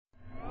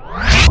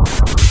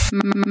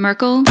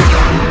Merkel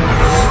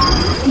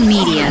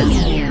Media.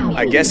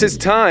 I guess it's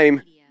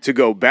time to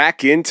go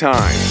back in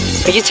time.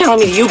 Are you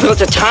telling me you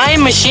built a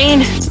time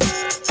machine?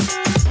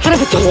 Out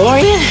of a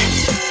DeLorean?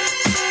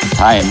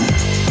 Time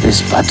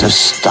is but a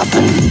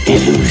stubborn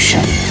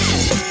illusion.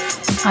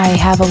 I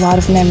have a lot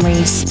of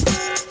memories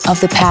of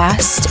the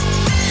past.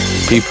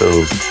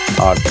 People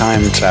are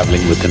time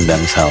traveling within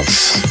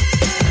themselves.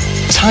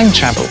 Time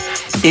travel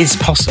is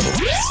possible.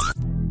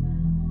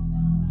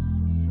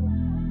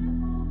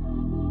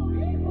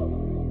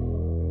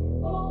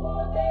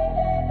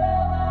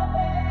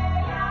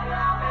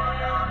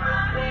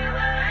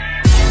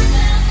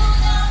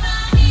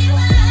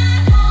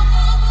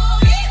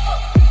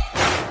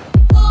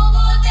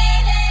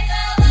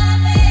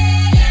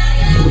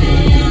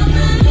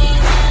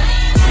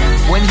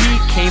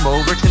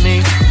 Over to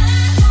me,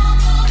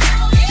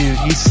 dude,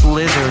 he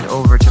slithered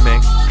over to me.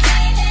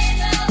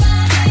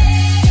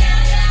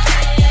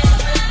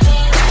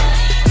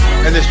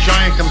 And this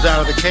giant comes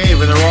out of the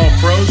cave and they're all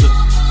frozen.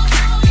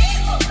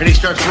 And he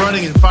starts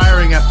running and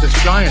firing at this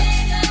giant.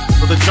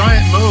 Well, the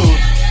giant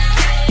moves.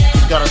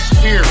 He's got a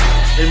spear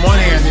in one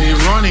hand and he's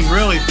running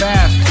really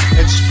fast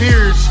and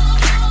spears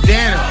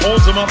Dan and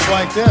holds him up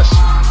like this.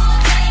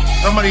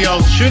 Somebody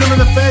yells, shoot him in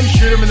the face,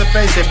 shoot him in the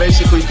face. They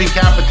basically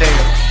decapitate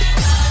him.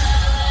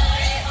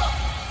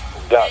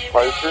 Got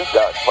closer.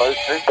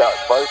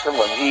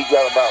 When he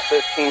got about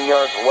 15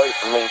 yards away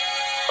from me,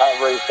 I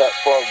raised that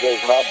 12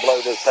 gauge and I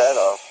blowed his head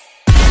off.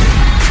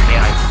 And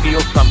I feel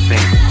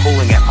something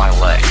pulling at my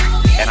leg.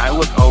 And I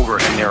look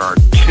over and there are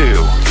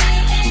two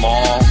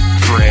small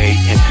gray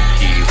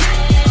entities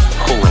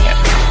pulling at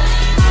me.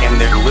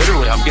 And they're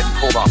literally, I'm getting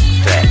pulled off the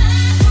bed.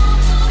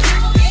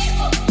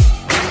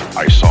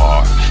 I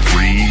saw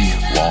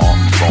 3 long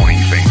bony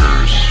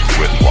fingers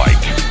with like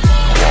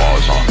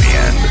claws on the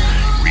end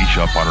reach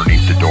up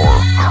underneath the door,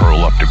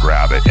 curl up to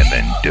grab it, and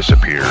then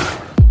disappear.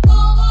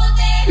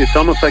 It's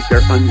almost like they're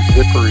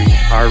unzippering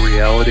our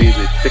reality.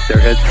 They stick their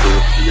head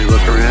through and they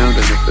look around,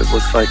 and if it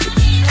looks like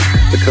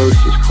the coast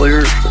is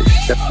clear, they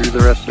step through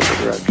the rest of the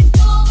direction.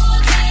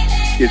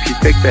 If you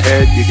take the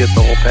head, you get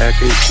the whole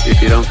package.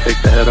 If you don't take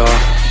the head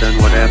off,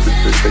 then what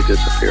happens is they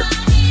disappear.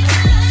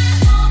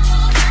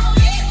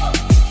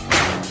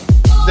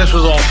 This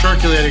was all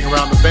circulating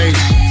around the base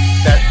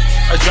that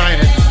a giant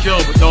had been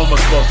killed, but no one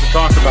was supposed to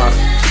talk about it.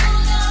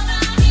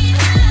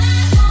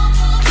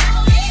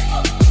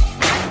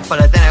 But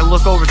then I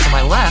look over to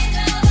my left,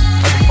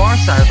 on the far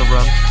side of the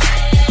room,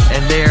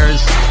 and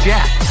there's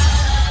Jack.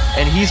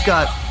 And he's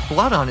got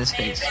blood on his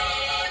face.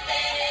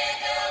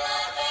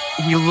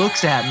 He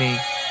looks at me,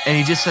 and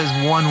he just says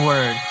one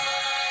word.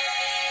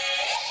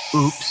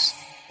 Oops.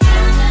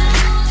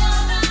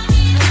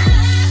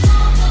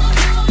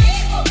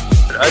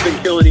 I've been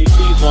killing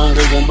ETs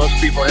longer than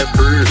most people have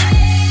careers.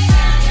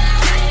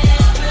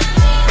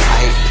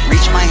 I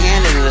reached my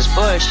hand into this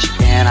bush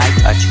and I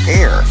touched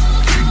air.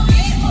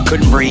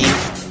 Couldn't breathe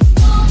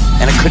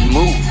and I couldn't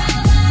move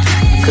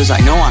because I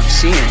know I'm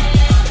seeing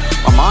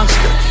a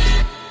monster.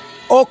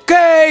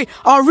 Okay,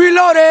 I'll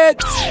reload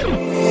it.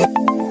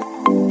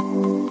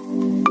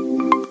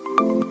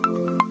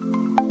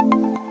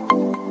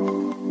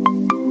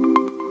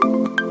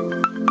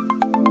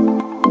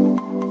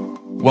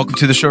 Welcome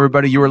to the show,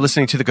 everybody. You are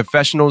listening to The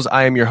Confessionals.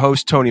 I am your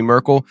host, Tony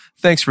Merkel.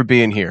 Thanks for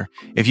being here.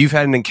 If you've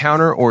had an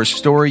encounter or a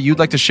story you'd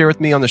like to share with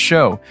me on the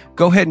show,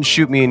 go ahead and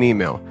shoot me an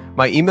email.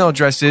 My email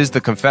address is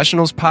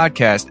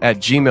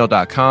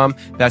theconfessionalspodcast@gmail.com.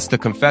 That's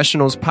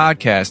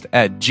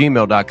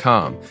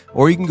theconfessionalspodcast@gmail.com.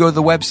 Or you can go to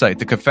the website,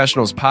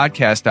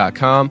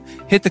 theconfessionalspodcast.com,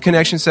 hit the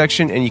connection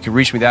section, and you can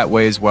reach me that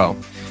way as well.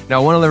 Now,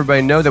 I want to let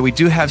everybody know that we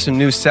do have some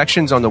new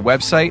sections on the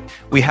website.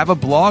 We have a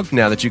blog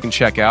now that you can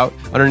check out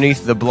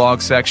underneath the blog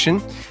section.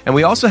 And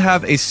we also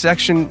have a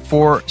section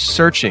for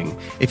searching.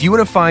 If you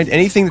want to find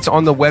anything that's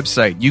on the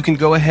website, you can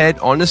go ahead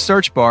on the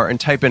search bar and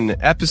type in an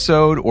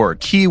episode or a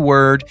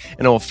keyword,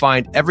 and it will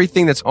find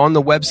everything that's on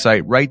the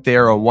website right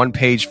there on one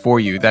page for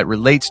you that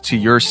relates to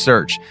your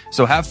search.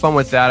 So have fun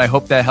with that. I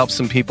hope that helps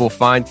some people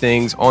find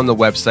things on the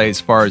website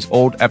as far as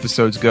old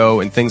episodes go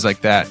and things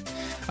like that.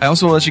 I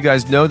also want to let you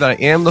guys know that I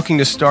am looking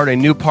to start a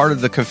new part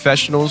of the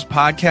Confessionals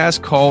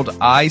podcast called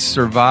I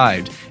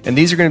Survived. And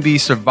these are going to be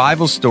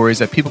survival stories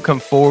that people come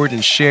forward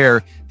and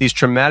share these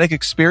traumatic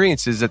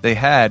experiences that they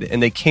had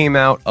and they came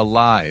out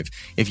alive.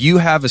 If you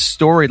have a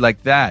story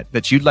like that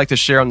you'd like to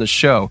share on the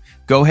show,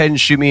 go ahead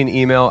and shoot me an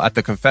email at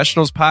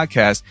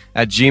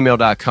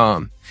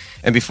theconfessionalspodcast@gmail.com.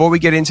 And before we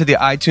get into the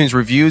iTunes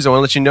reviews, I want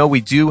to let you know we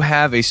do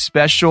have a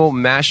special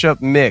mashup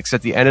mix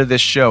at the end of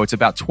this show. It's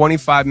about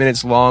 25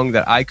 minutes long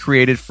that I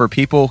created for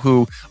people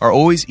who are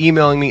always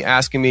emailing me,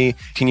 asking me,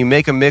 can you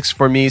make a mix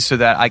for me so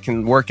that I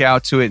can work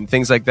out to it and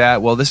things like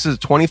that? Well, this is a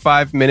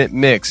 25-minute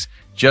mix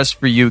just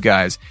for you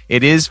guys.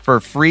 It is for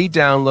free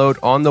download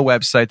on the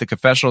website,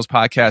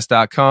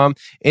 theconfessionalspodcast.com,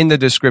 in the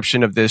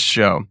description of this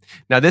show.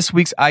 Now, this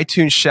week's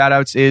iTunes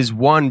shoutouts is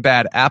One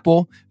Bad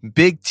Apple,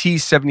 Big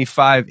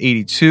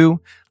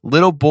T7582,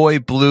 Little Boy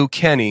Blue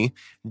Kenny,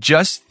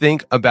 Just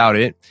Think About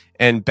It,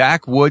 and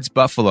Backwoods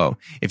Buffalo.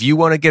 If you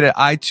want to get an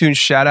iTunes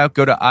shout out,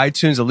 go to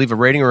iTunes and leave a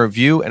rating or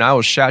review, and I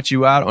will shout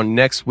you out on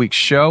next week's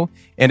show.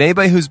 And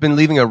anybody who's been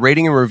leaving a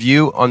rating and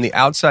review on the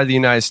outside of the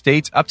United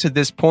States, up to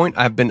this point,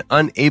 I've been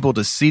unable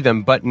to see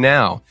them, but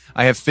now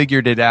I have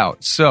figured it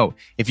out. So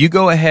if you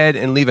go ahead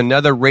and leave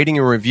another rating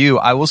and review,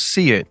 I will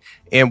see it,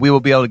 and we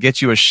will be able to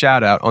get you a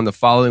shout out on the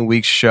following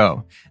week's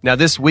show. Now,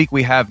 this week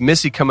we have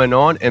Missy coming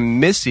on, and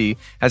Missy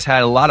has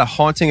had a lot of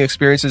haunting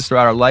experiences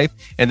throughout her life,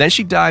 and then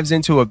she dives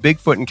into a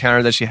Bigfoot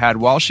encounter that she had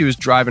while she was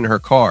driving her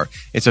car.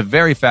 It's a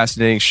very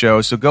fascinating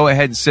show, so go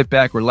ahead and sit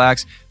back,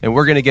 relax, and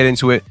we're going to get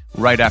into it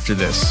right after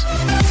this.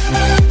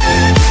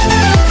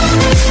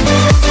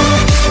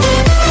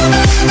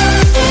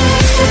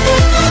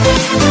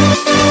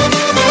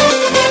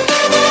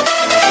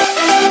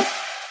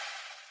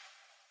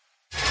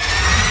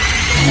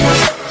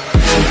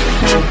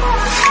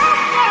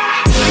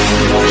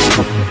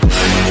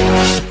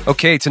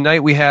 Okay,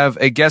 tonight we have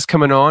a guest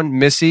coming on,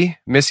 Missy.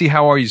 Missy,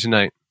 how are you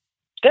tonight?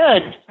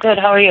 Good.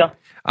 How are you?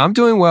 I'm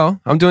doing well.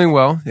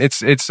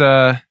 It's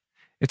a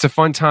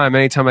fun time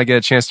anytime I get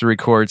a chance to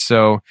record.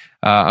 So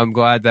I'm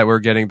glad that we're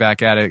getting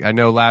back at it. I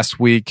know last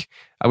week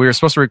we were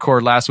supposed to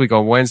record last week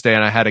on Wednesday,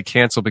 and I had to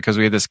cancel because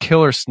we had this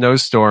killer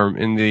snowstorm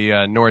in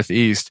the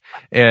Northeast.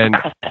 And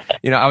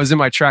I was in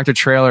my tractor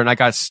trailer and I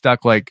got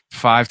stuck like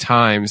 5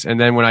 times. And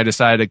then when I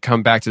decided to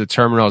come back to the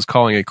terminal, I was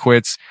calling it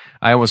quits.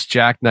 I almost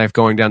jackknifed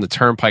going down the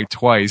turnpike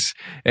twice,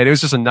 and it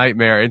was just a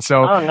nightmare. And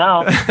so, oh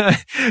no!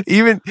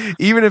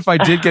 even if I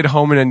did get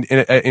home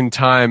in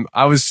time,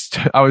 I was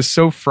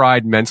so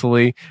fried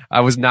mentally.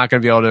 I was not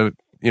going to be able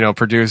to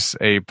produce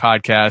a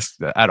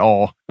podcast at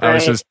all. Right. I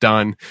was just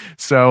done.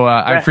 So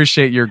I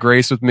appreciate your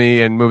grace with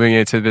me and moving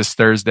it to this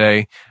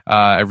Thursday.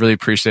 I really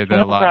appreciate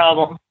that a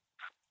lot.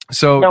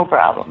 No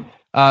problem.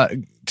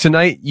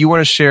 Tonight, you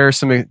want to share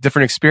some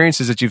different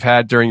experiences that you've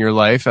had during your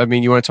life. I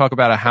mean, you want to talk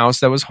about a house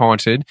that was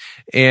haunted,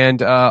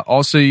 and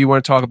also you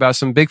want to talk about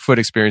some Bigfoot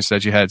experiences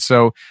that you had.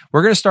 So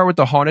we're going to start with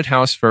the haunted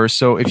house first.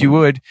 So if you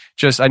would,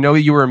 I know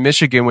you were in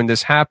Michigan when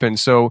this happened.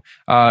 So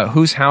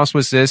whose house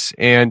was this,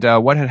 and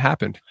what had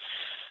happened?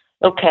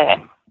 Okay.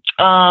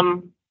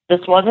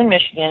 This was in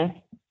Michigan.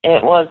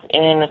 It was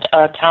in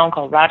a town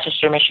called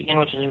Rochester, Michigan,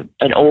 which is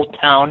an old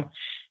town,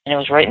 and it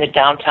was right in the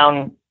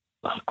downtown,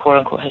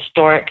 quote-unquote,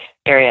 historic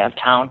area of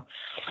town.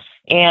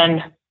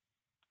 And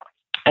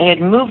I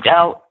had moved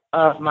out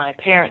of my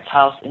parents'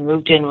 house and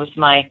moved in with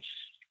my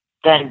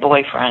then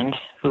boyfriend,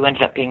 who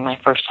ended up being my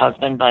first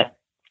husband. But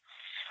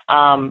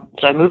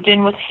so I moved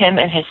in with him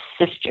and his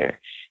sister.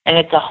 And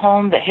it's a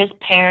home that his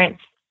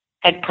parents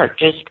had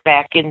purchased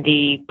back in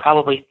the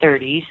probably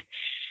 30s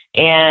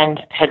and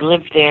had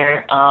lived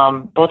there.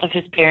 Both of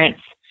his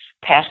parents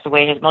passed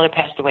away. His mother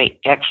passed away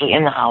actually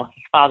in the house.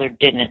 His father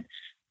didn't.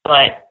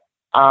 But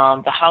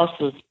the house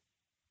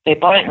they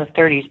bought it in the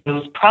 30s. It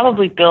was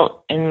probably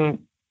built in,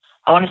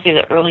 I want to say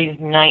the early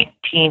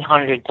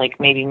 1900s, like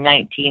maybe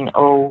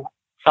 1900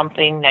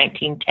 something,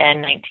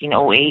 1910,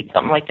 1908,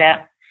 something like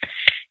that.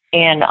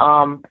 And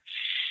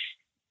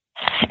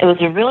it was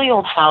a really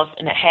old house,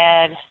 and it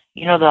had,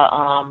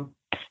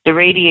 the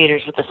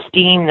radiators with the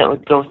steam that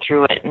would go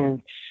through it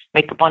and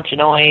make a bunch of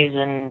noise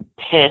and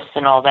hiss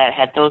and all that. It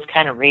had those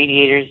kind of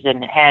radiators,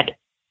 and it had,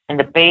 in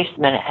the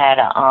basement, it had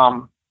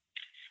a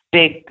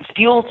big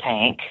fuel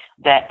tank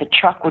that the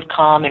truck would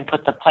come and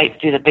put the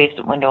pipe through the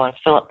basement window and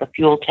fill up the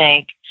fuel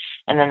tank.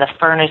 And then the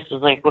furnace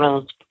was like one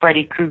of those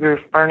Freddy Krueger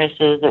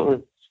furnaces.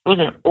 It was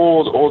an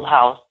old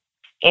house.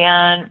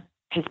 And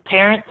his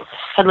parents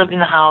had lived in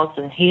the house,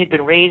 and he had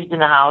been raised in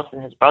the house,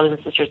 and his brothers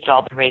and sisters had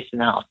all been raised in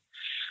the house.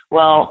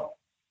 Well,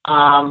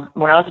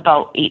 when I was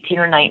about 18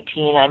 or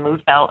 19, I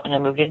moved out, and I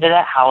moved into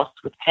that house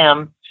with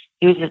him.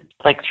 He was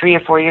like 3 or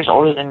 4 years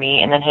older than me,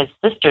 and then his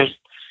sister's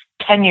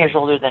 10 years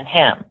older than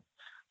him.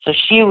 So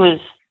she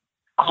was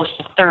close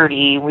to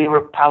 30. We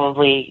were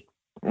probably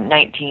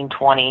 19,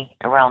 20,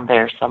 around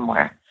there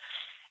somewhere.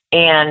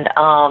 And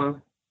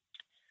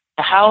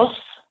the house,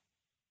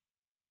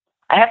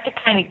 I have to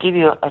kind of give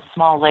you a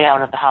small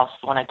layout of the house.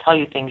 So when I tell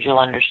you things, you'll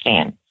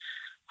understand.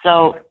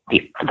 So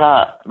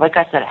like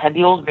I said, it had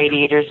the old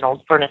radiators and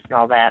old furnace and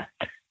all that.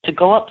 To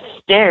go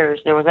upstairs,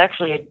 there was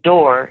actually a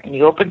door, and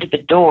you opened the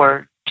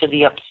door to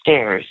the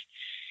upstairs.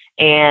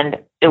 And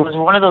it was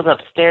one of those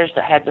upstairs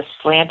that had the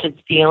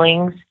slanted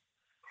ceilings.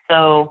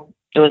 So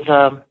it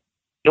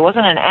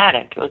wasn't an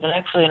attic. It was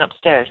actually an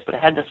upstairs, but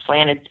it had the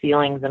slanted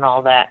ceilings and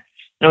all that.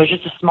 And it was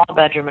just a small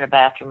bedroom and a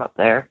bathroom up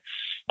there.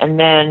 And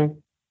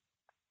then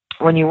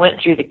when you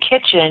went through the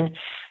kitchen,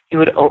 you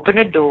would open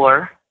a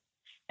door,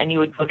 and you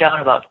would go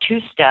down about 2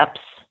 steps.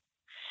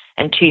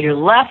 And to your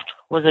left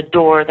was a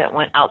door that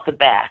went out the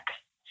back.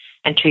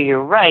 And to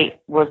your right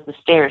was the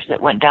stairs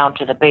that went down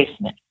to the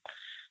basement.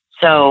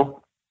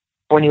 So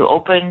when you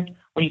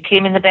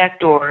came in the back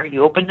door,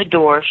 you opened the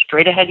door.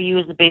 Straight ahead of you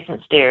is the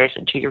basement stairs,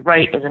 and to your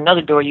right is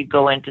another door. You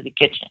go into the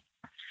kitchen.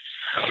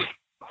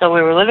 So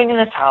we were living in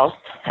this house,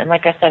 and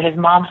like I said, his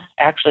mom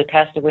actually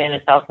passed away in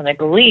his house, and I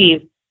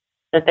believe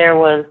that there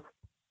was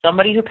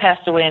somebody who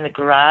passed away in the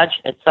garage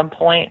at some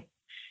point,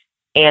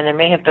 And there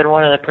may have been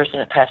one other person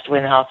that passed away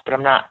in the house, but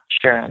I'm not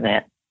sure on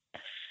that.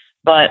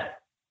 But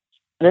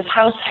this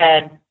house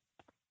had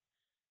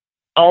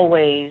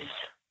always,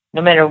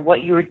 no matter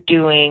what you were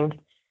doing,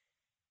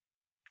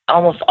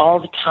 almost all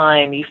the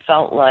time, you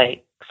felt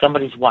like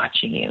somebody's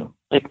watching you.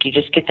 Like you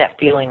just get that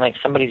feeling like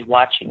somebody's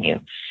watching you.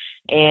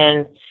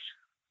 And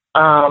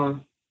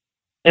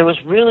it was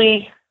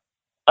really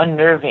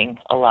unnerving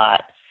a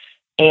lot.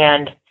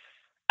 And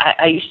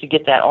I used to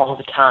get that all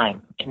the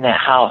time in that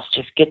house,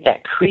 just get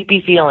that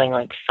creepy feeling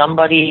like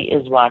somebody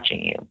is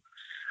watching you.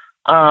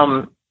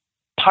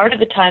 Part of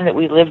the time that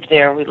we lived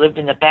there, we lived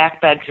in the back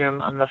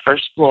bedroom on the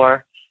first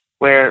floor,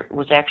 where it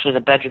was actually the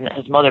bedroom that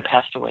his mother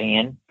passed away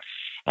in.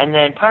 And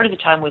then part of the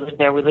time we lived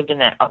there, we lived in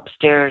that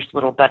upstairs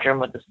little bedroom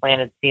with the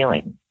slanted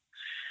ceiling.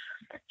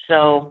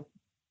 So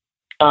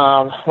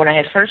when I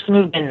had first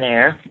moved in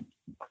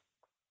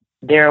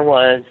there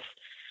was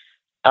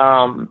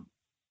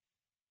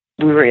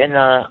we were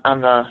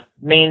on the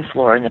main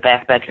floor in the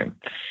back bedroom,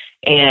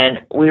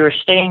 and we were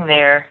staying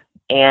there,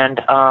 and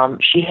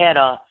she had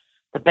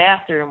the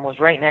bathroom was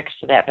right next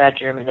to that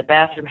bedroom, and the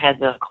bathroom had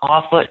the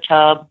clawfoot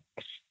tub,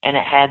 and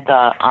it had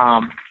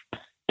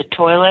the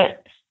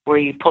toilet where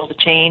you pull the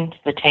chain.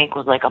 The tank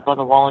was like up on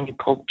the wall, and you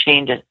pulled the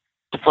chain to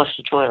flush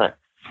the toilet.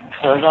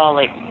 So it was all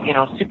like,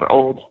 super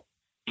old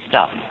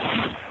stuff.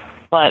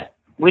 But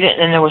we didn't,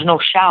 and there was no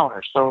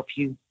shower, so if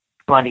you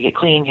wanted to get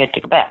clean, you had to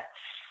take a bath.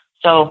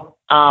 So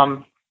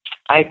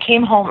I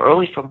came home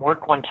early from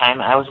work one time.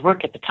 I was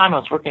working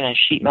in a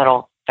sheet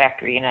metal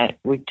factory, and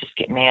we'd just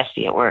get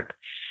nasty at work.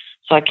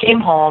 So I came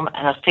home,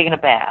 and I was taking a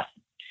bath.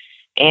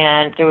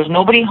 And there was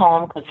nobody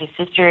home because his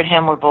sister and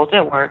him were both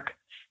at work.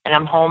 And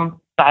I'm home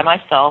by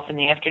myself in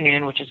the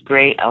afternoon, which is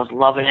great. I was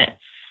loving it. I'm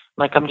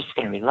like, I'm just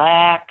going to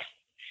relax.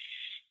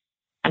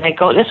 And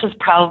this was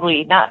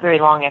probably not very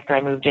long after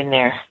I moved in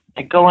there.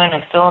 I go in,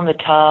 I fill in the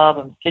tub.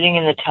 I'm sitting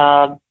in the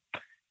tub,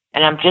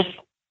 and I'm just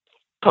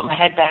put my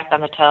head back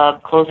on the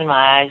tub, closing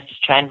my eyes,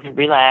 just trying to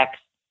relax.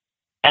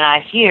 And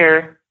I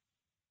hear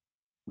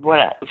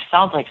what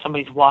sounds like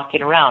somebody's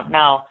walking around.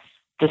 Now,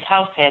 this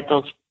house had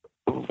those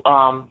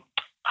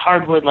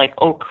hardwood, like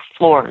oak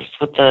floors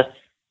with the,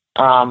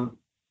 what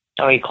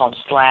do you call them,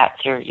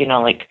 slats or,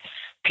 like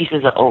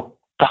pieces of oak,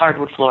 the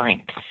hardwood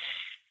flooring.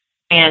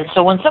 And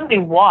so when somebody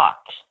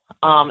walked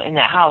in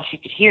that house, you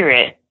could hear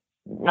it.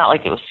 Not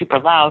like it was super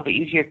loud, but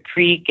you'd hear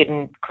creak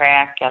and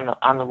crack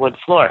on the wood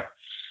floor.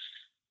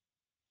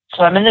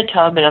 So I'm in the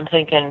tub, and I'm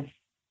thinking,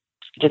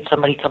 did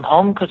somebody come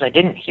home? Because I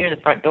didn't hear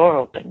the front door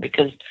open,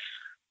 because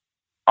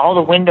all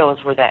the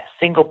windows were that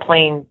single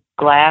pane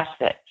glass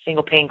that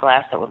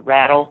would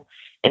rattle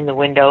in the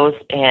windows,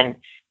 and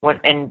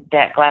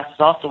that glass is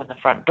also in the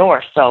front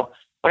door. So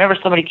whenever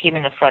somebody came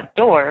in the front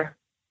door,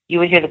 you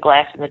would hear the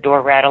glass in the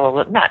door rattle a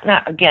little.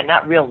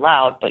 Not real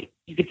loud, but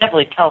you could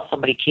definitely tell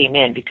somebody came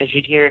in, because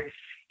you'd hear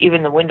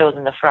even the windows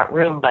in the front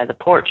room by the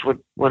porch would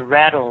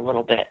rattle a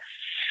little bit.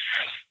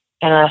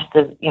 And I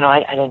said,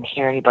 I didn't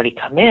hear anybody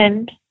come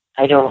in.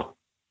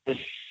 This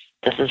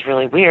is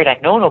really weird. I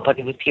know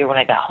nobody was here when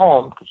I got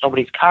home, because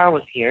nobody's car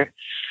was here.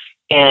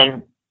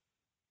 And,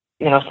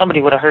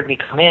 somebody would have heard me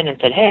come in and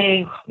said,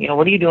 hey,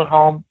 what are you doing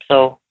home?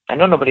 So I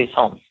know nobody's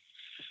home.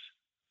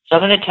 So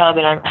I'm in the tub,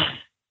 and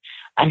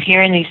I'm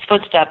hearing these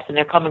footsteps, and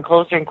they're coming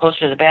closer and closer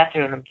to the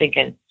bathroom. And I'm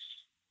thinking,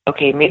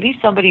 okay, maybe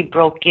somebody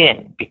broke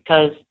in,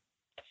 because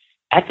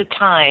at the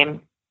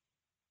time,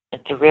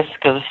 at the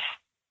risk of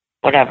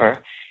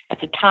whatever, at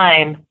the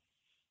time,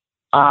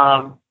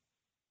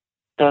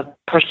 the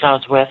person I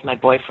was with, my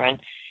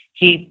boyfriend,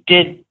 he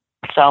did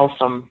sell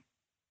some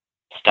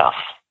stuff.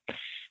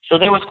 So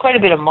there was quite a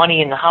bit of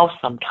money in the house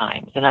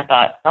sometimes. And I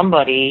thought,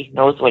 somebody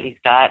knows what he's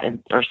got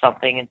or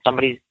something, and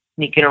somebody's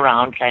sneaking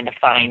around trying to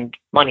find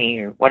money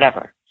or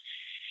whatever.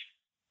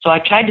 So I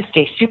tried to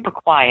stay super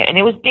quiet. And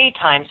it was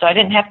daytime, so I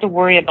didn't have to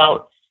worry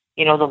about,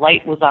 the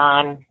light was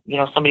on.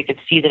 Somebody could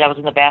see that I was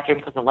in the bathroom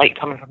because the light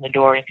coming from the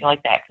door or anything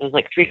like that. Because it was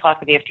like 3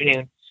 o'clock in the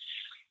afternoon.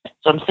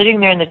 So I'm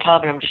sitting there in the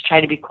tub, and I'm just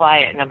trying to be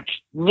quiet, and I'm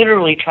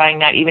literally trying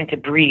not even to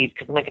breathe,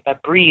 because I'm like, if I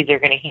breathe, they're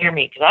going to hear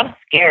me, because I'm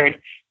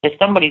scared that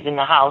somebody's in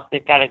the house.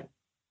 They've got a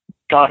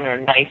gun or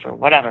a knife or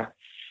whatever.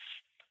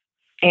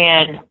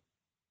 And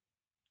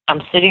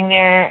I'm sitting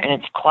there, and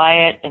it's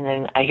quiet, and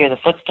then I hear the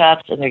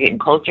footsteps, and they're getting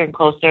closer and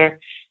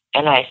closer,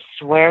 and I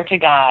swear to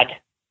God,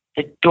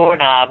 the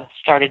doorknob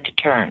started to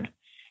turn.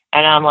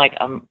 And I'm like,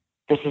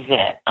 this is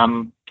it.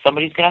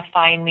 Somebody's going to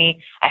find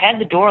me. I had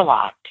the door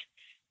locked,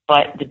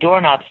 but the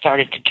doorknob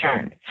started to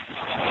turn.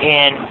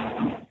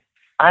 And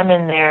I'm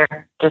in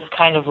there just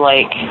kind of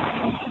like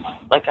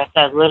I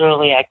said,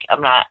 literally,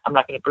 I'm not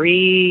going to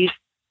breathe.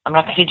 I'm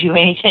not going to do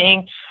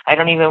anything. I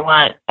can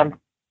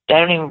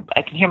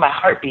hear my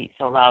heartbeat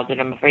so loud that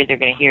I'm afraid they're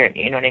going to hear it.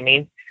 You know what I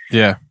mean?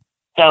 Yeah.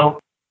 So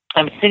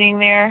I'm sitting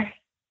there,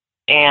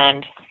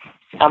 and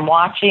I'm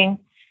watching,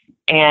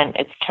 and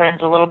it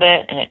turns a little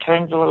bit, and it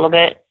turns a little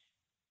bit,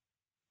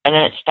 and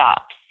then it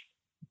stops.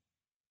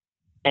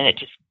 And it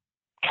just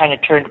kind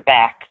of turned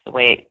back the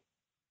way,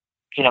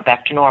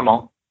 back to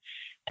normal.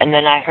 And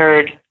then I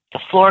heard the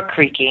floor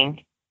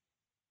creaking,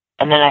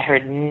 And then I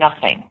heard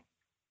nothing.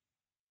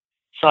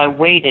 So I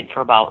waited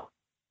for about,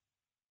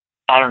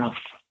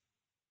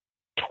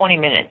 20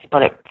 minutes,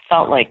 but it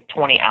felt like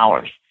 20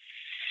 hours.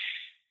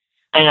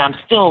 And I'm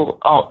still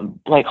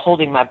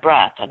holding my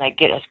breath, and I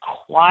get as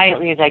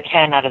quietly as I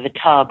can out of the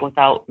tub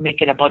without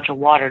making a bunch of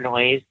water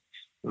noise,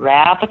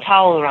 wrap a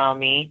towel around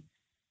me,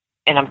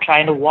 and I'm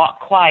trying to walk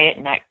quiet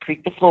and not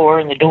creak the floor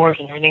and the doors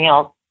and everything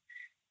else.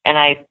 And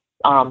I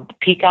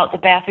peek out the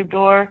bathroom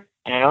door,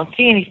 and I don't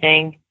see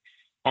anything.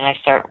 And I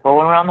start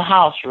rolling around the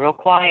house real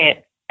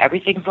quiet.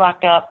 Everything's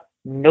locked up.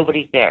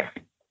 Nobody's there.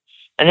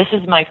 And this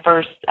is my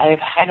first,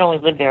 I'd only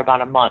lived there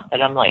about a month,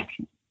 and I'm like,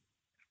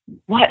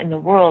 what in the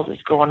world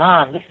is going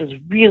on? This is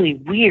really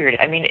weird.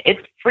 I mean,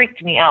 it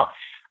freaked me out.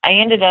 I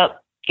ended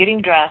up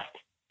getting dressed.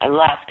 I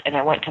left, and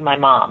I went to my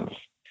mom's,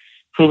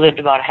 who lived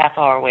about a half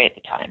hour away at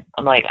the time.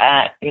 I'm like,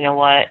 you know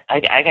what? I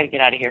got to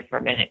get out of here for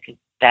a minute because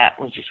that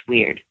was just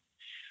weird.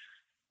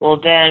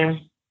 Well,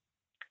 then,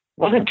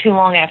 wasn't too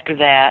long after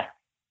that,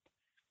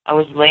 I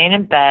was laying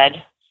in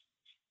bed,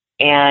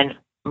 and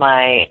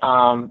my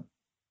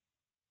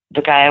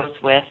the guy I was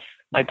with,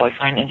 my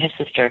boyfriend and his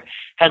sister,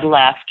 had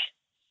left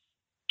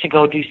to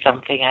go do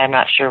something. I'm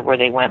not sure where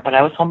they went, but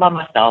I was home by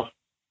myself.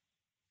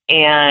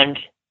 And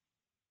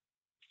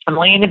I'm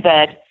laying in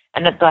bed,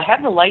 and I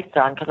have the lights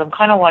on because I'm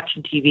kind of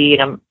watching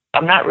TV, and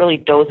I'm not really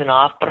dozing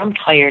off, but I'm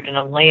tired, and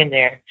I'm laying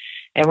there.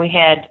 And we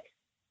had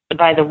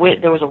there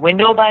was a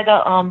window by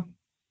the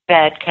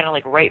bed, kind of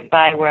like right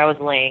by where I was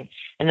laying,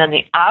 and then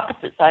the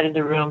opposite side of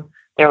the room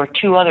there were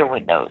two other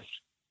windows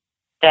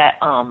that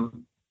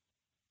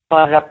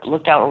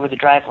looked out over the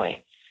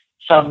driveway.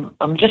 So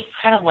I'm just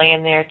kind of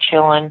laying there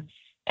chilling,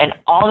 and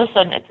all of a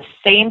sudden at the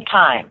same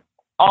time,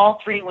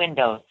 all three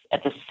windows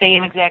at the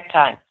same exact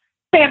time,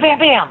 bam, bam,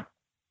 bam,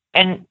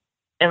 and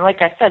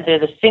like I said, they're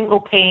the single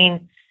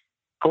pane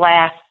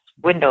glass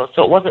windows,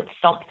 so it wasn't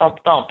thump,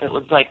 thump, thump. It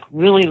was like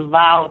really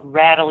loud,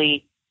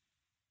 rattly,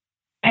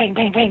 bang,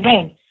 bang, bang,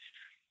 bang.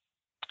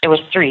 It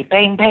was three,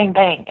 bang, bang,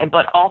 bang,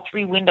 but all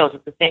three windows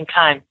at the same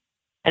time.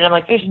 And I'm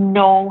like, there's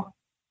no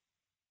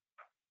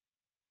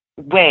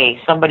way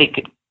somebody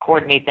could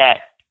coordinate that,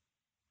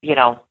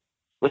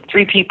 with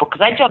three people.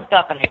 Because I jumped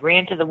up and I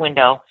ran to the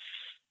window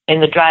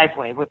in the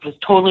driveway, which was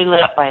totally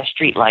lit up by a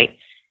street light.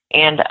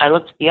 And I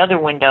looked at the other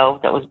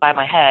window that was by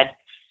my head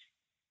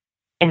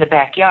in the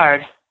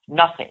backyard,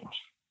 nothing.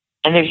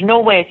 And there's no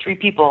way three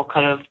people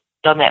could have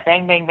done that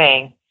bang, bang,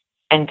 bang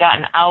and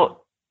gotten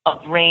out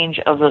of range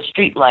of the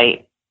street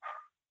light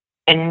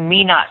and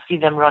me not see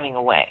them running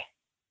away.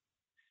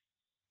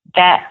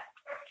 That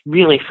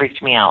really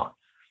freaked me out.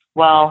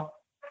 Well,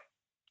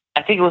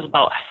 I think it was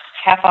about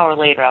half hour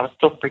later, I was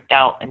still freaked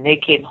out, and they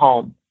came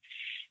home.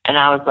 And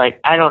I was like,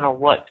 I don't know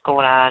what's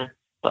going on.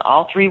 But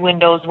all three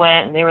windows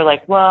went, and they were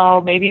like,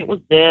 well, maybe it was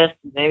this,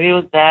 maybe it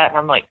was that. And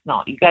I'm like,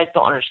 no, you guys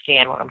don't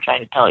understand what I'm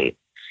trying to tell you.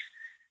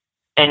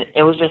 And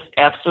it was just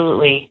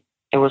absolutely,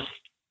 it was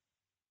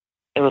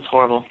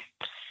horrible.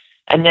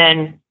 And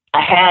then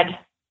I had,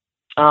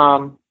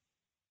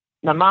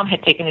 my mom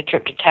had taken a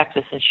trip to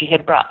Texas, and she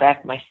had brought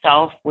back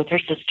myself with her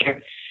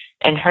sister,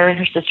 and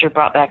her sister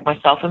brought back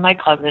myself and my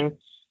cousin,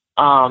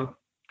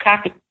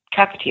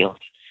 cockatiels.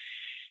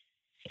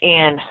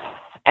 And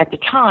at the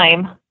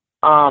time,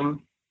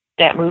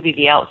 that movie,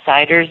 The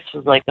Outsiders,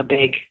 was like a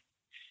big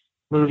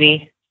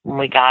movie when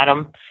we got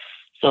them.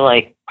 So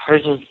like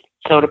hers was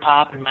Soda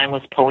Pop and mine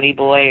was Pony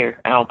Boy,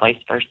 or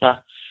vice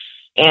versa.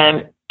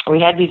 And we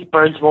had these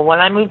birds. Well,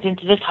 when I moved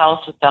into this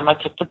house with them, I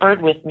took the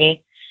bird with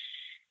me,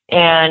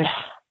 and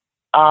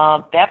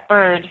that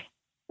bird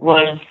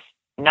was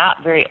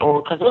not very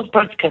old, because those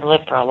birds can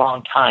live for a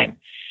long time.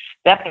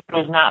 That bird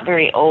was not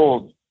very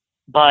old,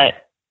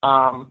 but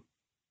I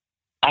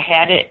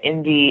had it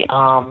in the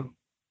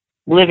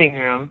living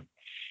room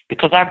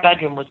because our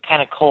bedroom was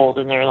kind of cold,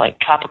 and they're like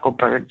tropical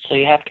birds, so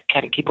you have to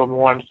kind of keep them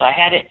warm. So I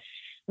had it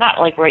not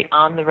like right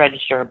on the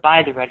register or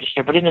by the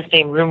register, but in the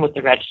same room with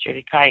the register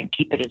to try and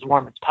keep it as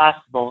warm as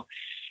possible.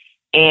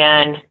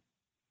 And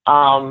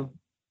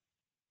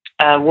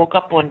I woke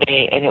up one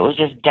day, and it was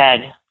just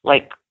dead.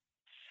 Like,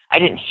 I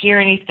didn't hear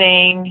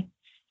anything.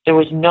 There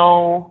was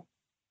no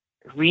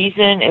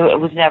reason. It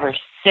was never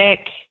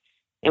sick.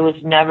 It was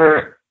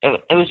never,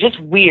 it was just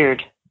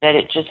weird that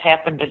it just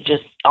happened to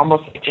just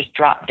almost just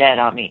drop dead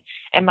on me.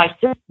 And my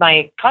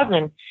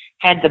cousin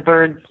had the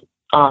bird's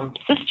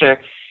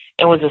sister.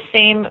 It was the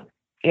same,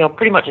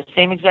 pretty much the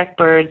same exact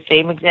bird,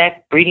 same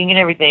exact breeding and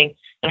everything.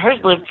 And hers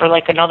lived for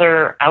like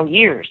another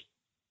years.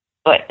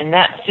 But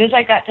as soon as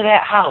I got to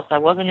that house, I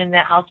wasn't in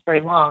that house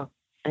very long.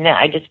 And then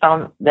I just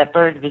found that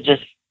bird was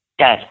just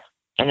dead.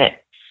 And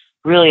it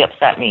really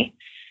upset me.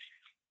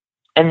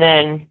 And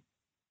then,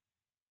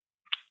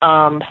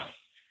 oh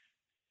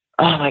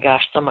my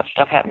gosh, so much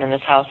stuff happened in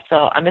this house.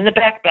 So I'm in the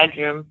back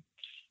bedroom,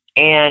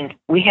 and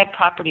we had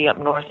property up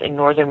north in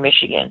northern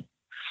Michigan,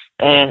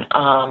 and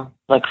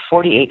like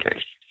 40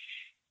 acres.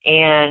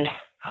 And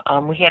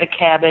we had a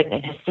cabin,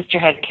 and his sister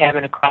had a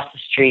cabin across the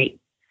street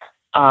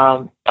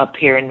up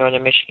here in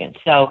northern Michigan.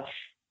 So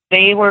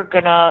they were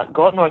going to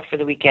go up north for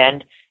the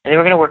weekend, and they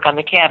were going to work on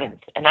the cabins.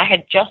 And I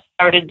had just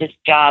started this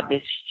job,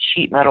 this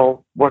sheet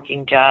metal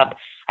working job.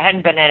 I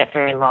hadn't been at it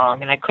very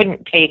long, and I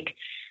couldn't take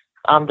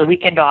the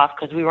weekend off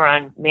because we were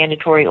on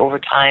mandatory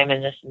overtime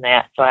and this and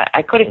that, so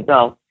I couldn't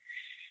go.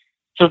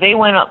 So they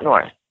went up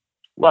north.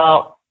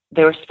 Well,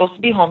 they were supposed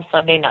to be home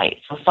Sunday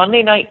night. So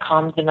Sunday night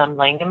comes, and I'm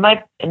laying in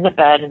the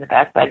bed, in the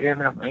back bedroom,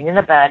 and I'm laying in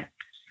the bed,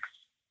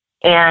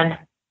 and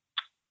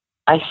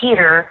I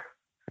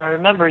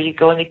remember you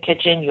go in the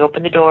kitchen, you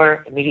open the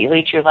door,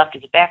 immediately to your left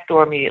is the back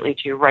door, immediately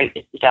to your right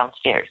is the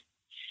downstairs.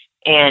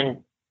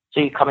 And so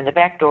you come in the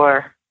back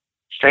door,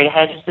 straight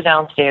ahead is the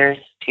downstairs,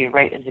 to your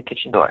right is the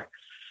kitchen door.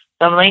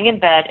 So I'm laying in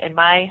bed, and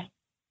my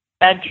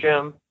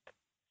bedroom,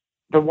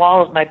 the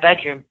wall of my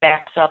bedroom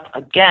backs up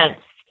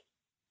against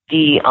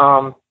the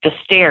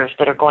stairs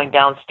that are going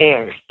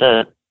downstairs.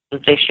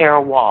 They share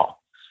a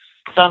wall.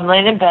 So I'm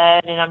laying in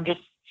bed, and I'm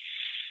just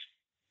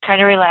kind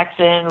of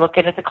relaxing,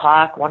 looking at the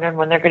clock, wondering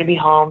when they're going to be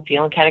home,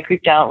 feeling kind of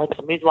creeped out, like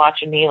somebody's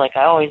watching me, like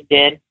I always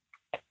did.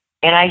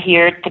 And I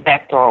hear the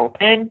back door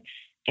open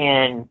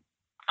and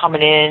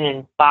coming in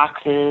and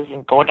boxes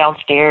and going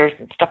downstairs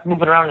and stuff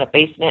moving around in the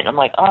basement. And I'm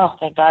like, oh,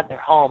 thank God they're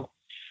home.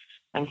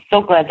 I'm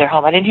so glad they're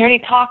home. I didn't hear any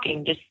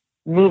talking, just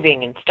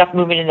moving and stuff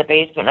moving in the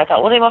basement. And I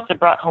thought, well, they must have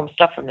brought home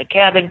stuff from the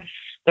cabin.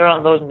 They're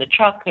unloading the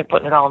truck. They're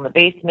putting it all in the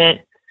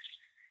basement.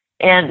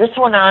 And this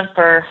went on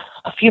for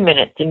a few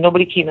minutes, and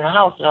nobody came in the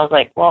house. And I was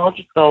like, well, I'll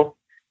just go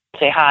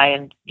say hi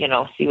and,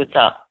 see what's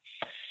up.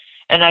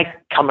 And I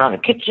come around the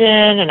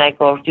kitchen, and I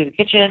go through the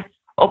kitchen,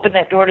 open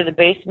that door to the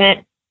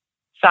basement,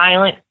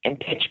 silent and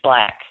pitch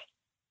black.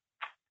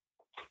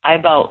 I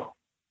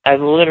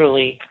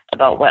literally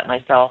about wet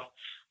myself.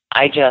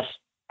 I just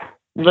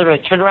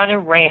literally turned around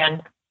and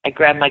ran. I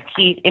grabbed my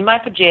keys in my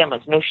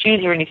pajamas, no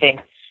shoes or anything.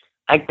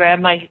 I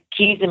grabbed my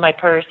keys in my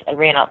purse. I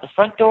ran out the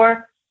front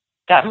door,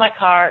 got in my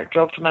car,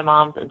 drove to my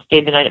mom's, and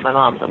stayed the night at my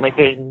mom's. I'm like,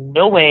 there's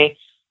no way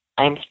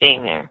I'm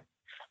staying there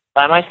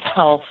by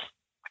myself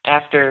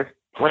after.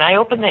 When I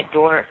opened that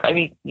door,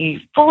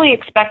 you fully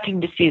expecting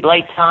to see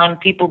lights on,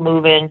 people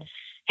moving,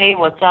 hey,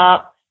 what's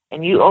up?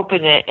 And you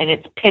open it, and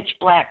it's pitch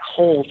black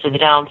hole to the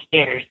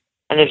downstairs,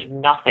 and there's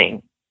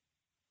nothing.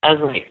 I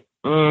was like,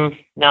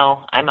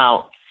 no, I'm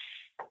out.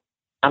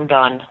 I'm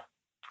done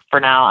for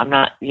now. I'm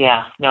not,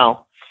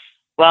 no.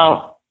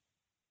 Well,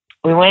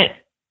 we went,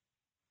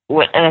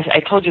 and I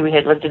told you we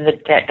had lived in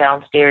that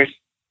downstairs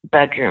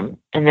bedroom,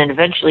 and then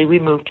eventually we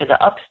moved to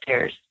the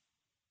upstairs.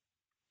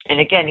 And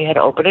again, you had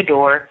to open a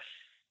door,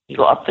 you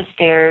go up the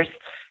stairs,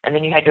 and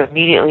then you had to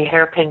immediately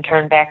hairpin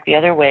turn back the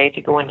other way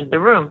to go into the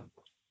room.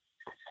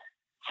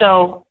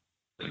 So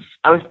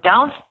I was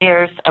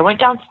downstairs. I went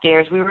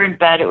downstairs. We were in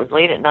bed. It was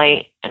late at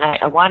night, and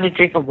I wanted to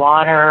drink a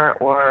water,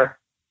 or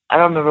I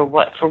don't remember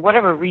what. For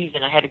whatever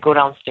reason, I had to go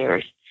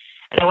downstairs.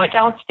 And I went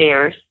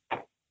downstairs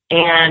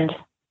and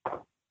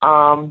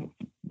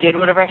did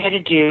whatever I had to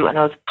do, and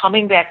I was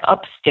coming back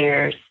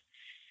upstairs,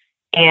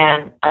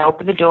 and I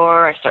opened the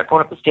door. I start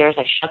going up the stairs.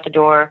 I shut the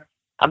door.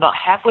 I'm about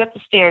halfway up the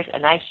stairs,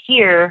 and I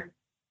hear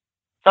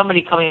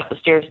somebody coming up the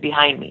stairs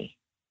behind me.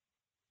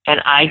 And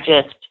I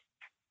just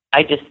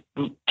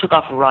took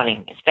off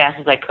running as fast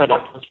as I could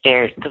up the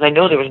stairs because I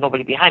know there was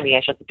nobody behind me.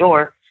 I shut the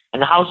door,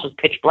 and the house was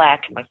pitch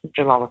black, and my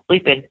sister-in-law was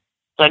sleeping,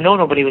 so I know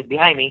nobody was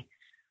behind me.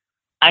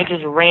 I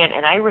just ran,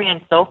 and I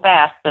ran so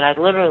fast that I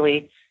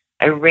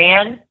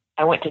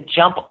went to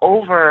jump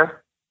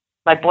over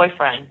my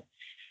boyfriend.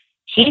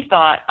 He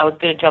thought I was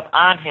going to jump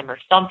on him or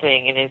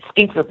something, and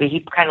instinctively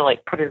he kind of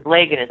like put his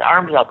leg and his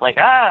arms up like,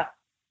 ah!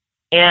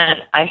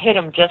 And I hit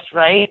him just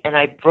right, and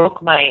I broke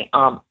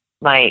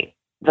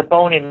the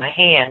bone in my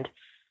hand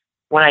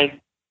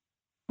when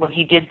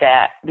he did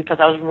that because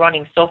I was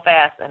running so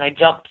fast and I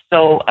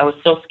was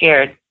so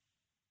scared.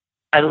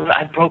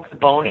 I broke the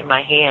bone in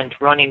my hand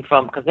running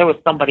because there was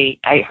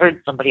I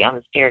heard somebody on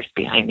the stairs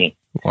behind me.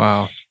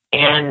 Wow.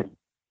 And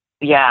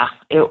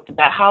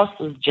that house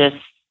was just,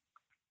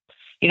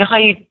 you know how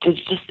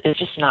it's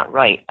just not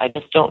right. I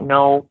just don't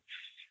know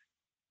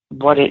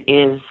what it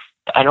is.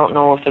 I don't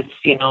know if it's,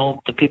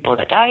 the people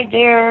that died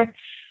there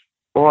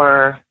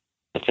or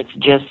if it's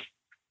just,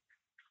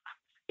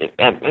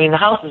 the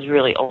house is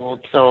really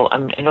old, so I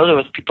know there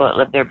was people that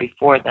lived there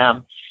before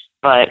them,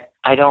 but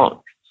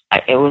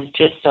it was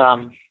just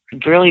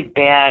really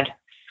bad.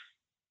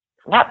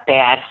 Not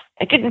bad.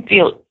 I didn't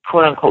feel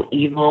quote unquote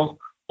evil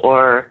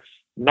or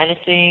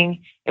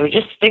menacing. It was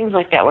just things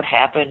like that would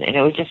happen, and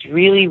it was just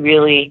really,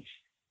 really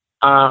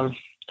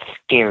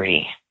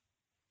scary.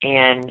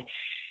 And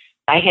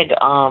I had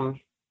one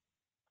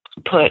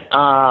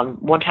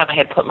time I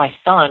had put my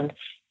son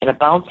in a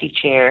bouncy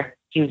chair.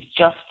 He was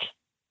just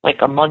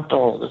like a month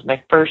old. It was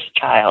my first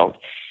child.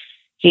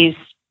 He's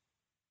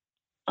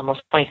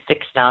almost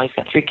 26 now. He's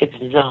got 3 kids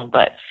of his own.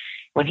 But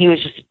when he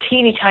was just a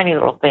teeny tiny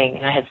little thing,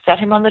 and I had set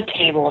him on the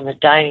table in the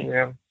dining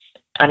room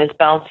on his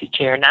bouncy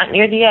chair, not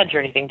near the edge or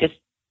anything, just,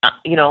 not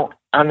in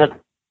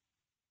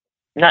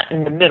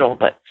the middle,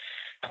 but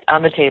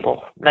on the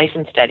table, nice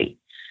and steady.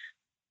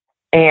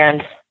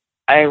 And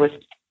I was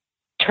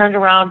turned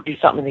around to do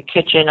something in the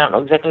kitchen. I don't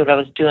know exactly what I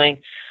was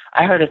doing.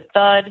 I heard a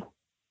thud,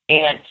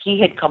 and he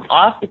had come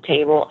off the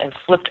table and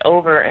flipped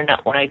over, and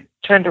when I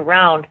turned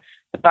around,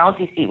 the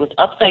bouncy seat was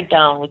upside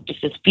down with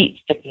just his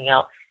feet sticking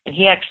out, and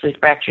he actually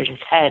fractured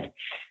his head.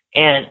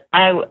 And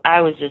I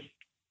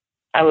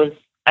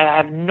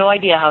have no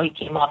idea how he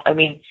came off. I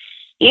mean,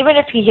 even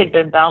if he had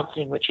been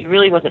bouncing, which he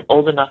really wasn't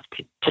old enough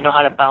to know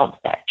how to bounce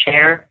that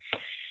chair,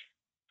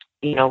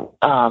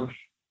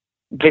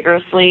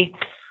 vigorously,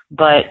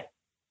 but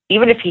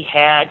even if he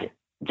had,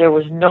 there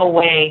was no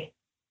way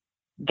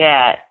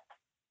that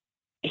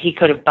he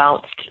could have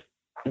bounced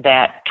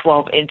that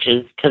 12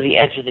 inches to the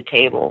edge of the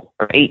table,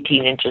 or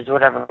 18 inches,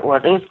 whatever it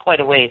was. It was quite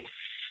a ways.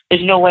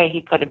 There's no way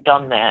he could have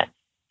done that,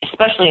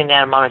 especially in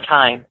that amount of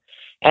time.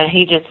 And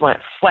he just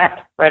went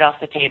flap right off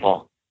the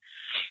table.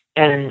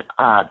 And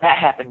that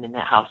happened in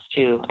that house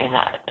too. And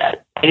I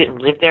didn't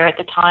live there at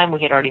the time.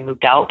 We had already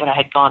moved out, but I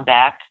had gone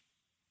back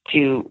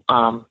to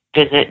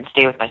visit and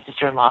stay with my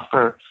sister-in-law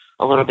for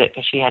a little bit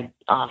because she had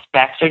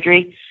back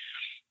surgery.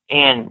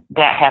 And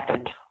that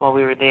happened while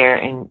we were there.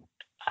 And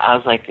I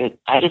was like,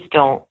 I just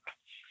don't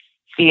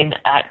see, and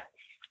I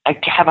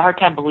have a hard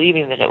time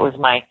believing that it was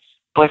my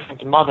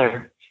boyfriend's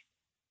mother,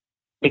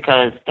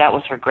 because that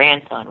was her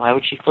grandson. Why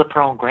would she flip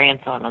her own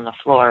grandson on the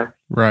floor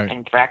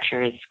and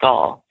fracture his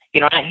skull?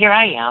 Here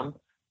I am,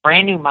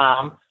 brand new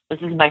mom.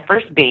 This is my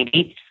first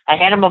baby. I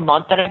had him a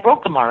month and I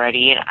broke him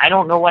already, and I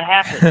don't know what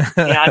happened.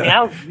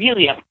 I was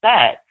really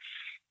upset.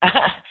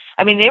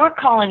 I mean, they were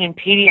calling in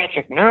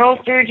pediatric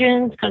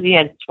neurosurgeons because he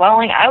had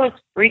swelling. I was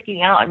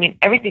freaking out. I mean,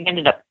 everything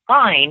ended up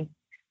fine.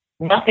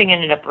 Nothing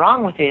ended up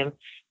wrong with him.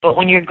 But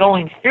when you're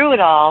going through it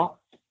all,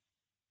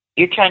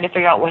 you're trying to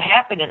figure out what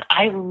happened. And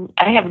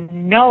I have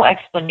no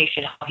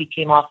explanation how he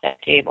came off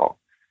that table.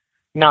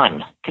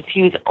 None. Because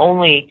he was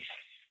only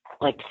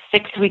like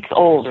 6 weeks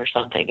old or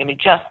something. I mean,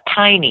 just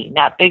tiny,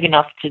 not big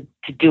enough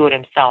to do it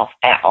himself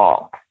at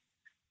all.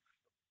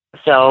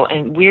 So,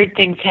 and weird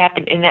things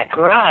happened in that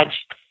garage.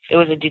 It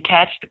was a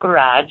detached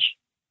garage,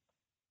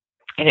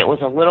 and it was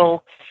a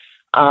little,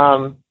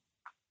 it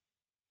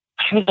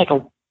was like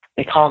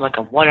they call them like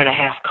a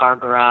 1.5 car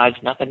garage.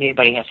 Not that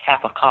anybody has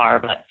half a car,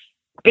 but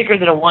bigger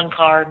than a 1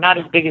 car, not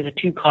as big as a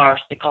 2 car,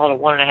 so they call it a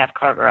 1.5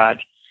 car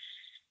garage.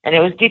 And it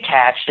was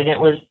detached, and it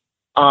was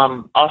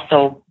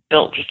also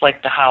built just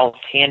like the house,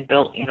 hand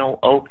built,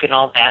 oak and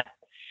all that.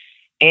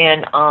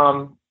 And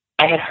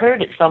I had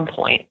heard at some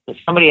point that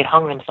somebody had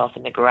hung themselves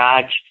in the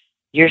garage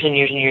years and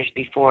years and years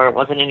before. It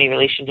wasn't any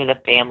relation to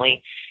the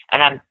family.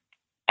 And I'm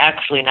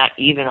actually not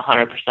even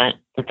 100%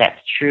 that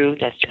that's true.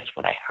 That's just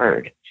what I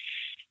heard.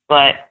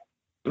 But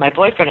my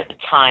boyfriend at the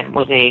time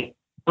was a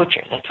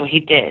butcher. That's what he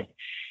did.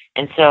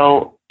 And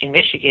so in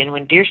Michigan,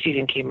 when deer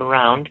season came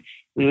around,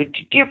 we would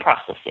do deer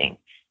processing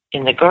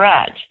in the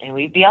garage. And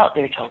we'd be out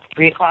there till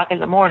 3 o'clock in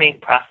the morning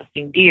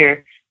processing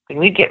deer, and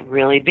we'd get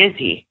really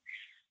busy.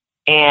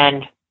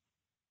 And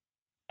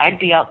I'd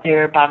be out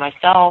there by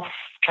myself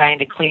trying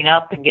to clean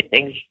up and get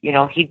things,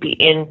 he'd be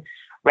in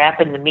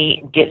wrapping the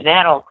meat and getting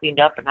that all cleaned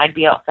up, and I'd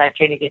be outside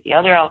trying to get the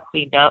other all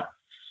cleaned up.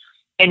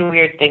 And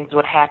weird things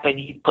would happen.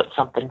 You'd put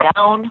something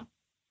down,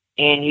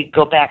 and you'd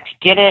go back to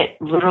get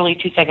it. Literally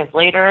 2 seconds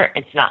later,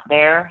 it's not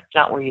there. It's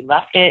not where you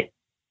left it,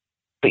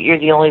 but you're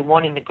the only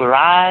one in the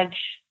garage.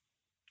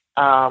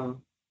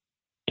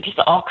 Just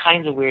all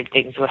kinds of weird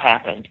things would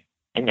happen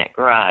in that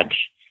garage.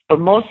 But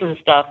most of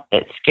the stuff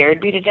that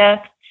scared me to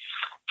death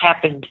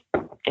happened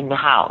in the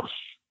house.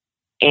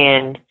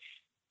 And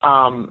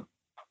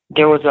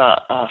there was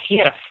he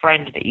had a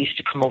friend that used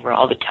to come over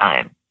all the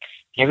time.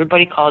 And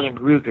everybody called him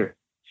Ruger.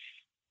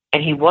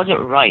 And he wasn't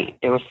right.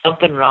 There was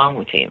something wrong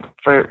with him.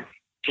 For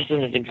just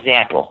as an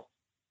example,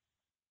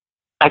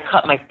 I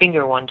cut my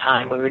finger one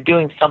time. We were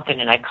doing something,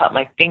 and I cut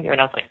my finger, and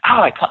I was like,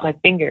 "Oh, I cut my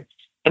finger!"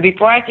 And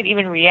before I could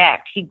even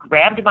react, he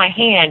grabbed my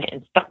hand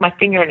and stuck my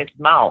finger in his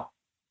mouth,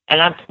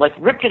 and I'm like,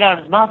 ripped it out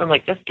of his mouth. I'm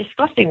like, "That's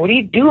disgusting! What are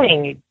you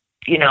doing?"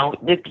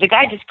 The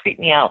guy just creeped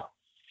me out.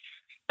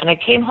 And I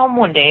came home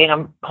one day, and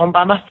I'm home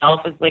by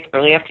myself. It's like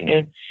early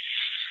afternoon.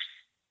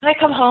 And I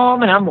come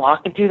home, and I'm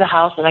walking through the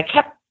house, and I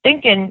kept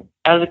thinking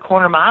out of the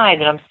corner of my eye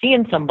that I'm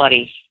seeing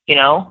somebody, and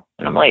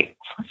I'm like,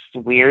 this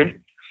is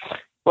weird.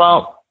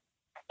 Well,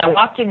 I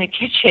walked in the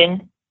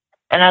kitchen,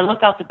 and I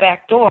look out the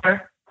back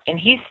door, and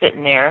he's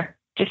sitting there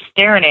just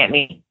staring at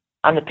me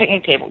on the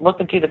picnic table,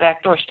 looking through the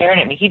back door, staring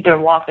at me. He'd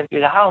been walking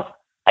through the house.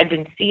 I'd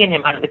been seeing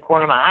him out of the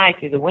corner of my eye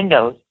through the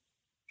windows.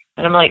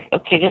 And I'm like,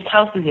 okay, this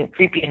house isn't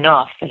creepy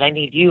enough that I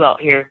need you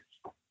out here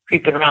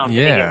creeping around to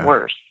make it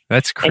worse.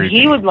 That's creepy. And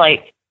he would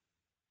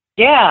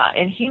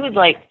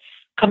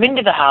come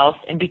into the house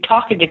and be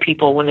talking to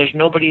people when there's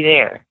nobody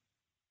there.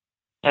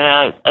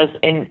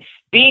 And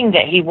being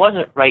that he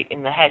wasn't right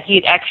in the head, he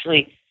had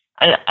actually,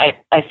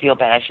 I feel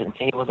bad, I shouldn't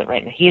say he wasn't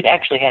right. He had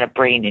actually had a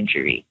brain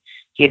injury.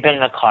 He had been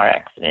in a car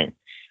accident,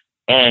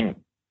 and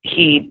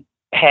he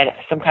had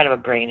some kind of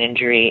a brain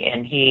injury,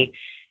 and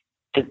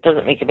it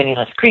doesn't make him any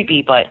less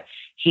creepy, but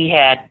he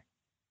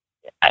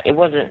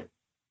wasn't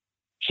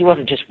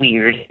just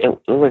weird. It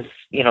was,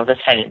 this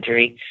head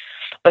injury.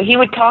 But he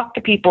would talk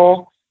to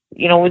people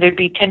there'd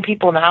be 10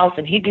 people in the house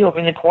and he'd be over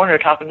in the corner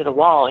talking to the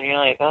wall. And you're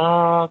like,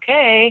 oh,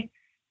 okay.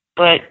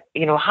 But,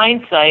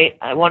 hindsight,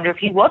 I wonder if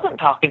he wasn't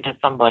talking to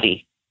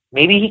somebody.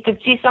 Maybe he could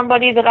see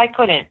somebody that I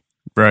couldn't.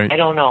 Right. I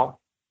don't know.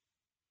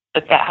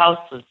 But that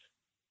house was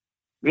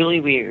really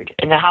weird.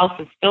 And the house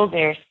is still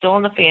there, still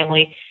in the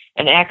family.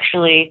 And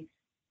actually,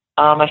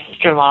 my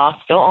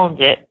sister-in-law still owns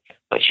it,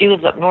 but she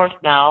lives up north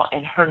now,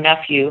 and her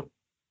nephew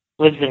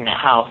lives in the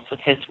house with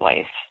his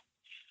wife.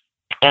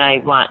 And I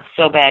want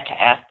so bad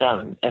to ask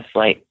them if,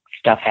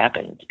 stuff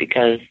happens,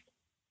 because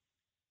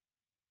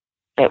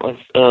it was,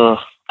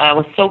 I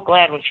was so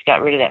glad when she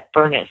got rid of that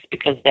furnace,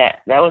 because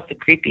that was the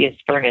creepiest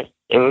furnace.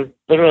 It was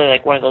literally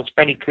like one of those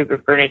Freddy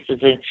Krueger furnaces,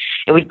 and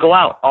it would go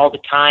out all the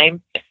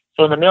time.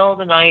 So in the middle of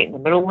the night, in the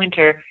middle of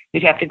winter,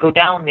 you'd have to go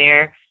down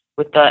there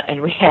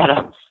and we had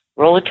a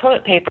roll of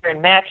toilet paper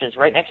and matches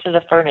right next to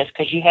the furnace,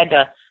 because you had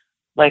to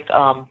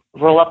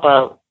roll up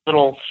a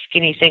little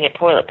skinny thing of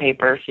toilet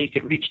paper so you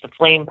could reach the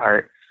flame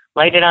part,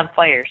 light it on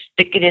fire,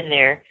 stick it in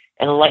there,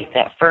 and light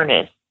that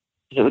furnace.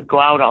 It would go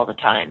out all the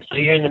time. So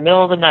you're in the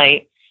middle of the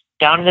night,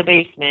 down in the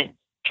basement,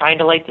 trying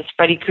to light this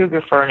Freddy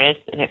Krueger furnace,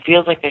 and it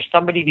feels like there's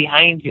somebody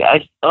behind you.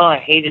 I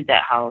hated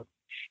that house.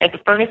 If the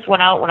furnace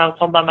went out when I was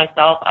home by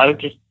myself, I would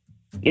just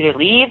either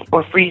leave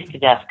or freeze to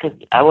death, because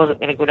I wasn't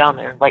going to go down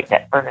there and light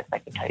that furnace. I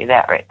can tell you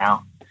that right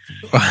now.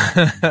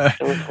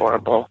 It was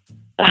horrible.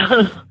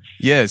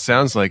 Yeah, it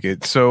sounds like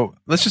it. So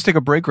let's just take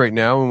a break right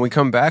now. When we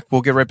come back,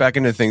 we'll get right back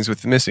into things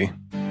with Missy.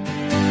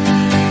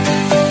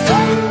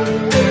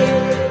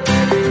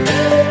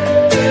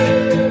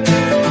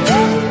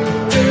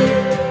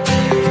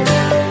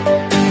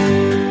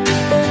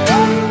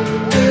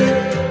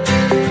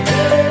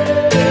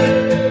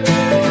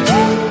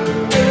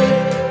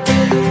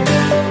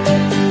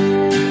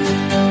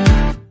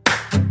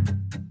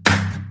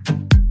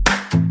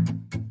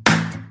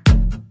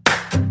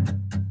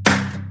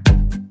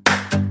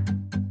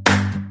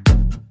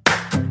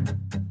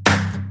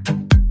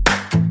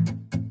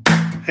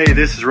 Hey,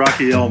 this is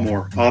Rocky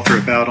Elmore, author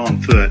of Out on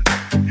Foot,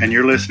 and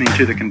you're listening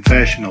to The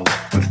Confessionals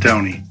with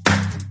Tony.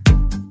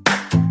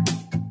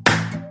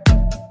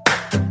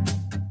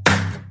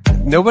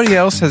 Nobody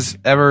else has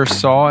ever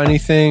saw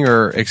anything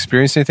or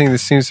experienced anything?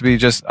 This seems to be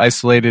just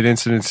isolated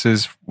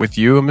incidences with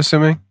you, I'm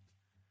assuming?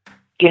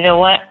 You know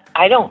what?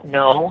 I don't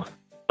know,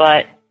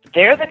 but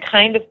they're the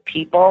kind of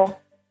people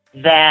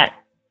that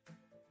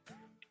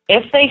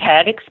if they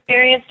had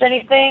experienced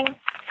anything,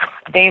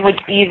 they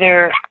would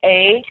either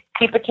A,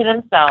 keep it to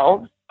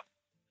themselves,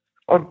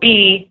 or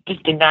B,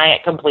 just deny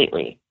it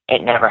completely.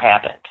 It never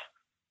happened.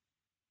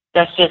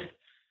 That's just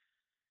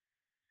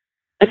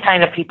the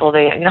kind of people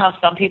they, how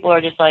some people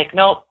are just like,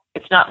 nope,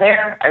 it's not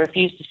there. I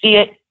refuse to see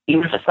it.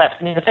 Even if it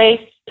slaps me in the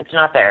face, it's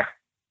not there.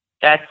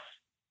 That's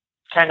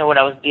kind of what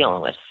I was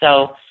dealing with.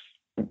 So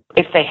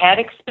if they had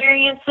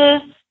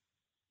experiences,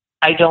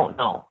 I don't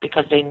know,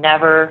 because they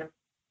never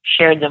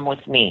shared them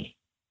with me.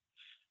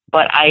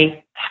 But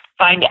I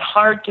find it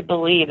hard to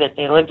believe that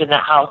they lived in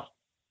that house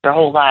their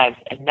whole lives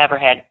and never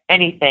had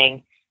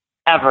anything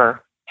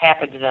ever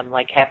happen to them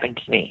like happened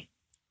to me.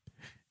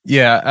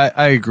 Yeah,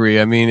 I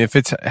agree. I mean, if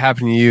it's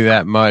happening to you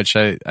that much,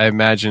 I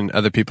imagine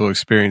other people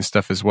experience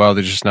stuff as well.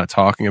 They're just not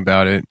talking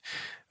about it.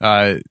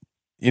 And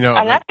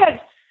I've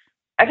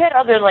had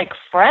other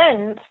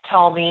friends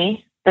tell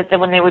me that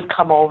when they would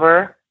come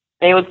over,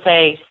 they would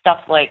say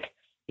stuff like,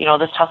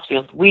 this house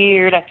feels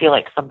weird. I feel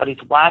like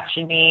somebody's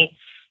watching me.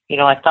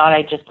 I thought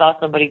I just saw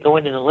somebody go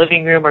into the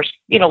living room, or,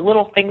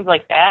 little things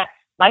like that.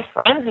 My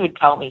friends would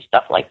tell me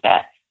stuff like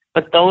that.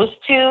 But those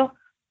two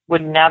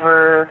would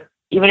never,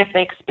 even if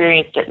they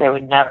experienced it, they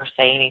would never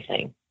say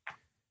anything.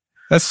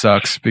 That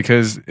sucks,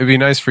 because it'd be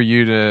nice for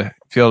you to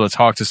be able to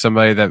talk to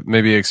somebody that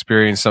maybe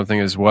experienced something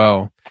as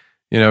well.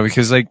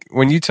 Because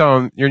when you're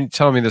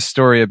telling me the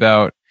story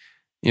about,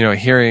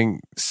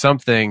 hearing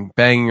something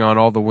banging on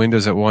all the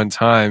windows at one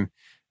time.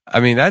 I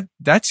mean,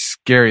 that's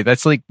scary.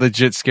 That's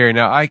legit scary.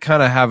 Now, I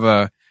kind of have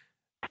an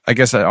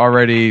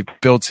already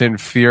built-in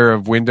fear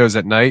of windows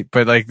at night,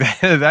 but that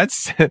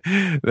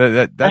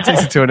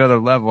takes it to another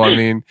level. I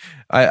mean,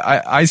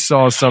 I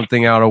saw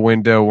something out a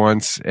window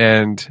once,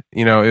 and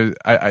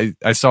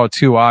I saw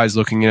two eyes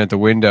looking in at the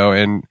window,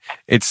 and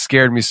it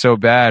scared me so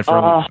bad.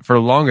 For the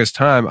longest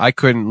time, I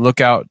couldn't look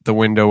out the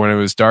window when it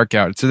was dark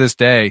out. To this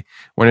day,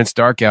 when it's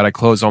dark out, I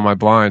close all my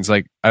blinds.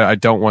 I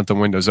don't want the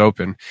windows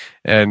open,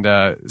 and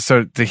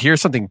so to hear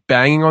something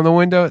banging on the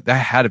window, that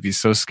had to be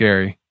so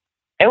scary.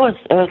 It was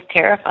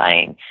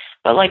terrifying.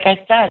 But like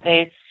I said,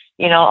 it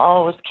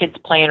was kids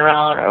playing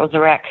around, or it was a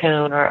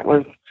raccoon, or it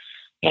was,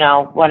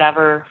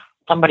 whatever,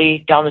 somebody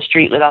down the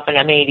street lit off an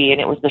M80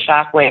 and it was the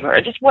shockwave, or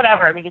just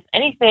whatever. I mean, just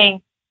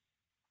anything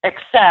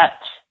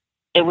except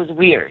it was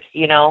weird,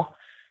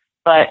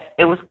 But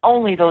it was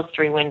only those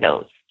three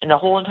windows in the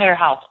whole entire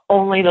house,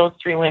 only those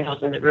three windows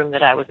in the room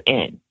that I was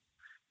in.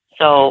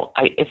 So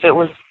if it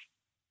was,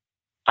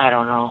 I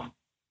don't know,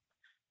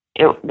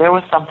 there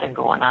was something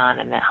going on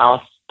in that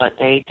house. But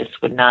they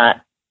just would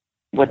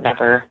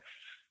never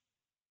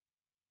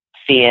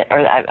see it.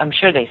 Or I'm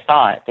sure they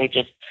saw it. They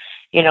just,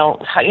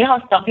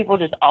 how some people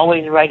just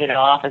always write it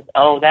off as,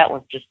 oh, that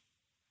was just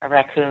a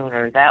raccoon,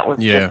 or that was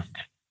just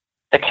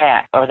the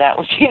cat, or that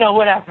was,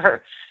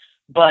 whatever.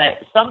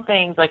 But some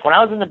things, like when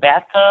I was in the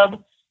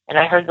bathtub and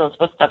I heard those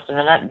footsteps and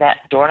then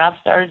that doorknob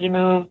started to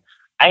move,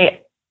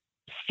 I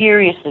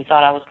seriously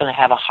thought I was going to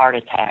have a heart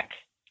attack.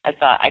 I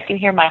thought, I can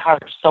hear my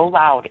heart so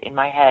loud in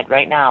my head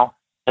right now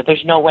that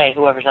there's no way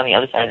whoever's on the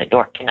other side of the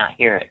door cannot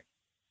hear it.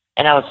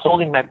 And I was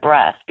holding my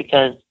breath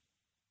because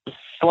the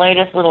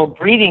slightest little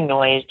breathing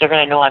noise, they're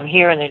going to know I'm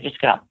here, and they're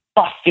just going to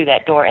bust through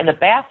that door. And the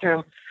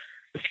bathroom,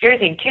 the scary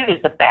thing too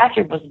is the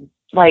bathroom was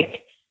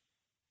like,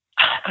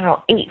 I don't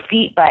know, 8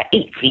 feet by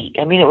 8 feet.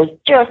 I mean, it was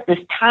just this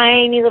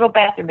tiny little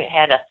bathroom. It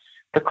had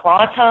the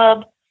claw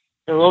tub,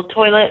 the little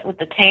toilet with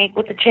the tank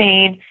with the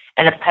chain,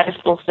 and a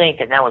pedestal sink,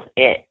 and that was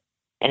it.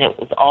 And it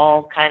was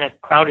all kind of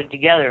crowded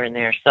together in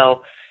there.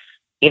 So,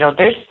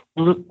 there's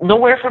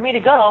nowhere for me to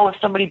go. If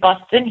somebody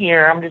busts in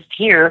here, I'm just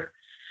here.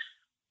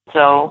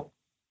 So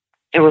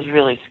it was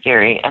really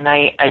scary. And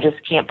I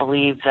just can't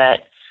believe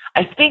that.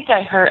 I think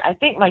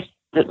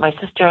my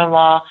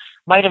sister-in-law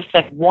might have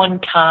said one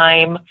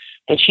time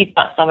that she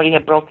thought somebody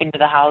had broken into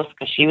the house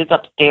because she was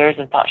upstairs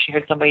and thought she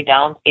heard somebody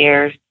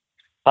downstairs,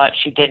 but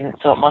she didn't.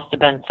 So it must have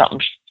been something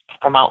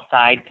from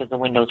outside because the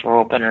windows were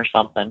open or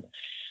something.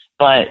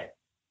 But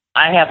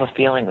I have a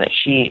feeling that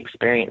she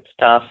experienced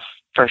stuff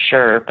for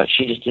sure, but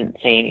she just didn't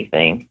say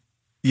anything.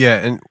 Yeah,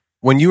 and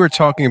when you were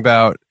talking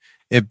about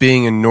it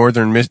being in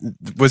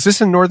was this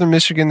in northern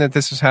Michigan that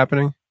this was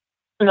happening?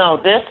 No,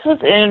 this was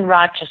in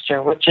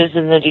Rochester, which is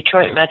in the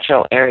Detroit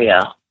metro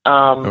area.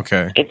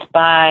 Okay. It's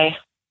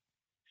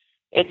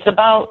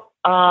about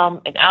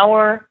an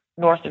hour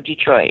north of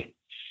Detroit.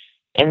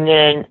 And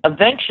then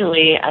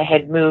eventually I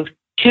had moved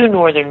to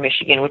northern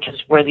Michigan, which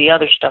is where the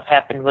other stuff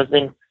happened, was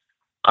in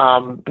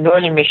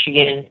northern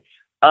Michigan,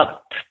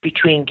 up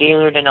between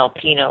Gaylord and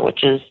Alpena,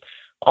 which is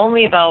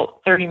only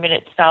about 30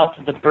 minutes south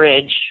of the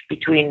bridge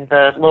between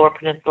the lower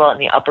peninsula and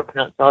the upper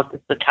peninsula.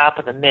 It's the top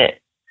of the mitt.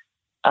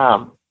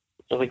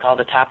 So we call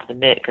it the top of the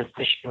mitt because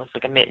Michigan looks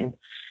like a mitten.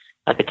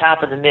 At the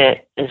top of the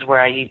mitt is where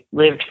I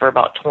lived for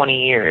about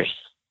 20 years.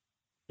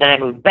 Then I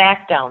moved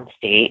back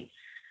downstate,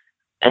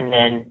 and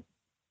then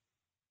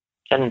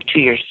 2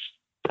 years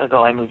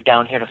ago I moved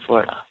down here to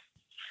Florida.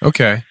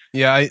 Okay.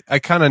 Yeah, I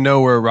kind of know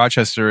where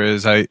Rochester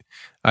is. I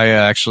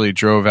actually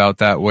drove out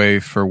that way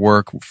for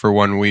work for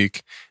 1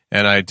 week,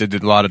 and I did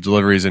a lot of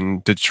deliveries in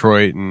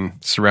Detroit and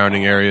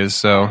surrounding areas,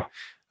 so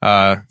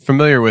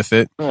familiar with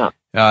it. Yeah.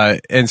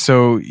 And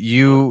so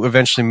you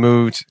eventually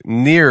moved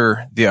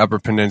near the Upper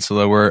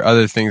Peninsula where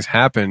other things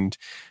happened.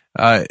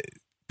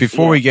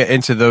 Before we get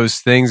into those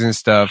things and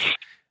stuff,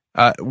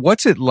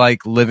 what's it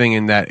like living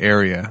in that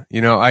area?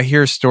 I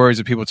hear stories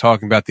of people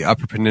talking about the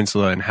Upper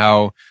Peninsula and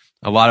how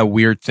a lot of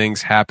weird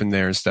things happen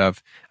there and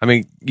stuff. I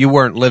mean, you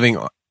weren't living,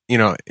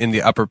 in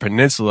the Upper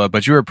Peninsula,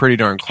 but you were pretty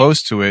darn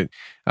close to it.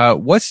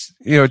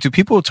 Do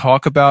people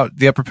talk about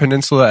the Upper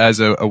Peninsula as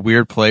a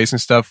weird place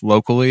and stuff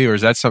locally, or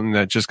is that something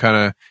that just kind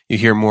of you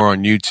hear more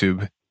on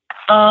YouTube?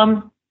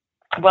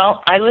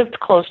 Well, I lived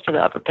close to the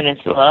Upper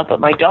Peninsula,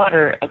 but my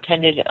daughter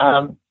attended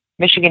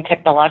Michigan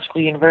Technological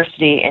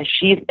University, and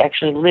she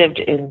actually lived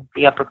in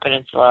the Upper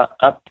Peninsula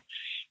up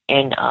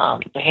in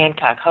the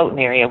Hancock-Houghton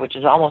area, which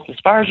is almost as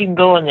far as you can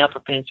go in the Upper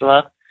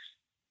Peninsula,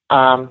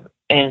 and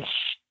it's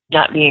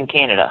not being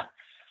Canada.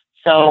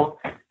 So,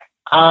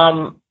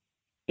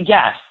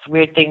 yes,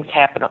 weird things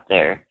happen up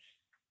there.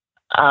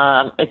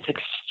 It's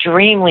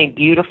extremely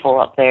beautiful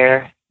up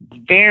there,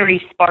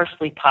 very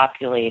sparsely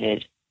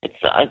populated. It's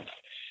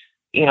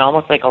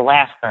almost like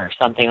Alaska or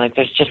something. Like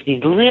there's just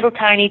these little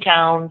tiny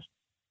towns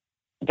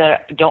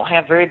that don't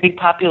have very big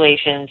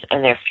populations,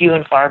 and they're few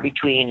and far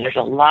between. There's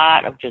a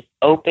lot of just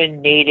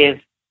open native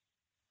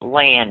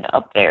land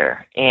up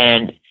there.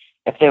 And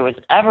if there was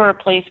ever a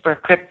place for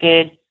a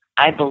cryptid,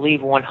 I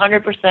believe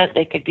 100%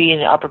 they could be in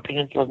the Upper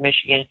Peninsula of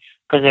Michigan,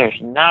 because there's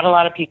not a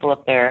lot of people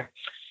up there.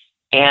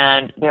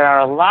 And there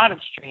are a lot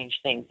of strange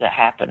things that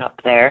happen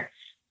up there,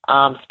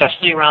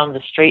 especially around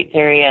the Straits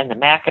area and the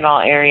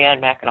Mackinac area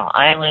and Mackinac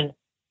Island.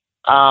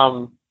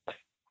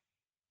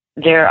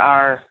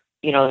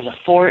 There's a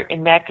fort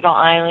in Mackinac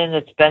Island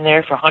that's been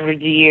there for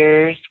hundreds of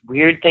years.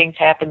 Weird things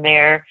happen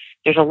there.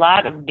 There's a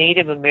lot of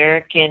Native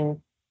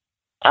American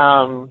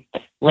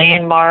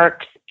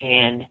landmarks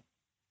and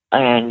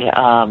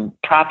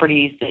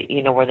properties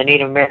that, where the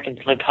Native Americans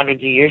lived hundreds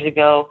of years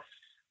ago,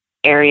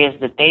 areas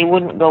that they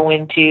wouldn't go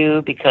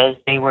into because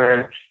they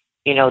were,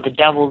 the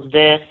devil's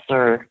this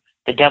or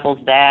the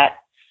devil's that.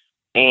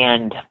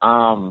 And,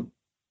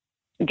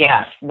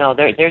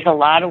 there's a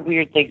lot of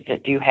weird things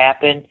that do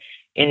happen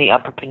in the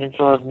Upper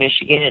Peninsula of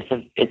Michigan.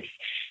 It's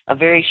a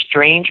very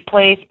strange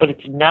place, but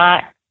it's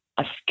not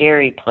a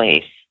scary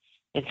place.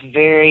 It's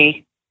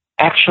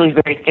actually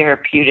very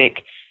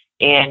therapeutic.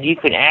 And you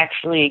can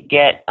actually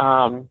get,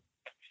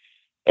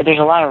 there's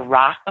a lot of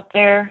rock up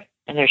there,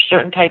 and there's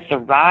certain types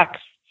of rocks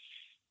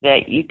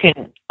that you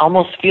can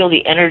almost feel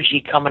the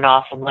energy coming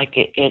off them. Like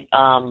it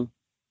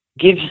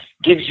gives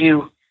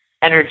you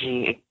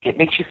energy. It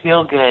makes you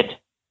feel good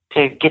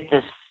to get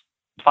this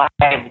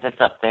vibe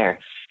that's up there.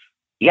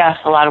 Yes,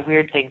 a lot of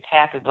weird things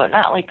happen, but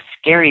not like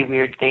scary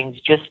weird things,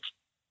 just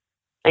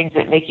things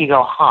that make you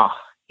go, huh,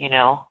 you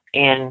know?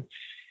 And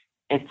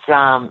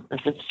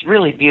it's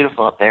really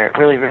beautiful up there. It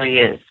really, really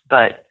is.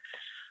 But,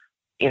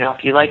 you know,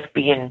 if you like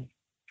being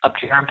up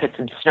to your armpits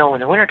in snow in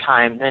the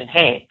wintertime, then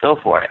hey, go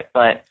for it.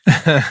 But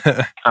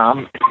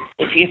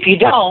if you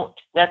don't,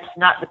 that's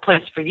not the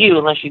place for you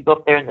unless you go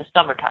up there in the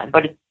summertime.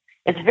 But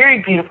it's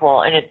very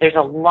beautiful, and there's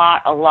a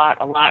lot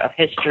of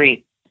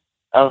history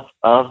of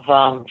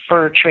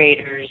fur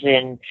traders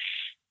and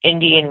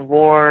Indian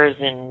wars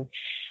and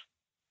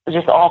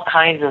just all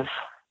kinds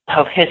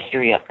of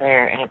history up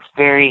there, and it's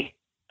very,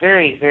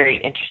 very, very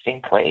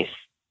interesting place.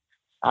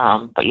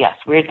 But yes,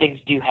 weird things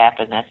do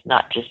happen. That's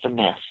not just a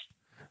myth.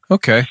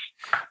 Okay.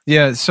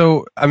 Yeah.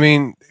 So, I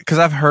mean, because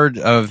I've heard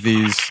of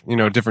these, you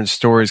know, different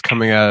stories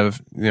coming out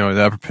of, you know,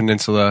 the Upper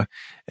Peninsula,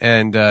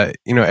 and,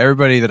 you know,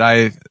 everybody that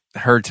I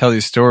heard tell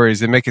these stories,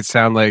 they make it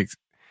sound like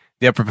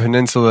the Upper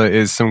Peninsula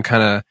is some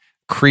kind of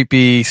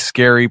creepy,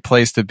 scary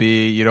place to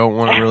be. You don't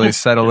want to really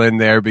settle in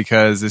there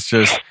because it's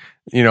just,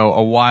 you know,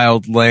 a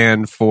wild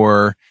land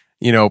for,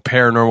 you know,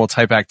 paranormal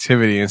type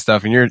activity and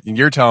stuff. And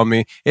you're telling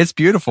me it's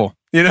beautiful,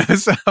 you know,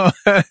 so.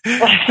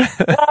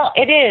 Well,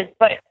 it is,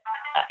 but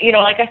you know,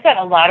 like I said,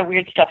 a lot of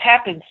weird stuff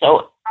happens.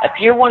 So if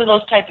you're one of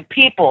those type of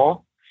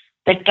people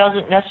that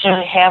doesn't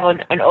necessarily have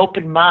an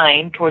open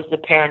mind towards the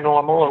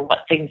paranormal or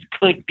what things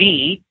could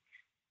be,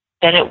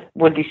 then it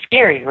would be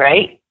scary,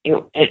 right?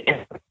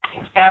 If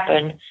things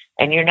happen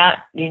and you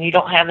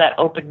don't have that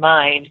open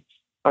mind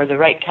or the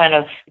right kind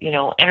of, you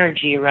know,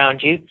 energy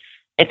around you,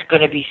 it's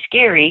going to be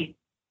scary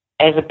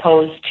as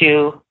opposed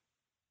to,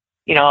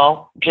 you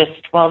know,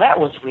 just, well, that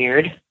was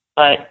weird.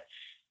 But,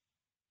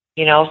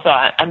 you know,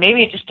 so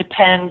maybe it just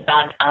depends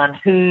on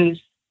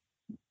who's,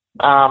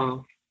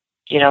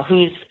 you know,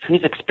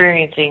 who's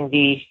experiencing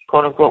the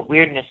quote unquote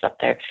weirdness up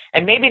there.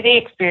 And maybe they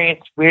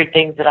experience weird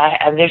things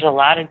and there's a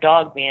lot of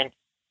dogman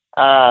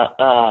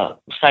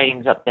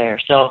sightings up there.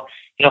 So,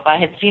 you know, if I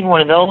had seen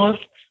one of those,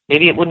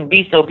 maybe it wouldn't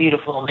be so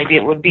beautiful. Maybe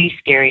it would be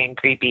scary and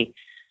creepy.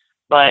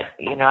 But,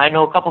 you know, I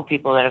know a couple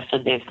people that have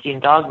said they've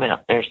seen dogmen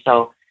up there.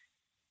 So,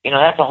 you know,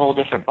 that's a whole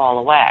different ball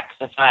of wax.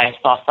 If I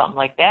saw something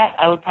like that,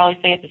 I would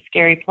probably say it's a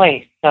scary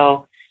place.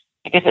 So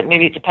I guess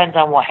maybe it depends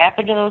on what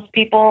happened to those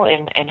people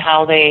and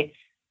how they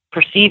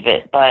perceive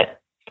it.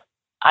 But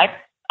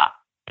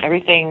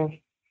everything,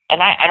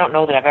 and I don't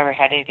know that I've ever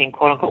had anything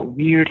quote unquote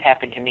weird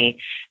happen to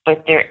me,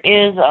 but there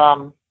is,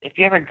 if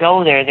you ever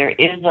go there, there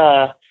is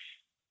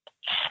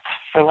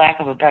for lack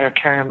of a better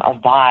term, a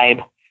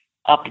vibe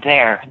up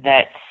there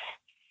that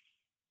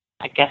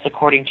I guess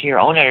according to your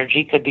own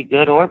energy could be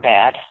good or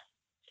bad.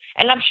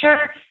 And I'm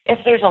sure if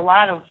there's a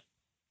lot of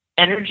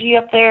energy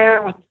up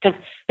there, because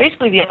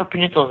basically the Upper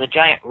Peninsula is a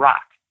giant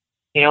rock,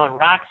 you know, and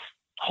rocks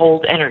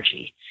hold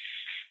energy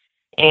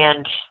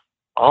and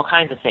all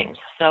kinds of things.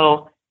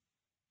 So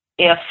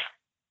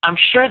I'm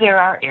sure there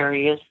are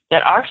areas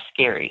that are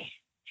scary.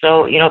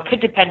 So, you know, it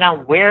could depend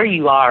on where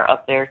you are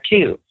up there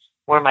too.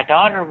 Where my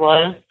daughter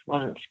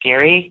wasn't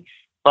scary,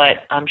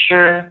 but I'm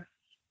sure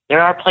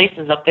there are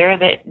places up there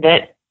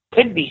that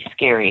could be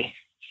scary.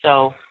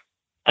 So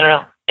I don't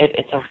know.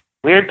 It's a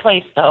weird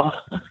place, though.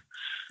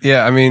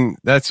 Yeah, I mean,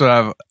 that's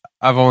what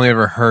I've only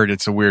ever heard.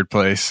 It's a weird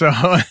place, so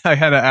I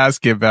had to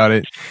ask you about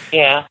it.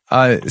 Yeah.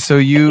 So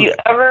if you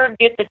ever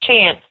get the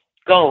chance,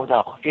 go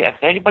though. If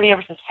anybody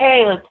ever says,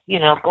 "Hey, let's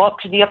go up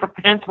to the Upper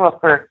Peninsula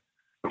for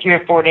 3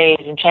 or 4 days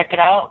and check it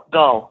out,"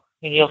 go,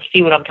 and you'll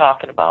see what I'm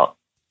talking about.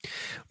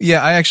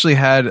 Yeah, I actually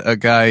had a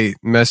guy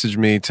message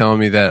me telling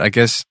me that I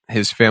guess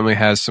his family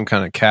has some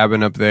kind of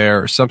cabin up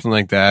there or something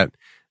like that.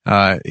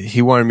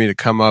 He wanted me to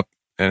come up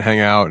and hang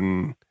out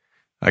and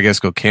I guess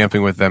go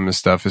camping with them and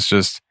stuff. It's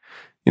just,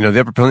 you know,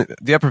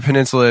 the Upper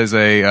Peninsula is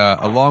a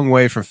long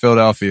way from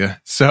Philadelphia,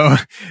 so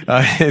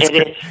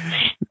it's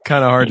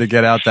kind of hard to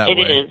get out that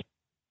way. It is,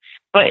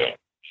 but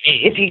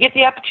if you get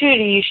the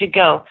opportunity, you should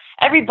go.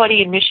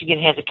 Everybody in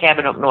Michigan has a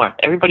cabin up north.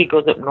 Everybody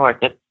goes up north.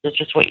 That's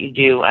just what you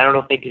do. I don't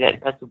know if they do that in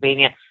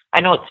Pennsylvania. I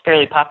know it's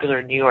fairly popular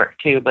in New York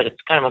too, but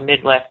it's kind of a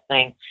Midwest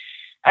thing.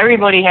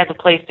 Everybody has a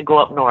place to go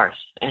up north,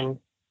 and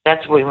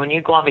that's when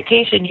you go on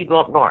vacation, you go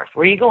up north.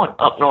 Where are you going?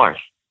 Up north.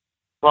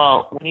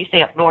 Well, when you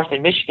say up north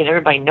in Michigan,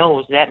 everybody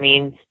knows that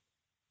means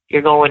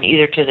you're going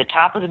either to the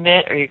top of the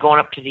Mitt or you're going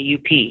up to the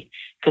UP.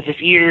 Because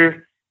if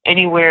you're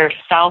anywhere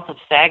south of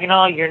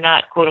Saginaw, you're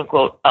not, quote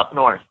unquote, up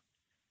north.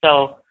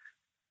 So,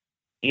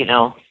 you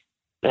know,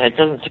 it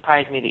doesn't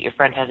surprise me that your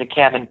friend has a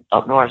cabin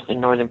up north in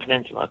Northern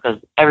Peninsula, because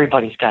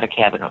everybody's got a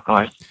cabin up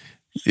north.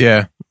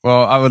 Yeah.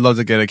 Well, I would love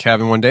to get a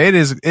cabin one day. It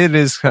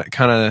is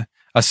kind of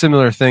a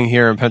similar thing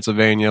here in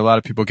Pennsylvania. A lot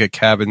of people get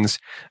cabins.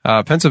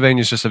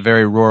 Pennsylvania is just a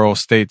very rural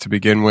state to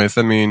begin with.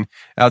 I mean,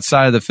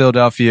 outside of the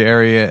Philadelphia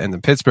area and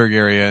the Pittsburgh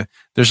area,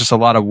 there's just a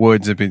lot of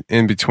woods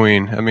in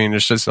between. I mean,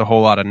 there's just a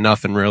whole lot of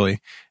nothing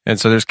really.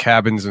 And so there's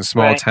cabins in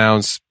small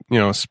towns, you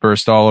know,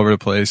 dispersed all over the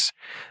place.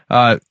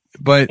 But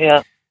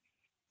yeah,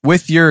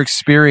 with your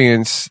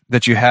experience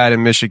that you had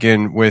in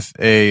Michigan with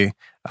a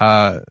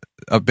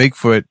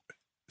Bigfoot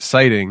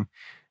sighting,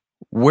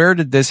 Where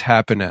did this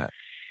happen at?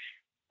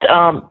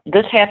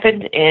 This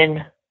happened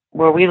in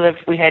where we lived.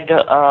 We had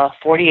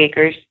 40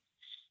 acres,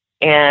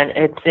 and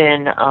it's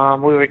in,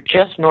 we were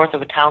just north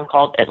of a town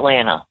called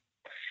Atlanta,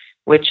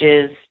 which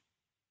is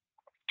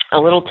a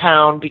little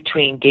town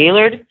between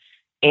Gaylord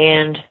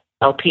and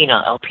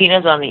Alpena.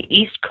 Alpena's on the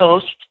east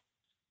coast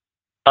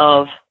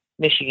of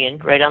Michigan,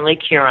 right on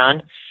Lake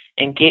Huron,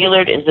 and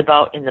Gaylord is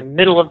about in the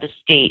middle of the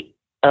state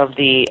of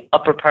the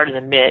upper part of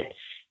the Mitt,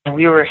 and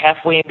we were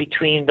halfway in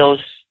between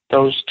those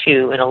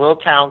two in a little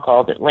town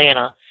called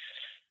Atlanta,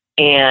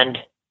 and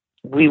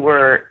we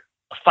were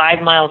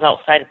 5 miles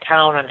outside of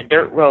town on a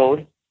dirt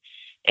road,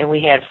 and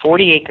we had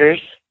 40 acres,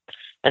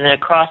 and then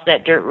across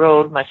that dirt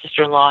road, my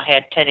sister-in-law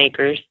had 10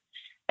 acres,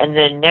 and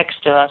then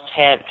next to us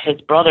his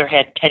brother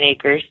had 10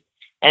 acres,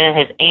 and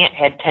then his aunt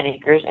had 10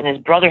 acres, and his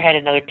brother had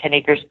another 10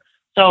 acres.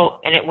 So,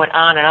 and it went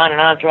on and on and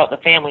on throughout the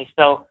family.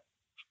 So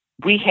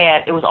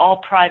it was all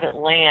private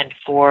land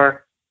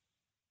for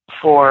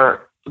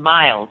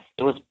miles.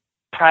 It was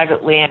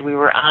private land. We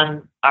were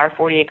on our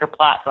 40-acre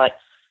plot, but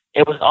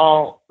it was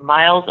all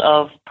miles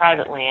of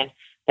private land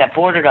that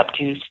bordered up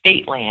to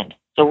state land.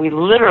 So we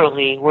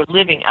literally were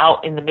living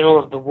out in the middle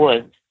of the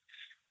woods,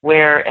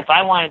 where if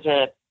I wanted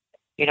to,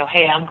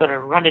 hey, I'm going to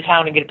run to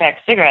town and get a pack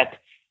of cigarettes,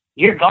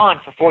 you're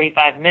gone for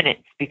 45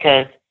 minutes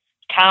because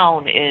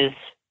town is,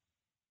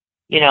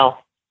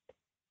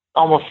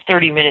 almost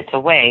 30 minutes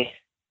away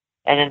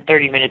and then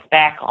 30 minutes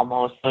back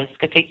almost. So it's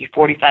going to take you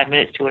 45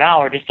 minutes to an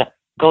hour just to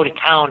go to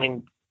town.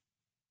 And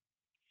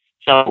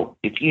so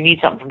if you need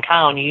something from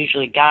town, you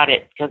usually got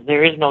it because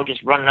there is no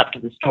just running up to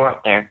the store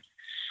up there.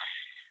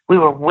 We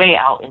were way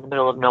out in the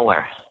middle of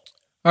nowhere.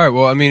 All right.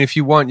 Well, I mean, if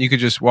you want, you could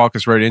just walk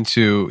us right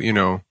into,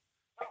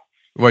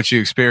 what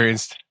you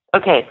experienced.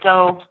 Okay.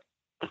 So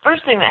the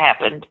first thing that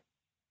happened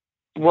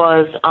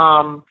was,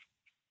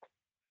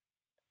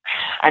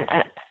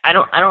 I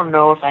don't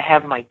know if I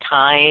have my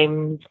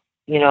time,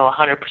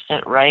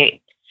 100%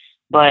 right,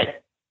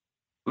 but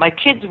my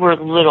kids were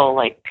little,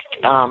 like,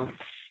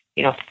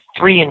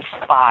 3 and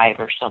 5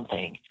 or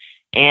something,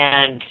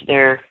 and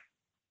they're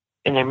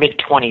in their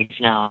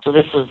mid-20s now. So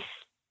this was,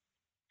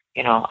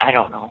 I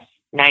don't know,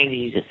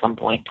 90s at some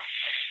point.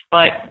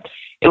 But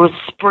it was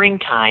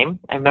springtime.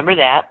 I remember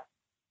that.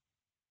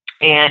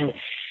 And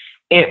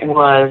it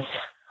was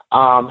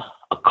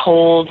a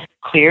cold,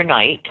 clear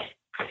night.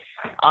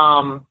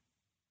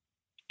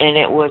 And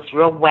it was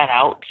real wet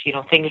out.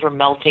 Things were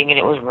melting and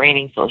it was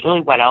raining, so it was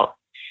really wet out.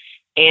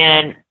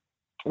 And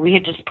we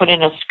had just put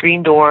in a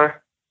screen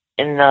door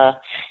in the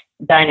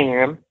dining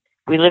room.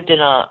 We lived in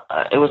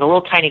it was a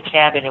little tiny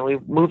cabin, and we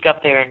moved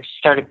up there and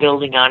started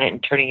building on it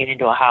and turning it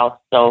into a house.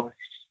 So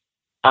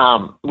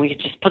we had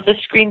just put the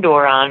screen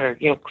door on, or,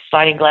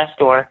 sliding glass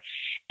door,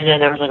 and then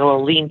there was like a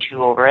little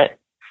lean-to over it.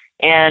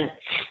 And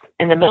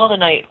in the middle of the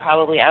night,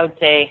 probably, I would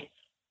say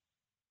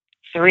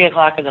 3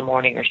 o'clock in the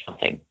morning or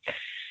something,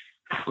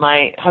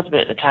 my husband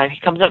at the time, he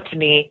comes up to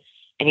me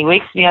and he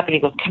wakes me up and he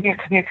goes, come here,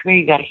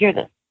 you got to hear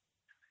this.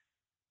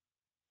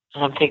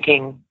 And I'm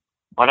thinking,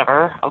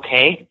 whatever,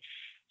 okay.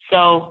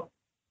 So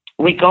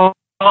we go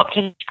up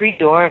to the screen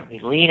door and we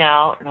lean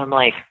out, and I'm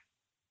like,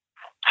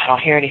 I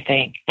don't hear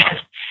anything.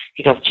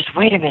 He goes, just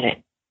wait a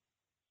minute.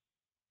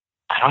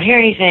 I don't hear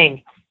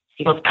anything.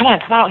 He goes, come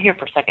out here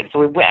for a second.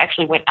 So we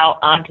actually went out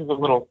onto the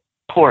little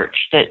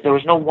porch. There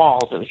was no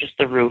walls. It was just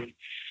the roof.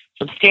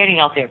 So I'm standing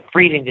out there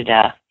freezing to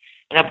death.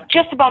 And I'm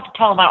just about to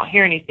tell him I don't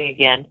hear anything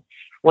again,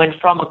 when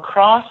from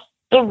across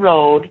the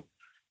road,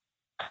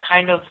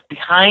 kind of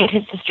behind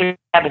his sister's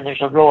cabin,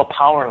 there's a row of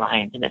power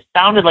lines, and it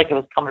sounded like it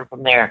was coming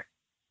from there,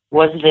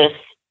 was this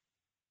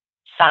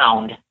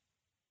sound.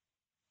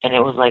 And it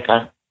was like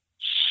a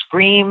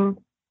scream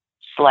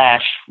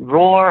 /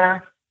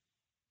 roar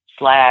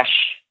 /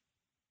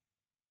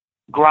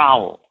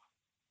 growl.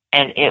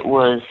 And it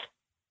was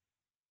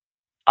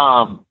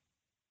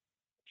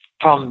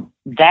from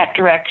that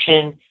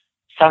direction,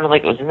 sounded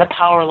like it was in the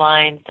power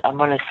lines. I'm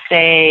going to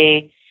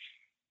say,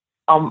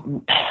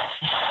 I'm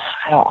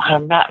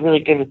not really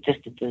good with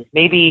distances.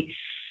 Maybe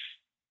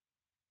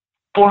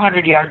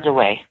 400 yards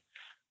away,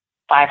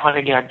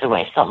 500 yards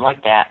away, something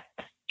like that.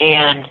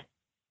 And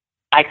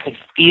I could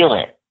feel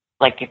it.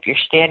 Like if you're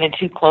standing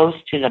too close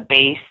to the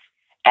bass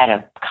at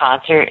a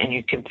concert and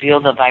you can feel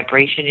the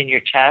vibration in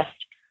your chest,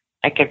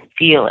 I could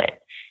feel it.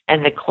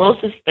 And the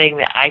closest thing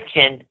that I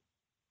can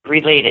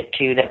relate it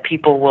to, that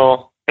people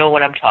will know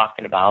what I'm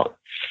talking about,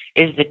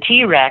 is the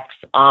T-Rex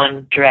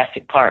on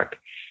Jurassic Park.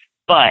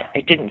 But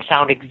it didn't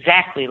sound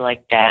exactly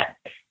like that.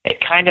 It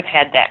kind of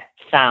had that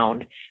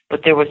sound,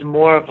 but there was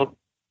more of a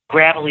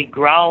gravelly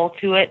growl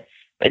to it,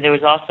 and there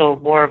was also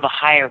more of a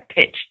higher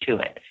pitch to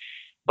it.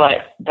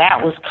 But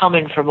that was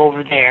coming from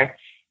over there,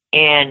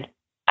 and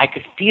I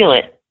could feel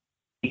it.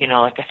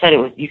 Like I said,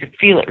 you could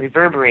feel it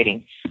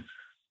reverberating.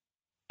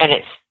 And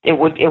it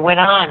went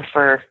on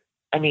for,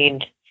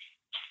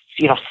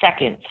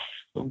 seconds.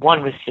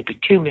 1 Mississippi,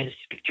 2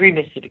 Mississippi, 3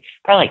 Mississippi,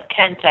 probably like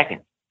 10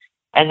 seconds.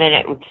 And then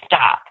it would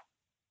stop.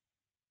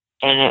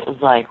 And it was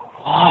like,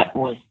 what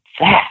was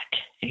that?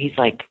 And he's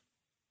like,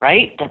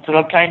 right? That's what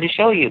I'm trying to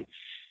show you.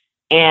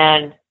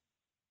 And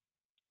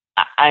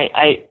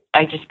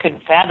I just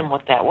couldn't fathom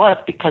what that was,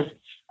 because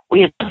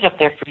we had lived up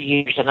there for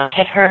years, and I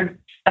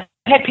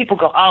had people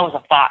go, "Oh, it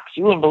was a fox.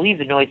 You wouldn't believe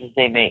the noises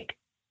they make."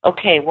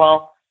 Okay,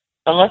 well,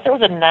 unless it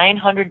was a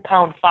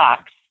 900-pound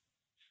fox,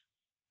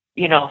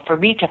 for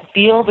me to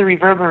feel the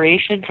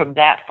reverberation from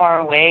that far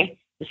away,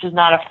 this is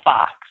not a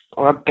fox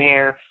or a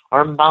bear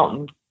or a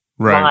mountain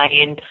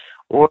lion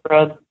or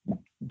a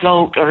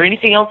goat or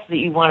anything else that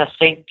you want to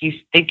think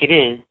it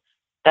is.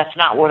 That's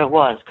not what it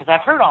was, because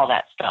I've heard all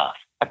that stuff.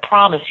 I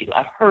promise you,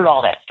 I've heard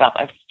all that stuff.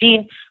 I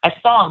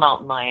saw a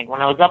mountain lion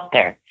when I was up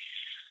there.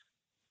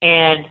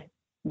 And,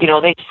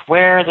 they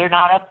swear they're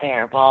not up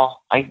there.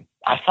 Well, I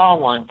saw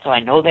one, so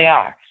I know they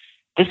are.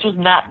 This was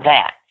not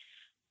that.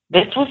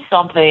 This was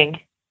something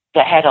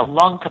that had a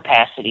lung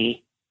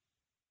capacity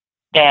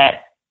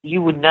that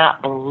you would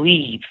not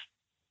believe.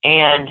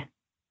 And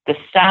the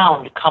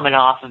sound coming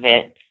off of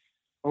it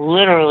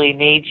literally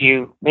made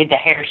the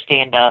hair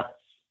stand up,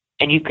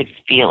 and you could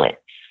feel it.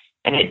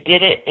 And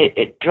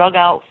it drug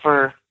out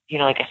for,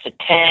 like I said,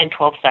 10,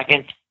 12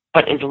 seconds.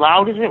 But as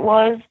loud as it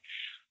was,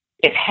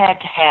 it had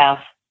to have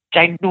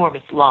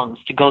ginormous lungs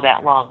to go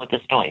that long with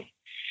this noise.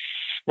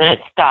 Then it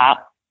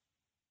stopped.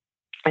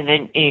 And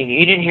then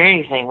you didn't hear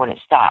anything when it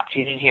stopped.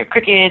 You didn't hear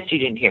crickets. You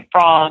didn't hear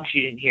frogs.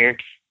 You didn't hear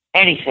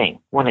anything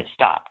when it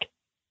stopped.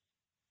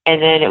 And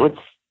then it was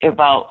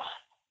about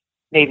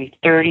maybe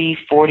 30,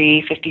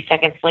 40, 50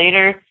 seconds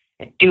later,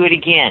 it'd do it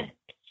again.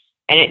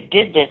 And it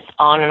did this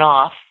on and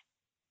off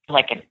for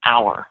like an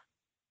hour.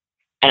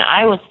 And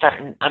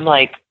I'm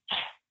like,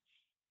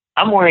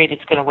 I'm worried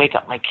it's going to wake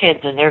up my kids,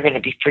 and they're going to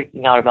be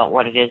freaking out about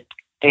what it is.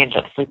 They ended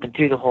up sleeping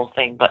through the whole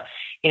thing. But,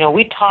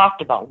 we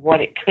talked about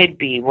what it could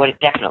be, what it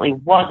definitely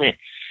wasn't,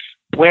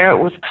 where it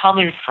was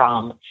coming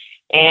from.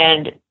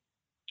 And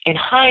in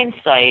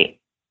hindsight,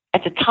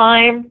 at the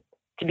time,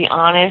 to be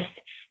honest,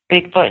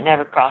 Bigfoot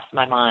never crossed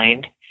my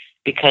mind,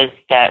 because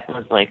that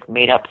was like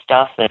made up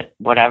stuff that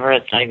whatever,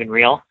 it's not even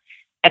real.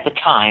 At the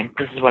time,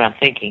 this is what I'm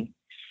thinking.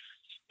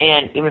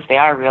 And even if they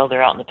are real,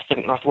 they're out in the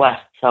Pacific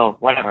Northwest, so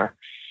whatever.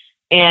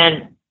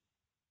 And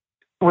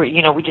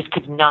we just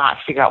could not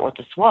figure out what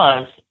this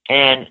was.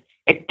 And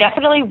it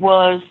definitely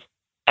was,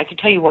 I can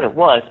tell you what it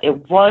was.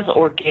 It was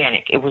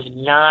organic. It was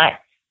not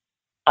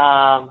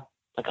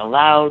like a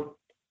loud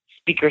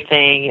speaker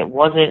thing. It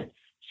wasn't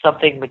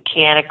something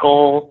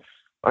mechanical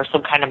or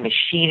some kind of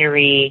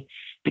machinery,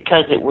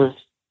 because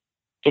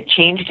it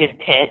changed in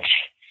pitch,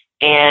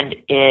 and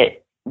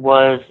it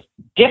was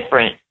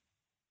different.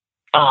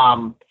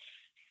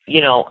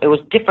 It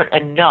was different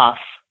enough.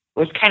 It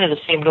was kind of the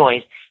same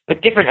noise,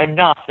 but different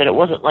enough that it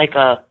wasn't like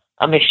a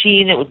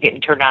machine that was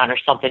getting turned on or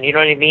something. You know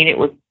what I mean? It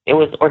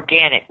was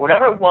organic.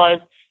 Whatever it was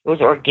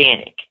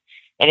organic.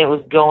 And it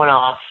was going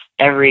off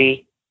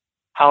every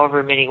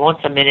however many, once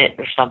a minute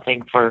or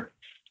something, for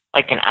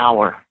like an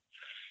hour.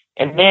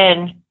 And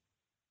then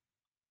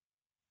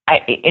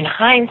in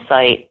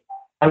hindsight,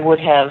 I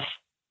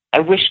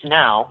wish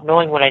now,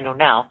 knowing what I know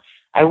now,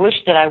 I wish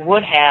that I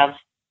would have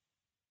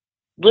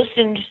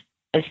listened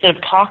instead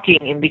of talking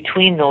in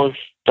between those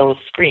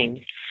screams.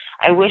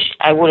 I wish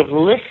I would have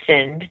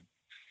listened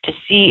to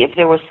see if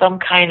there was some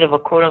kind of a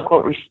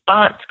quote-unquote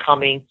response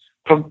coming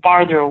from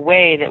farther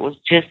away that was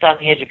just on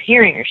the edge of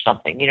hearing or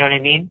something. You know what I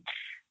mean?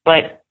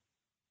 But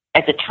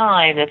at the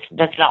time,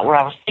 that's not where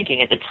I was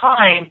thinking. At the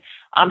time,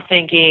 I'm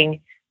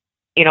thinking,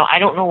 I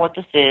don't know what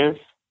this is,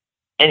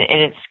 and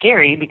it's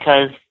scary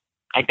because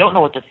I don't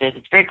know what this is.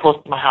 It's very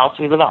close to my house.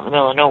 We live out in the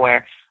middle of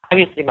nowhere.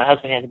 Obviously, my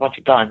husband has a bunch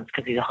of guns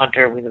because he's a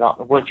hunter. We live out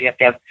in the woods. You have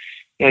to have,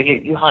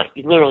 you hunt.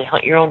 You literally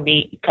hunt your own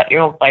meat. You cut your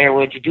own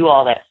firewood. You do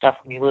all that stuff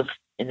when you live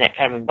in that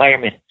kind of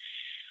environment.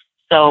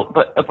 So,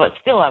 but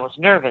still, I was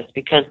nervous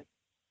because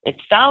it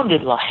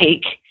sounded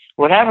like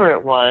whatever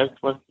it was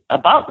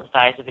about the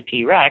size of a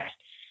T-Rex,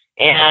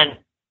 and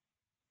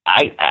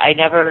I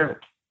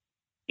never,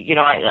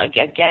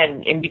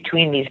 again, in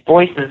between these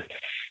voices,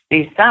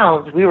 these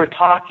sounds, we were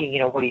talking,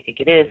 what do you think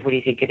it is? What do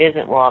you think it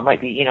isn't? Well, it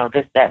might be,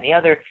 this, that, and the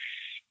other.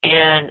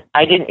 And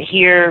I didn't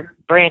hear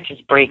branches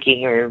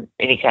breaking or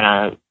any kind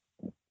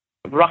of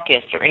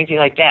ruckus or anything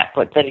like that.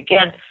 But then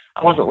again,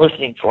 I wasn't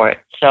listening for it.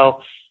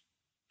 So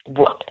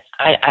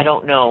I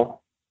don't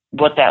know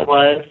what that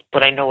was,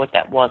 but I know what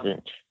that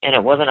wasn't. And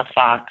it wasn't a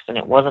fox, and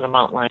it wasn't a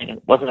mountain lion, and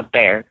it wasn't a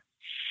bear.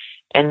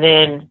 And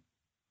then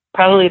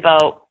probably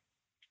about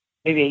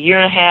maybe a year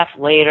and a half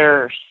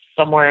later, or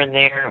somewhere in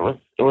there,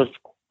 it was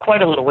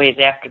quite a little ways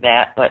after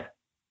that, but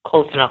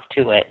close enough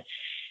to it.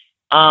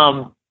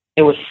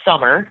 It was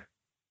summer,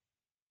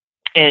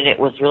 and it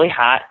was really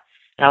hot,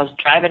 and I was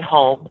driving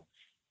home,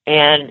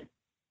 and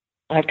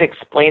I have to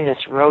explain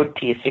this road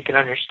to you so you can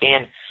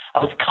understand. I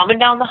was coming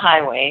down the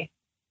highway,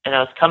 and I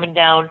was coming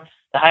down,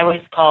 the highway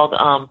is called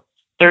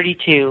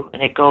 32,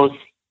 and it goes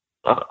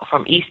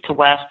from east to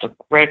west,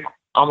 right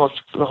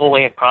almost the whole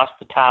way across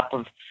the top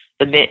of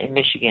the Mitt in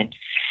Michigan.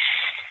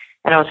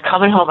 And I was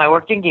coming home. I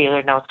worked in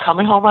Gaylord, and I was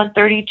coming home on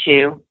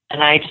 32,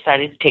 and I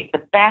decided to take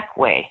the back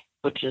way,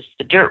 which is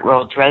the dirt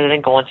roads, rather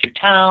than going through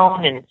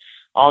town and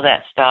all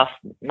that stuff.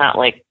 Not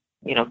like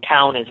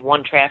town is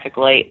one traffic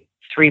light,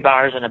 3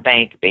 bars, and a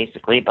bank,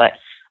 basically. But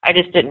I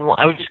just didn't want,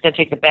 I was just going to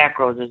take the back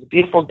roads. It was a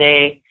beautiful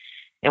day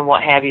and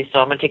what have you, so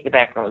I'm going to take the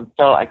back roads.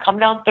 So I come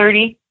down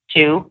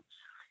 32,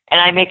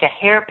 and I make a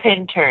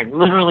hairpin turn,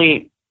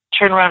 literally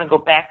turn around and go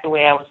back the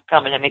way I was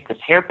coming. I make this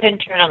hairpin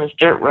turn on this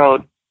dirt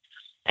road.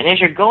 And as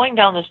you're going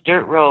down this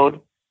dirt road,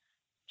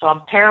 so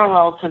I'm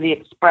parallel to the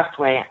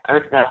expressway,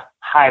 or the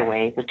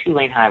highway, the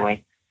 2-lane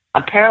highway.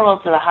 I'm parallel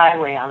to the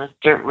highway on this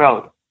dirt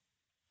road.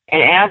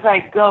 And as I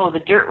go, the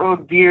dirt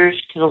road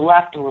veers to the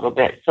left a little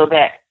bit so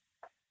that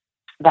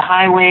the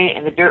highway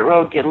and the dirt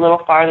road get a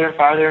little farther and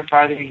farther and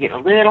farther. You get a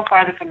little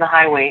farther from the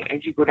highway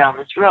as you go down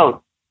this road.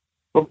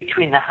 Well,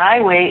 between the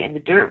highway and the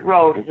dirt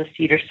road is a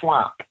cedar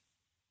swamp.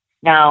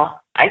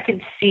 Now, I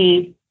can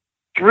see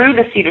through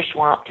the cedar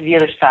swamp to the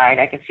other side.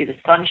 I can see the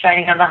sun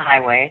shining on the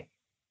highway,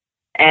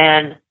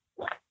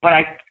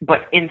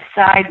 but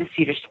inside the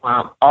cedar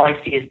swamp, all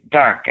I see is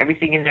dark.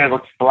 Everything in there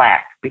looks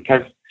black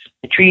because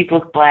the trees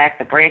look black,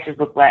 the branches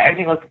look black,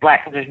 everything looks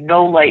black because there's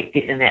no light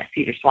getting in that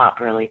cedar swamp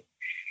really,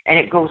 and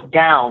it goes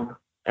down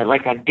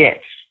like a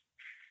ditch.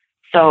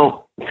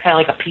 So it's kind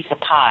of like a piece of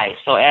pie.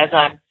 So as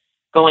I'm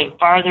going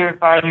farther and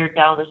farther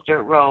down this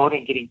dirt road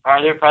and getting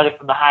farther and farther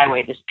from the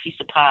highway, this piece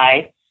of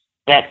pie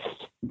that's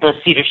the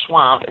cedar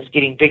swamp is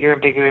getting bigger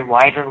and bigger and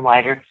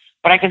wider,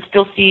 but I can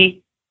still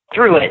see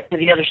through it to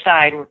the other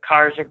side where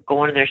cars are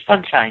going in their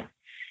sunshine.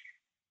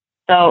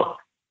 So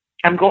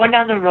I'm going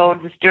down the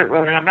road, this dirt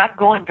road, and I'm not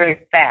going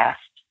very fast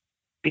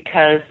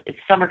because it's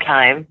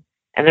summertime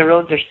and the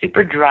roads are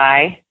super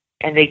dry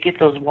and they get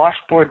those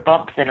washboard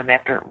bumps in them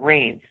after it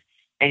rains.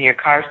 And your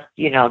car's,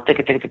 if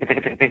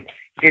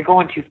you're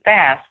going too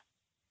fast,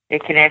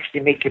 it can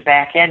actually make your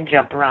back end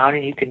jump around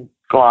and you can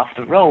go off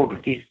the road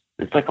with these.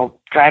 It's like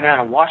driving on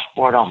a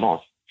washboard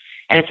almost.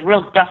 And it's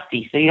real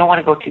dusty, so you don't want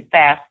to go too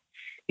fast.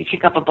 You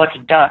kick up a bunch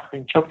of dust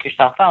and choke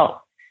yourself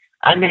out.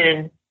 I'm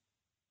at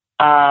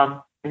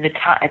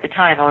the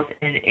time, I was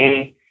in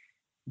a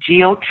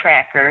Geo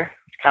Tracker,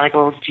 kind of like a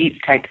little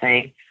Jeep type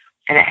thing,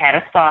 and it had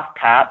a soft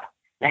top.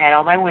 I had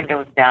all my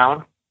windows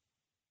down,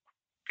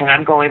 and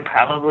I'm going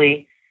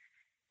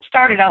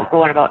started out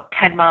going about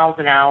 10 miles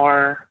an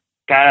hour,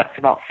 got up to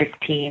about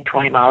 15,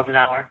 20 miles an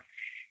hour,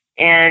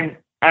 and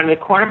out of the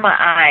corner of my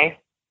eye,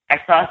 I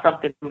saw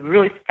something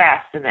really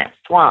fast in that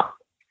swamp.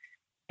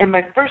 And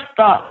my first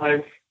thought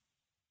was,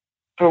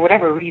 for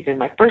whatever reason,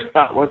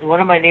 one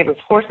of my neighbor's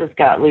horses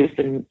got loose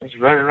and was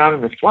running around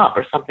in the swamp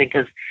or something,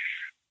 because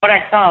what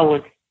I saw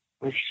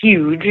was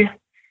huge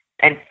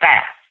and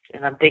fast.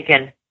 And I'm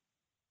thinking,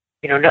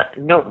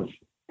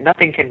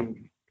 nothing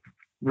can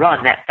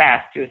run that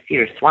fast through a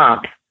cedar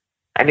swamp.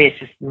 I mean, it's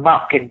just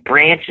muck and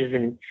branches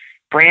and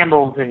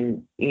brambles,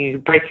 and you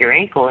break your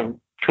ankle and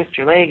twist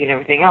your leg and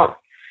everything else.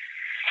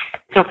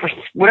 So for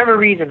whatever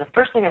reason, the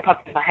first thing that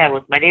popped in my head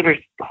was my neighbor's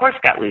horse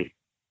got loose.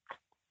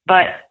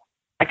 But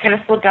I kind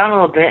of slowed down a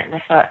little bit, and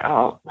I thought,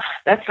 oh,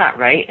 that's not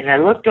right. And I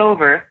looked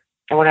over,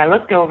 and when I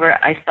looked over,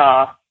 I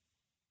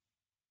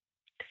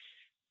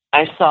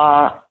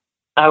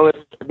was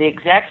the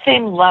exact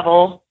same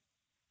level,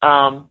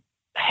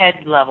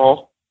 head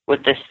level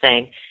with this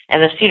thing,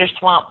 and the cedar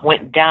swamp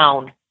went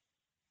down.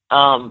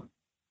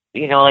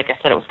 Like I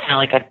said, it was kind of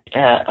like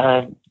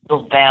a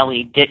little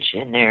valley ditch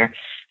in there.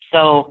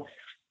 So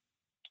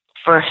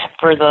for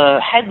the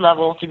head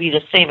level to be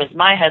the same as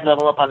my head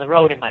level up on the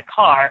road in my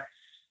car,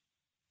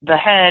 the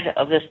head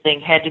of this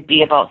thing had to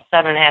be about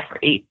 7.5 or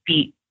 8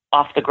 feet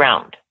off the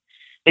ground,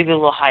 maybe a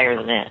little higher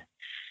than that.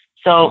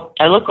 So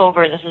I look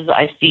over, and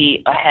I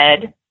see a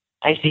head,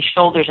 I see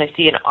shoulders, I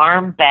see an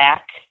arm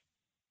back,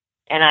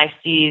 and I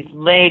see a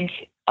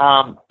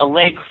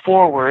leg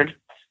forward,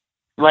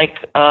 like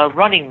a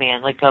running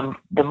man, like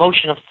the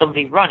motion of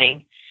somebody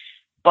running,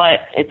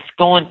 but it's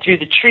going through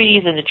the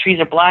trees, and the trees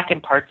are blocking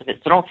parts of it,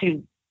 so I don't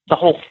see the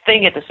whole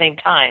thing at the same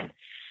time.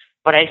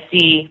 But I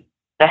see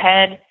the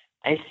head,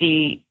 I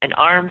see an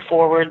arm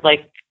forward,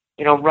 like,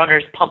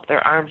 runners pump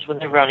their arms when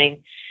they're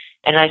running,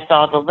 and I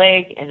saw the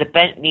leg and the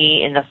bent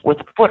knee and with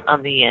the foot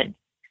on the end.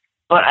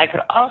 But I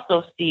could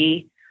also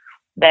see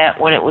that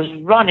when it was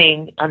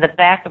running, on the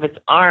back of its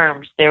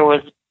arms, there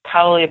was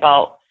probably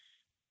about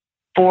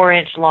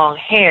 4-inch long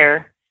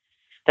hair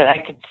that I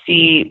could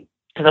see,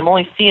 because I'm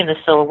only seeing the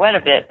silhouette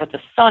of it, but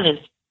the sun is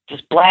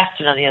just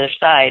blasting on the other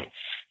side.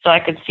 So I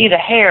could see the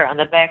hair on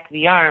the back of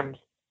the arms,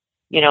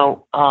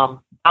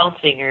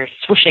 bouncing or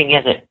swishing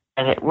as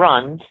it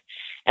runs.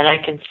 And I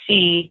can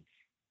see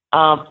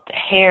the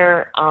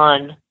hair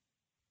on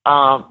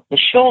the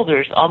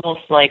shoulders,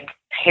 almost like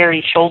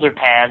hairy shoulder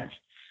pads.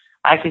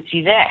 I could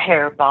see that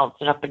hair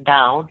bouncing up and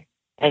down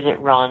as it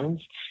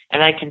runs.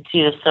 And I can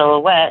see the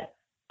silhouette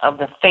of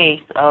the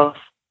face it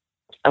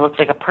looks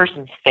like a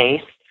person's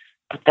face,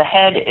 but the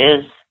head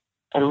is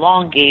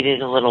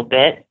elongated a little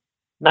bit.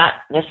 Not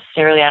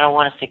necessarily, I don't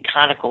want to say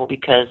conical,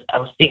 because I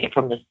was seeing it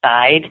from the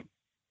side,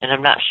 and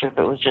I'm not sure if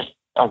it was just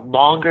a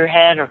longer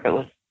head or if it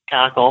was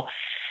conical,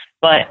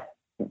 but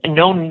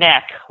no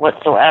neck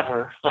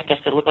whatsoever. Like I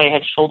said, it looked like it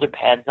had shoulder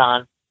pads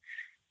on,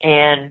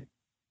 and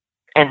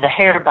the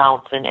hair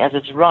bouncing as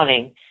it's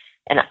running.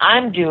 and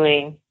I'm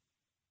doing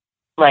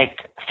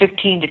like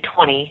 15 to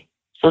 20.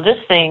 So this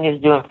thing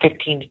is doing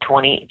 15 to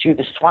 20 through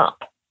the swamp.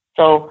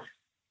 So,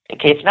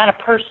 okay, it's not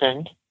a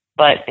person,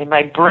 but in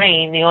my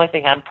brain, the only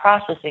thing I'm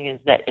processing is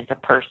that it's a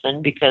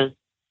person, because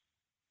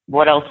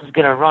what else is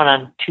going to run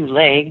on two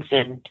legs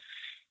and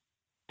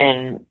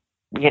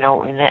you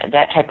know, in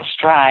that type of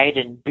stride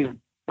and be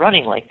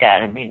running like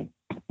that? I mean,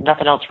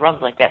 nothing else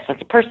runs like that, so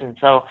it's a person.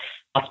 So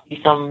must be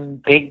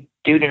some big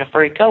dude in a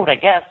furry coat, I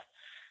guess.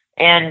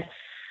 And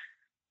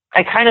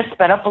I kind of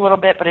sped up a little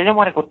bit, but I didn't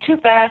want to go too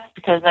fast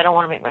because I don't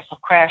want to make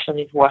myself crash on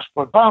these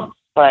washboard bumps.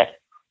 But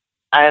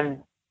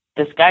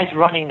this guy's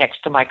running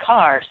next to my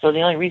car, so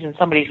the only reason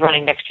somebody's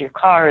running next to your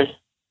car is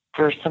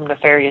for some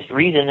nefarious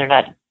reason. They're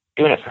not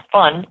doing it for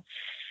fun.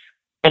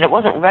 And it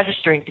wasn't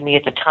registering to me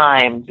at the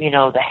time, you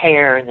know, the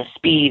hair and the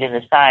speed and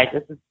the size.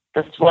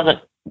 This wasn't,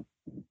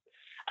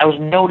 I was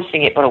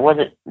noticing it, but it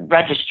wasn't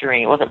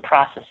registering. It wasn't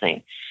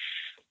processing.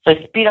 So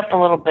I speed up a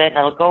little bit, and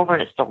I look over,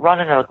 and it's still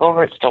running. I look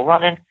over, it's still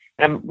running.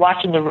 And I'm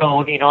watching the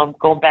road, you know, I'm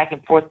going back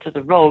and forth to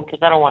the road because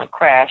I don't want to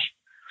crash.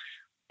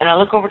 And I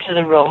look over to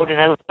the road,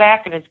 and I look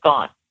back, and it's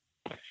gone.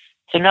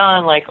 So now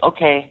I'm like,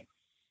 okay,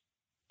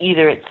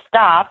 either it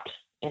stopped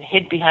and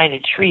hid behind a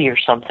tree or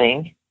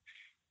something,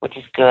 which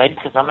is good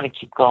because I'm going to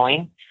keep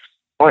going,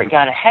 or it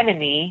got ahead of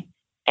me,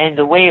 and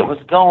the way it was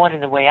going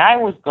and the way I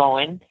was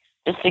going,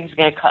 this thing's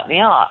going to cut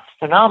me off.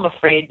 So now I'm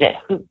afraid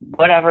that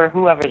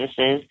whoever this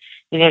is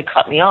going to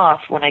cut me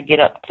off when I get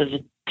up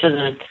to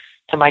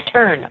my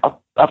turn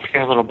up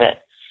here a little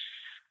bit.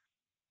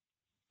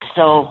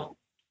 So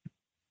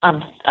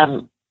I'm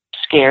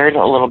scared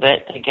a little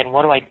bit. Again,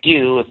 what do I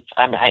do if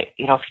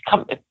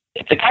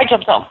if the guy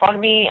jumps out in front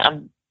of me?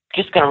 I'm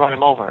just going to run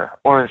him over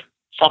or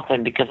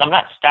something, because I'm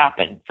not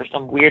stopping for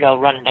some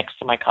weirdo running next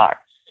to my car.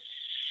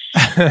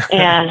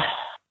 And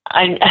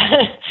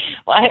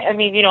I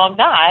mean, you know, I'm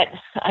not.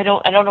 I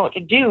don't know what to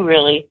do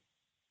really.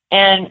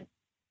 And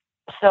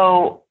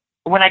so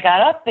when I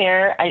got up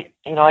there, I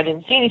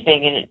didn't see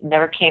anything, and it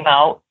never came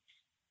out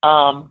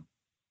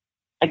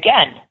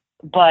again.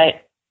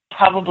 But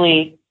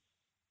probably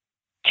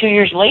 2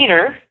 years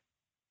later,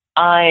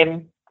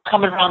 I'm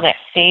coming around that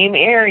same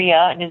area,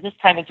 and this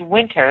time it's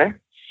winter,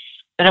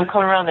 and I'm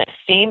coming around that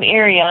same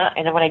area,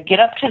 and then when I get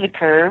up to the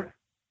curve,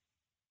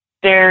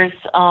 there's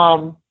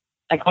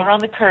I go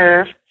around the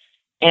curve,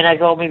 and I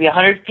go maybe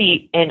 100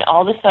 feet, and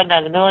all of a sudden, out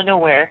of the middle of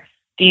nowhere,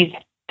 this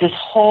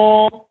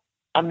whole,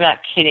 I'm not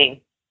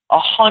kidding,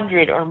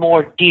 100 or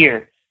more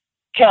deer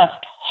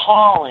just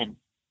hauling,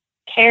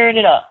 tearing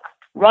it up,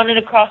 running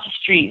across the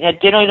street.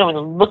 They don't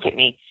even look at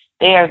me.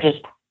 They are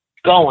just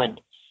going.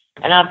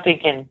 And I'm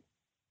thinking,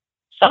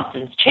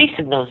 something's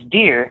chasing those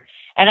deer.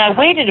 And I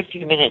waited a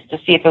few minutes to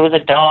see if it was a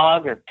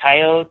dog or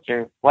coyotes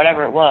or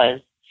whatever it was,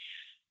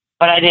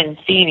 but I didn't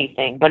see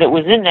anything. But it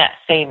was in that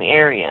same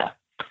area.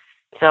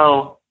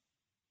 So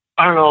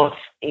I don't know if,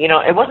 you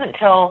know, it wasn't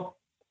until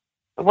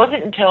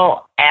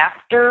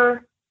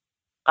after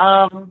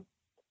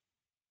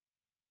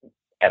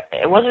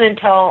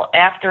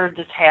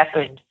this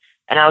happened,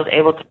 and I was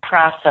able to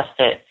process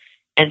it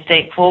and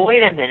think, well,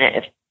 wait a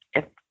minute,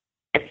 if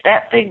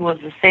that thing was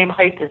the same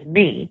height as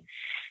me,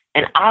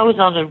 and I was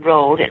on the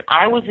road, and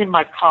I was in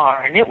my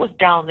car, and it was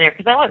down there,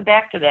 because I went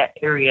back to that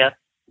area,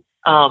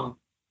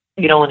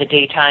 you know, in the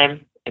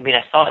daytime. I mean,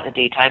 I saw it in the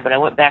daytime, but I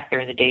went back there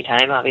in the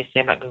daytime. Obviously,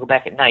 I'm not going to go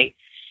back at night.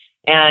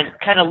 And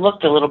kind of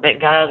looked a little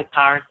bit, got out of the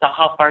car, and saw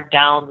how far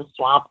down the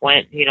swamp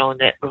went, you know, in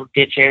that little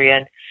ditch area.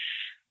 And,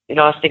 you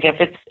know, I was thinking,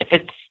 if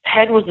its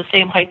head was the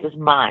same height as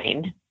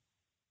mine,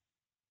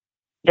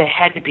 they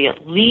had to be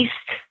at least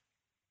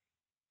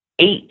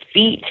 8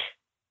 feet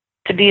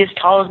to be as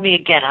tall as me.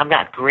 Again, I'm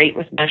not great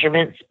with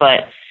measurements,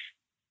 but,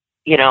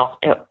 you know,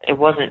 it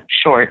wasn't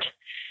short.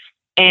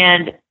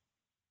 And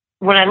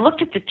when I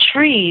looked at the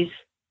trees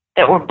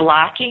that were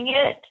blocking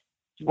it,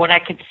 when I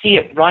could see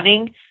it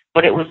running,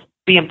 but it was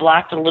being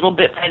blocked a little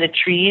bit by the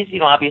trees, you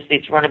know, obviously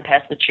it's running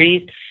past the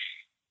trees.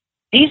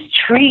 These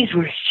trees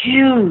were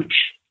huge.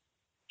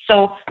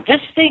 So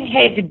this thing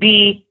had to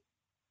be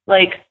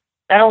like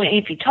not only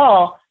 8 feet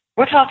tall,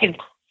 we're talking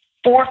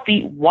 4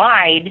 feet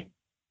wide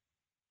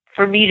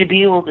for me to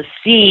be able to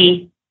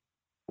see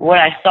what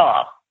I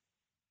saw.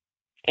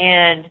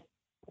 And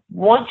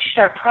once you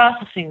start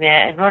processing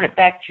that and run it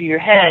back through your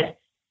head,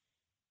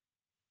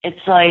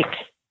 it's like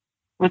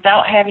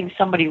without having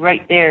somebody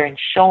right there and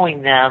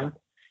showing them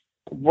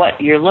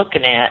what you're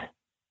looking at,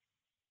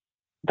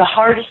 the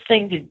hardest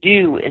thing to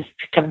do is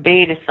to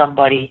convey to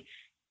somebody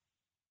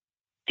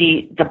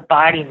the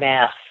body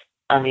mass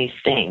on these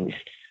things.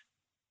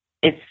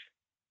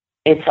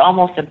 It's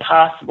almost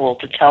impossible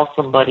to tell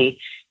somebody,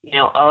 you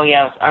know, oh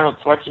yeah, it was Arnold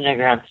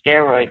Schwarzenegger on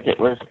steroids. It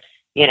was,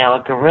 you know,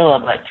 a gorilla,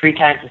 but 3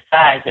 times the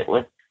size. It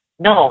was,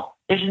 no,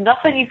 there's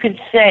nothing you can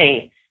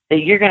say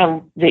that you're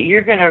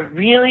gonna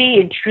really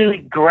and truly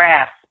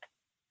grasp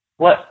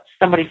what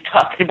somebody's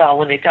talking about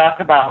when they talk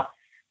about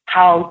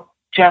how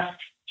just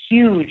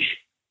huge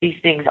these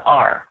things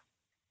are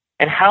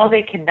and how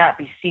they cannot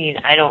be seen.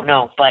 I don't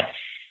know, but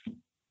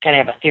kind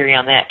of have a theory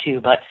on that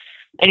too. But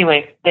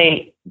anyway,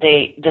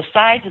 the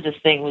size of this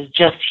thing was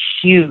just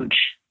huge.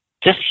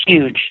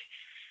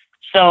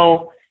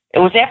 So it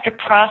was after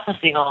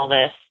processing all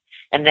this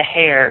and the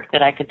hair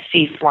that I could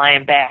see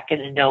flying back in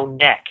the no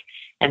neck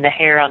and the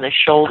hair on the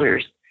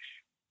shoulders.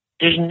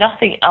 There's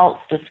nothing else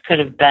this could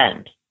have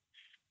been.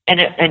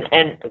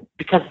 And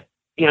because,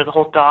 you know, the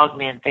whole dog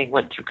man thing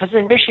went through. Because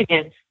in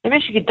Michigan, the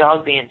Michigan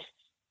dog bans,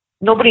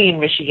 nobody in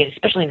Michigan,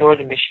 especially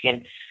northern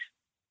Michigan,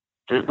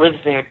 that lives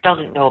there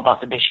doesn't know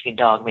about the Michigan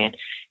dog man.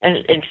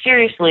 And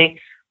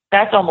seriously,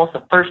 that's almost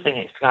the first thing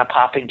that's going to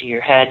pop into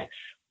your head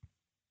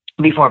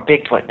before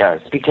Bigfoot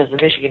does. Because the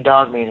Michigan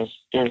dog man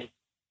is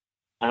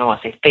I don't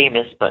want to say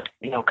famous, but,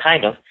 you know,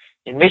 kind of.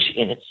 In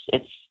Michigan,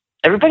 it's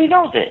everybody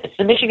knows it. It's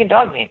the Michigan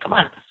dog man. Come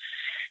on.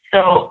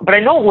 So, but I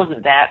know it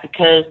wasn't that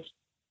because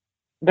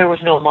there was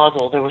no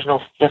muzzle. There was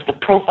no, the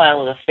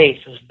profile of the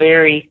face was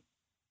very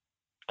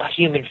a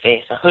human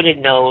face, a hooded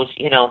nose,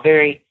 you know,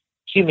 very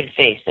human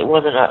face. It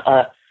wasn't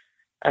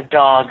a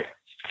dog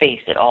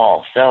face at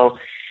all. So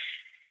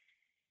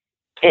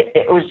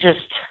it was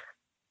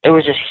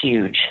just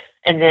huge.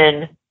 And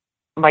then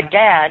my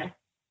dad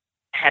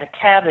had a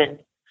cabin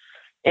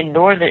in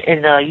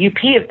the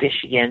UP of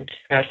Michigan.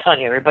 I was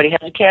telling you, everybody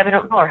has a cabin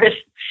up north.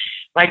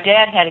 My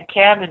dad had a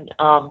cabin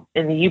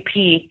in the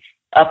UP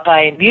up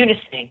by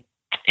Munising,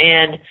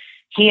 and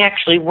he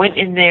actually went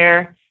in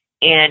there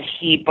and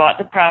he bought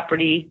the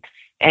property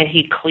and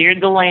he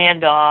cleared the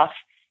land off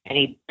and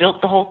he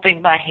built the whole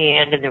thing by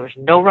hand, and there was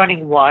no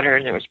running water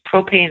and there was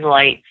propane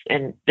lights,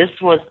 and this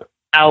was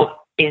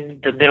out in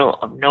the middle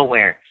of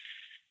nowhere.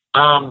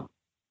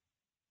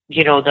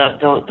 You know,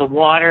 the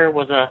water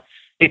was a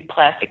big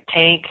plastic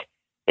tank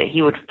that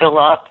he would fill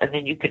up, and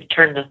then you could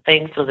turn the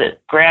thing so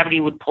that gravity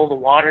would pull the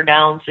water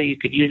down so you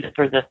could use it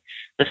for the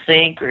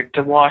sink or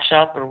to wash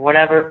up or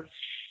whatever.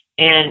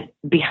 And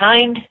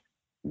behind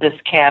this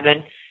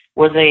cabin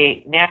was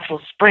a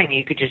natural spring.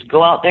 You could just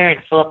go out there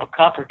and fill up a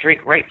cup or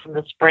drink right from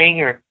the spring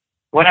or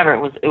whatever.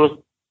 It was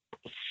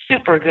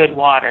super good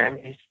water. I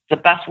mean, it's the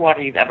best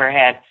water you've ever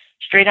had.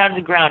 Straight out of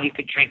the ground, you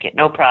could drink it,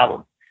 no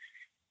problem.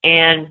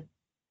 And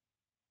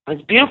it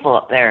was beautiful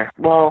up there.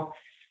 Well,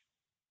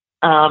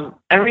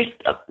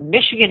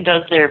 Michigan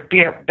does their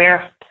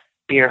bear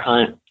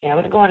hunt. Yeah, I'm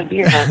going to go on a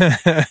beer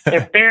hunt.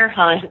 Their bear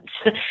hunt,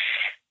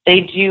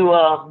 they do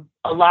a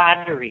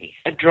lottery,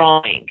 a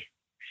drawing.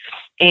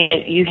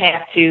 And you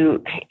have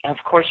to, of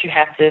course, you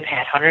have to have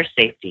had hunter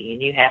safety,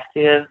 and you have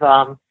to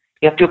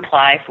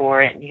apply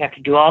for it, and you have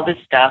to do all this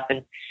stuff,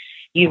 and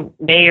you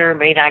may or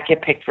may not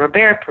get picked for a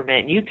bear permit.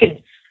 And you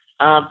can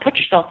put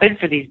yourself in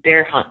for these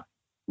bear hunt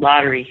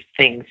lottery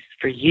things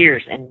for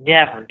years and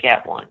never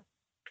get one.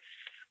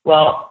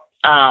 Well,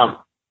 my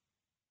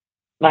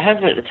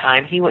husband at the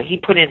time, he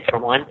put in for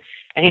one,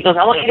 and he goes,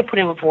 I want you to put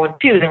in for one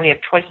too, then we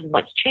have twice as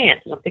much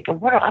chance. And I'm thinking,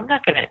 I'm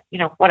not going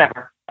to,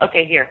 whatever.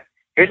 Okay,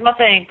 here's my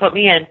thing, put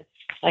me in.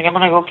 Like, I'm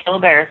going to go kill a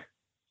bear.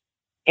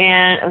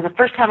 And it was the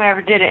first time I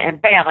ever did it, and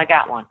bam, I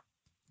got one.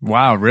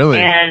 Wow, really?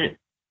 And,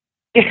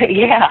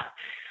 yeah.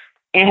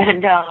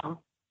 And,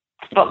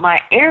 but my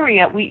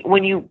area,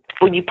 when you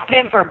put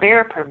in for a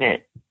bear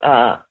permit,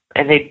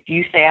 and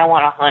you say, I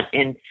want to hunt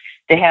in,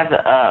 they have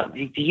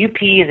the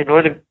UP and the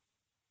northern,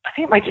 I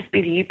think it might just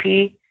be the UP,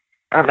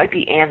 or it might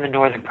be and the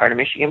northern part of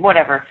Michigan,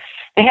 whatever.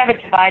 They have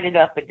it divided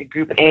up into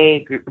Group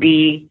A, Group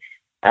B,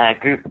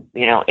 Group,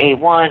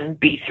 A1,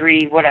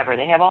 B3, whatever.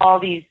 They have all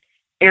these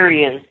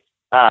areas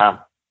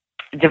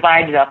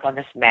divided up on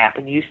this map,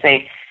 and you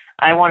say,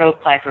 I want to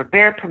apply for a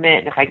bear permit,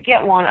 and if I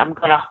get one, I'm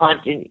going to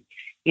hunt in,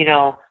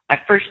 my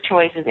first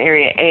choice is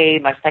Area A,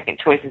 my second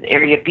choice is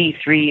Area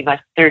B3, my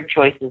third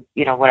choice is,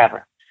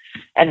 whatever.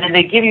 And then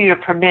they give you a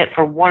permit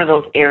for one of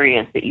those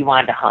areas that you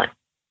wanted to hunt.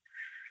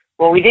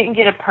 Well, we didn't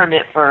get a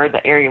permit for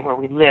the area where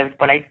we lived,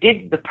 but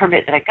the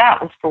permit that I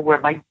got was for where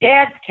my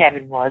dad's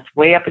cabin was,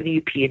 way up in the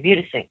UP in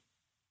Munising.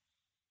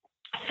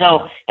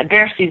 So, and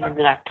bear season's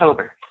in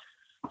October.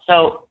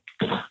 So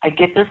I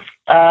get this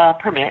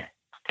permit,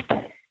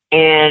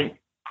 and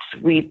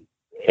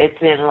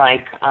it's in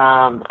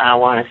I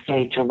want to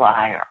say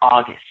July or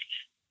August.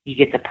 You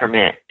get the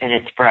permit, and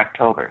it's for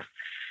October.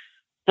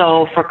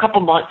 So for a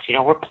couple months,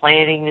 we're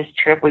planning this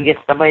trip. We get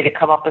somebody to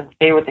come up and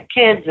stay with the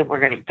kids, and we're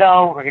going to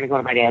go. We're going to go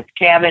to my dad's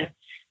cabin,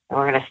 and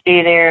we're going to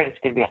stay there, and it's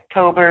going to be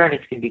October, and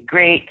it's going to be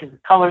great because the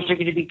colors are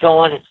going to be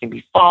going. It's going to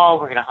be fall.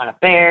 We're going to hunt a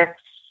bear,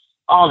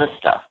 all this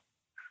stuff.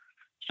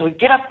 So we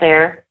get up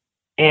there,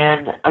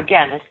 and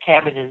again, this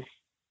cabin is,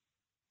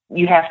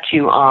 you have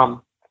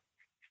to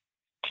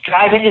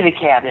drive into the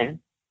cabin.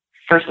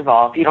 First of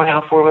all, if you don't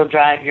have a four-wheel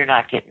drive, you're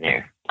not getting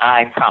there.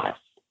 I promise.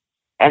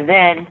 And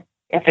then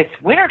if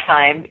it's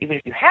wintertime, even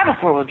if you have a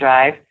four-wheel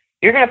drive,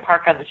 you're going to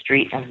park on the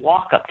street and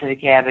walk up to the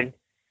cabin,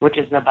 which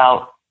is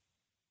about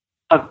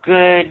a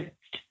good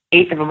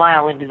eighth of a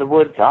mile into the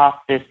woods off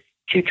this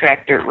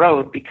two-track dirt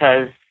road,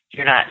 because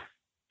you're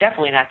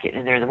definitely not getting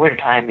in there in the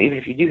wintertime, even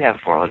if you do have a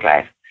four-wheel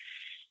drive.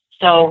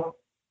 So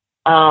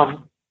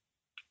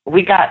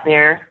we got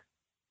there,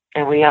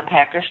 and we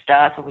unpacked our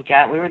stuff, and we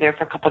were there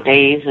for a couple of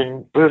days,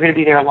 and we were going to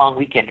be there a long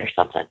weekend or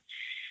something.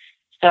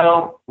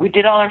 So we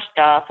did all our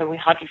stuff, and we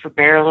hunted for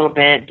bear a little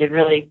bit. Couldn't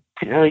really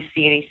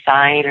see any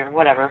sign or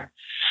whatever.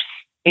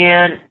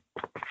 And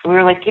we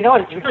were like, you know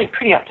what? It's really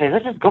pretty up there.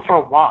 Let's just go for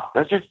a walk.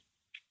 Let's just,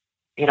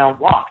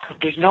 walk.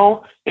 There's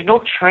no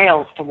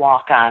trails to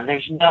walk on.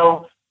 There's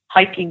no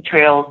hiking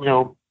trails,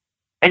 no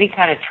any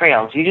kind of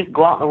trails. You just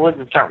go out in the woods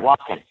and start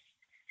walking.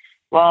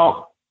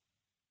 Well,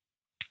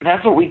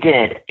 that's what we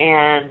did.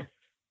 And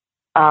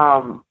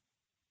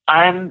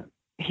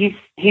he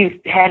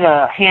had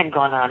a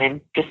handgun on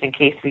him just in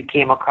case we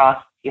came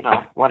across,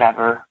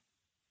 whatever,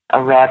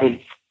 a rabid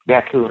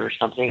raccoon or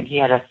something. He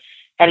had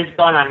his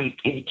gun on.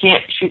 You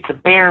can't shoot the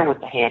bear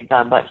with the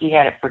handgun, but he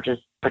had it for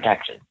just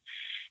protection.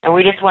 And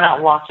we just went out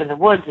and walked in the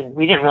woods, and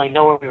we didn't really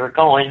know where we were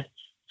going,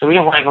 so we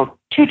didn't want to go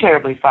too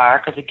terribly far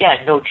because,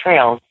 again, no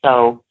trails.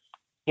 So,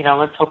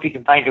 let's hope you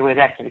can find your way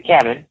back to the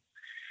cabin.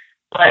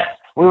 But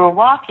we were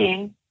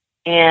walking,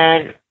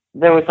 and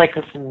there was like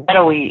this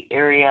meadowy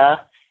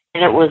area,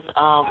 and it was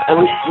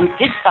we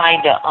did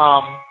find a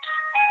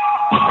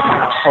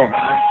hold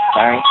on,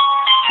 sorry.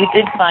 We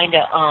did find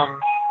a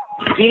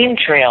game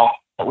trail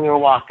that we were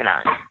walking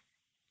on.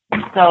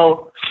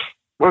 So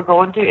we're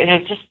going through, and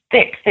it's just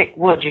thick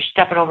woods. You're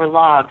stepping over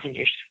logs, and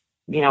you're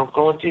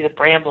going through the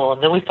bramble.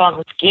 And then we found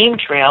this game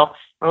trail.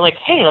 We're like,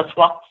 hey, let's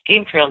walk this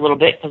game trail a little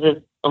bit because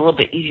it's a little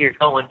bit easier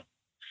going.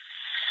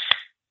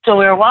 So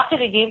we were walking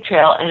the game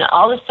trail, and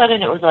all of a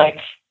sudden it was like,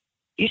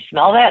 you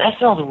smell that? That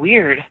smells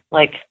weird,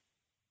 like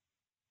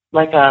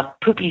a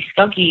poopy,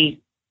 skunky,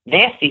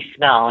 nasty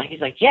smell. And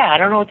he's like, yeah, I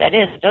don't know what that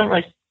is. It doesn't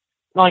really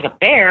smell like a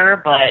bear,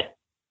 but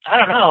I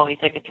don't know.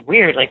 He's like, it's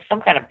weird, like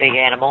some kind of big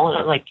animal. And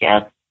I'm like, yeah,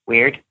 it's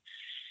weird.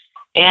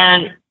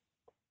 And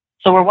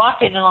so we're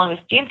walking along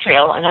this game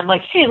trail, and I'm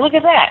like, hey, look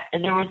at that.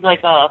 And there was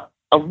like a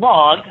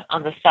log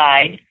on the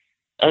side,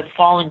 a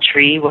fallen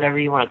tree, whatever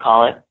you want to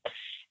call it.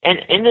 And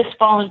in this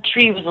fallen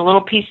tree was a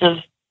little piece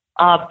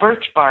of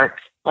birch bark,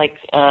 like,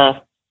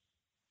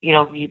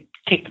 you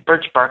take the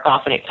birch bark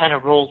off, and it kind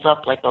of rolls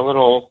up like a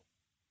little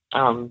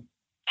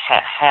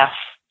half.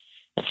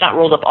 It's not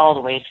rolled up all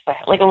the way. It's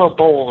like a little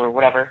bowl or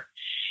whatever.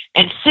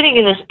 And sitting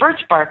in this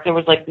birch bark, there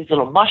was like these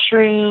little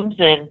mushrooms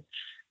and,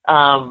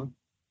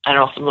 I don't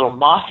know, some little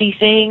mossy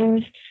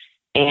things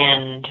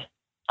and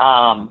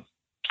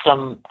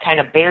some kind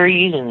of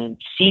berries and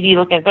seedy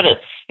looking, but it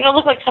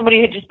looked like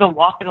somebody had just been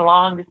walking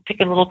along, just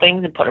picking little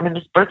things and put them in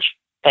this birch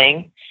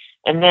thing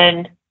and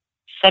then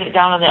set it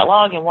down on that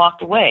log and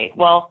walked away.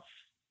 Well,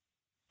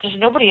 there's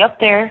nobody up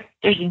there.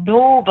 There's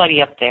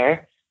nobody up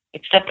there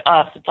except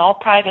us. It's all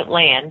private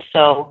land,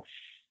 so,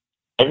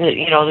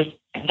 there's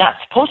not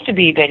supposed to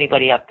be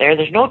anybody up there.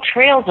 There's no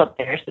trails up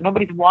there, so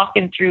nobody's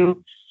walking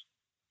through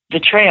the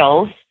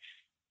trails.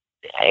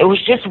 It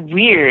was just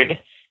weird.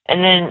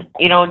 And then,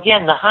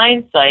 again, the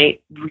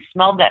hindsight, we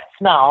smelled that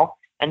smell,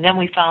 and then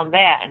we found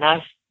that, and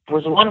I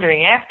was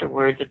wondering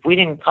afterwards if we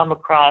didn't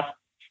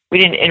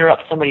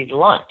interrupt somebody's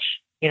lunch.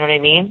 You know what I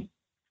mean?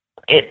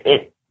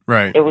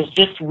 Right. It was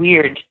just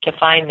weird to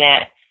find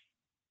that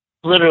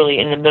literally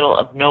in the middle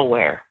of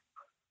nowhere.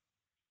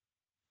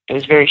 It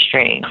was very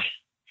strange.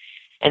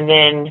 And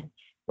then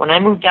when I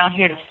moved down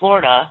here to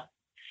Florida,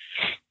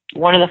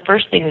 one of the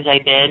first things I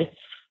did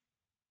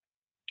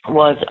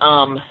was,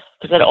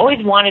 because I'd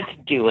always wanted to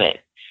do it,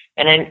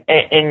 and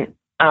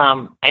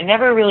I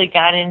never really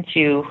got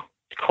into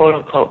quote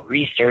unquote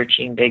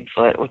researching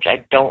Bigfoot, which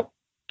I don't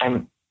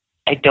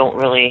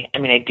really. I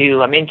mean, I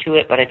do. I'm into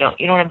it, but I don't.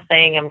 You know what I'm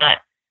saying? It's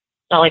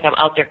not like I'm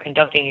out there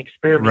conducting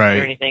experiments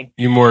or anything.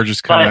 You more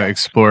just kind of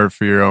explore it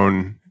for your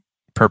own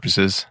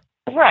purposes.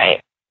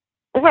 Right.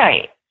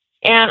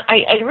 And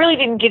I really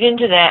didn't get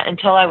into that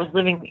until I was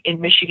living in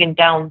Michigan,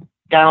 down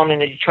in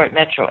the Detroit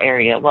metro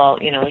area. Well,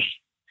 there's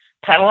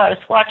kind of a lot of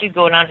squatching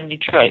going on in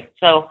Detroit.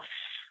 So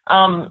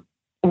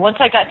once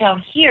I got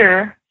down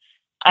here,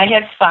 I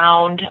had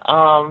found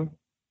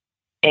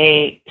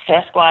a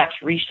Sasquatch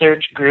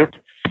research group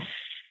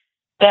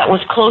that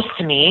was close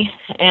to me,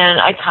 and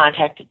I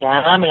contacted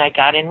them, and I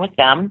got in with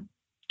them,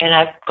 and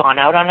I've gone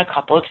out on a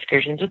couple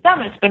excursions with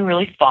them, and it's been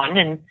really fun.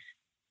 And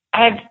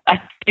I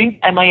think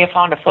I might have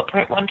found a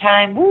footprint one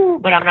time,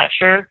 but I'm not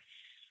sure.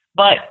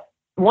 But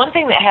one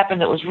thing that happened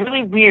that was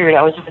really weird,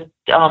 I was with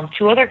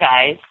two other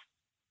guys,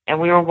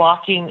 and we were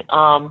walking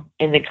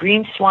in the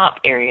Green Swamp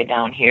area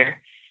down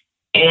here,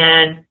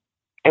 and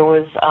it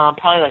was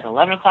probably like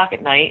 11 o'clock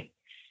at night,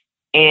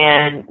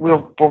 and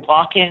we're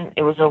walking.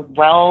 It was a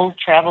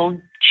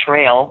well-traveled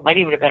trail, might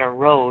even have been a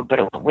road, but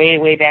it went way,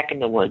 way back in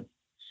the woods.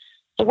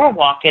 So we're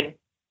walking,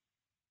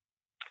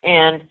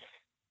 and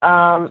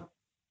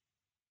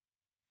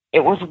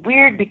it was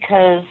weird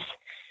because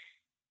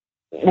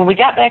when we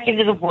got back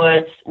into the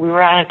woods, we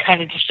were on a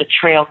kind of just a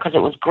trail because it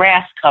was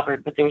grass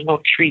covered, but there was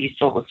no trees,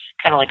 so it was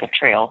kind of like a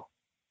trail.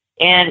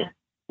 And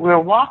we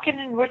were walking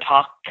and we're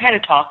kind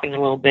of talking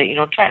a little bit,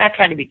 not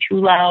trying to be too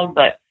loud,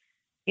 but,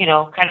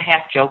 kind of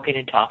half joking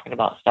and talking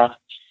about stuff.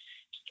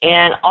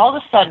 And all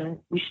of a sudden,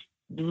 we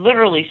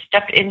literally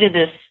stepped into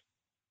this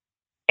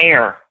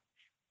air.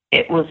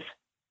 It was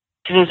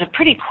a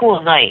pretty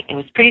cool night. It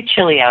was pretty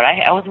chilly out.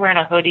 I was wearing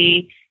a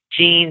hoodie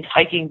jeans,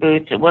 hiking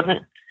boots. It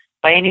wasn't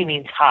by any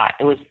means hot.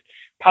 It was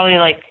probably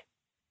like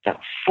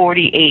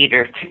 48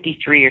 or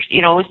 53 or,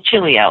 it was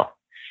chilly out.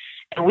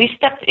 And we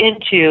stepped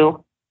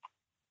into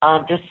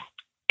this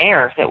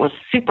air that was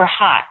super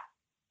hot,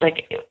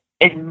 like,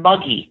 and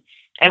muggy.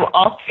 And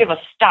all three of us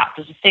stopped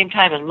at the same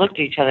time and looked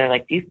at each other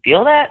like, do you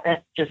feel that?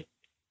 That's just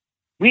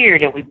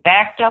weird. And we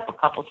backed up a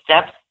couple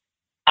steps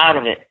out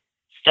of it,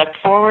 stepped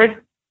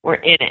forward, we're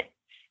in it.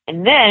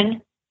 And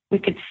then we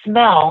could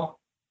smell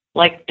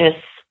like this,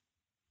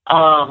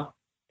 like,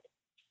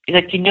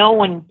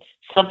 when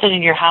something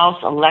in your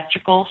house,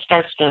 electrical,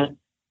 starts to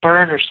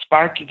burn or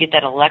spark, you get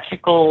that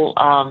electrical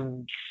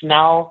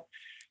smell.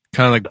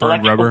 Kind of like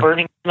burnt rubber?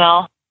 Burning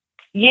smell.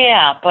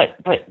 Yeah, but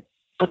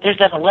there's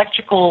that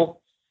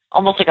electrical,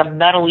 almost like a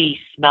metal-y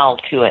smell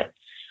to it.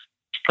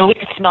 And we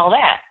could smell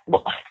that.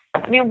 Well,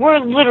 we're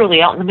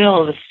literally out in the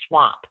middle of the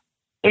swamp.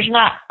 There's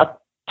not a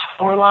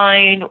power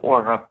line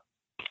or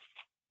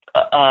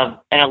an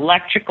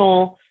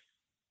electrical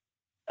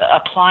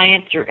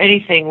appliance or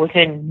anything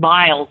within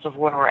miles of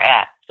where we're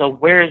at. So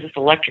where is this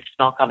electric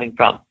smell coming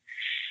from?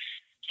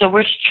 So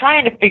we're just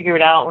trying to figure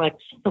it out. We're like,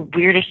 this is the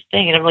weirdest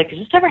thing. And I'm like, has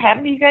this ever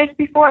happened to you guys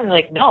before? And they're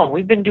like, no,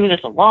 we've been doing this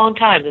a long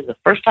time. This is the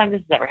first time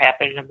this has ever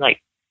happened. And I'm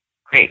like,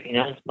 great,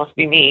 this must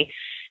be me.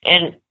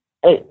 And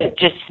it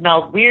just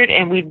smelled weird.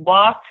 And we'd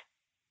walk.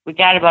 We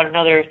got about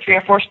another 3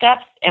 or 4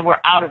 steps, and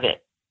we're out of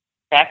it.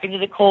 Back into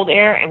the cold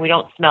air, and we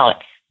don't smell it.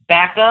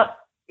 Back up,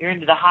 you're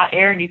into the hot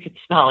air, and you can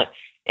smell it.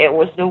 It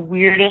was the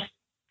weirdest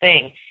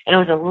thing. And it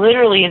was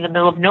literally in the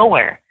middle of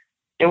nowhere.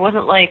 There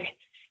wasn't like,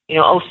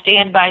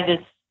 stand by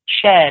this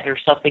shed or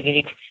something.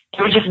 And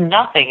there was just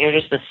nothing. It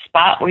was just a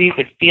spot where you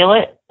could feel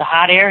it, the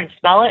hot air, and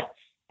smell it,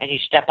 and you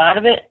step out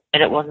of it,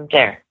 and it wasn't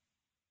there.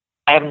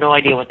 I have no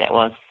idea what that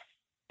was.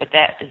 But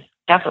that is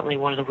definitely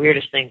one of the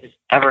weirdest things that's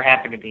ever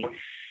happened to me,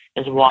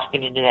 is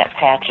walking into that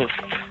patch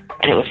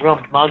and it was real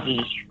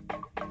muggy,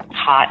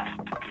 hot,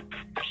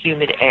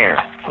 humid air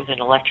with an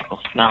electrical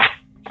smell.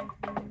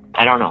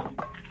 I don't know.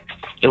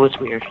 It was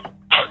weird.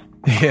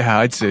 Yeah,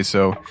 I'd say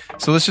so.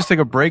 So let's just take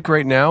a break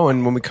right now,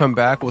 and when we come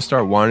back, we'll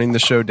start winding the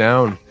show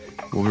down.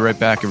 We'll be right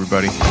back,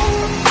 everybody.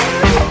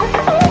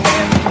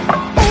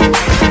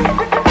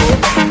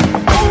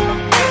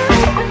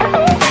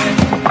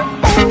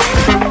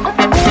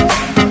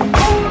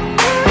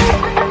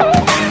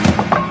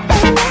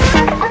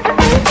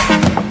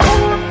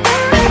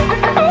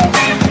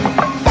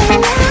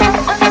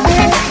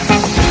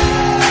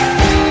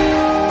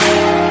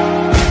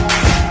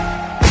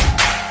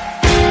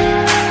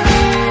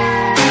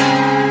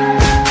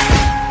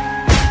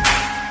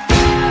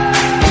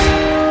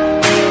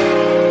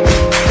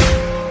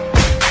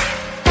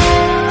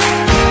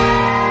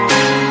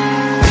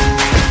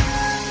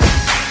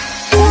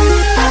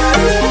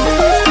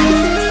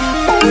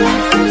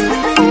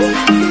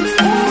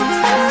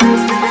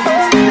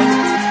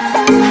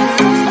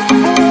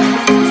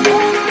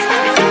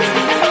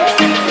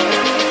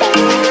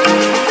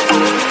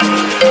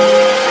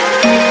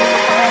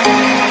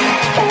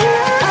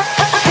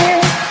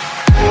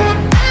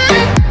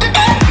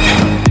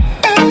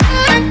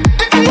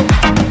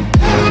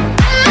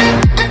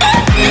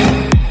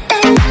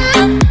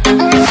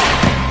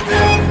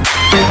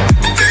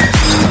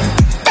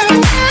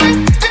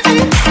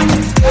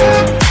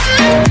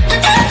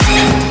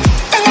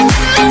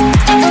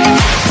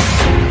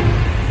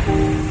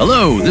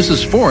 This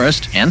is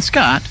Forrest and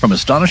Scott from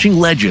Astonishing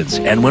Legends,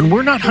 and when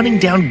we're not hunting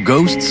down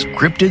ghosts,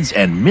 cryptids,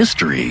 and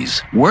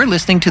mysteries, we're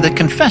listening to The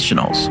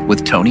Confessionals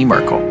with Tony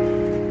Merkel.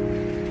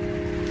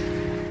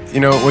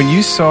 When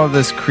you saw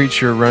this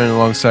creature running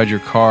alongside your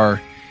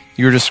car,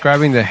 you were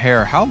describing the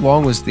hair. How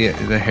long was the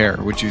hair,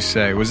 would you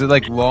say? Was it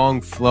like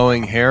long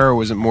flowing hair, or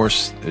was it more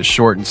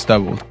short and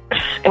stubbled?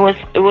 It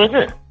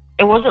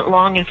wasn't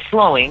long and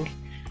flowing,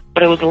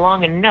 but it was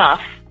long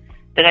enough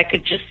that I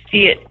could just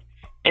see it,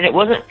 and it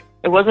wasn't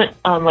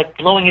like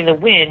blowing in the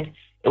wind.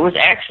 It was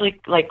actually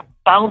like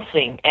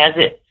bouncing as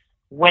it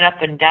went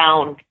up and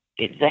down.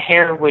 The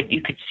hair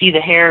you could see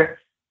the hair,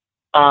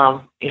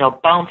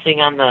 bouncing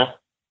on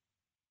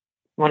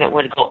when it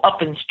would go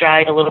up in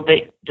stride a little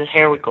bit, the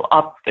hair would go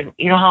up, and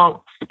I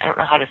don't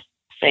know how to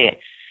say it.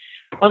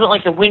 It wasn't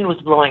like the wind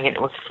was blowing it.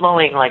 It was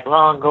flowing like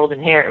long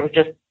golden hair. It was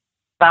just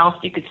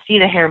bounced. You could see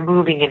the hair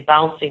moving and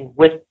bouncing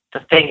with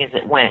the thing as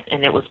it went.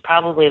 And it was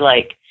probably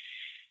like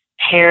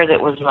hair that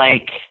was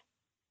like,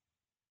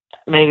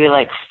 maybe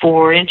like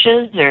 4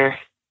 inches, or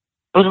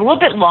it was a little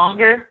bit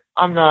longer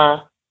on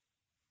the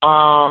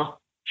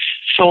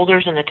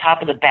shoulders and the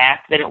top of the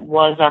back than it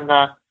was on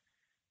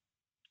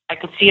I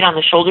could see it on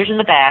the shoulders and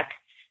the back,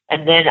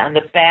 and then on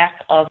the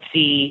back of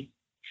the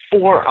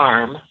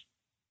forearm,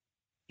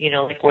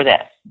 like where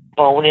that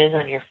bone is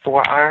on your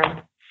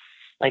forearm,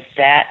 like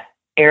that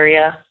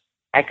area,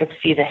 I could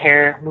see the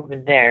hair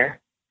moving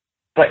there.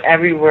 But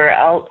everywhere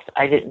else,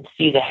 I didn't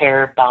see the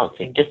hair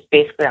bouncing, just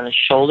basically on the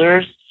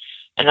shoulders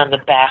and on the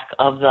back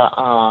of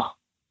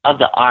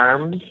the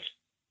arms,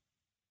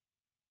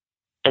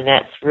 and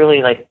that's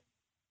really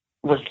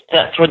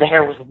that's where the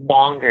hair was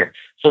longer.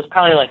 So it's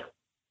probably like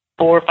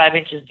 4 or 5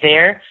 inches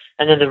there,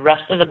 and then the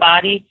rest of the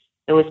body,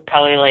 it was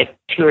probably like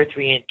 2 or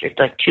 3 inches,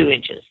 like 2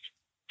 inches.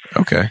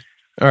 Okay.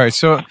 All right.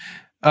 So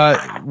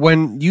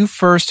when you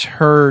first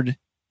heard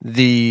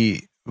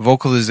the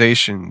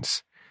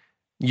vocalizations,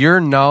 your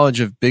knowledge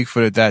of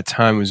Bigfoot at that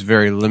time was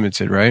very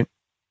limited, right?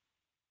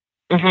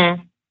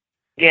 Mm-hmm.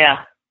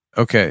 Yeah.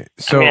 Okay.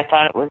 So I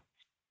thought it was...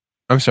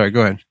 I'm sorry.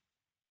 Go ahead.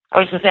 I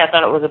was going to say, I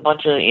thought it was a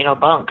bunch of,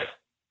 bunk.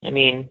 I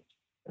mean,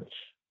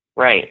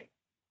 right.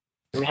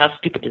 I mean, how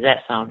stupid does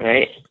that sound,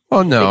 right?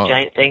 Well, no. Big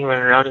giant thing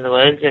running around in the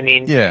woods. I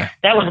mean, yeah.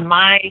 That was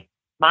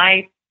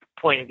my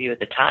point of view at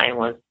the time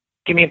was,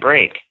 give me a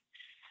break.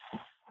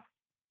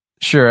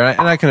 Sure,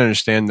 and I can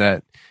understand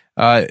that.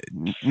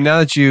 Now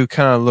that you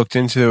kind of looked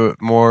into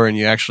it more and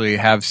you actually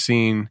have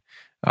seen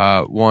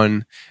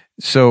one,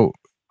 so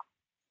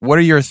what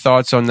are your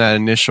thoughts on that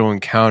initial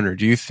encounter?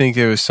 Do you think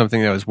it was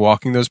something that was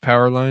walking those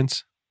power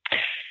lines?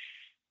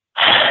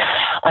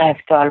 I have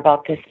thought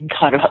about this and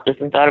thought about this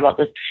and thought about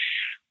this.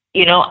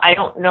 I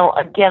don't know.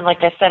 Again,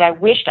 like I said, I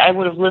wished I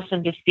would have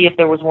listened to see if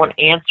there was one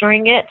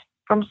answering it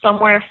from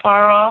somewhere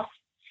far off,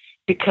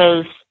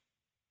 because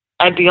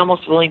I'd be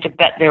almost willing to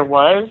bet there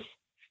was.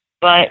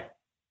 But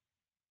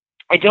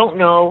I don't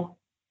know.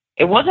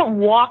 It wasn't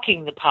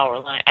walking the power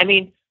line. I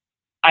mean,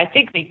 I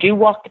think they do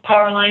walk the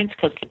power lines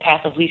because the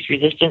path of least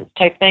resistance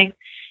type thing.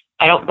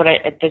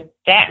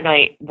 That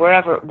night,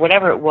 whatever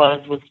it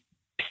was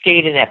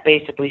stayed in that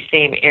basically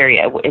same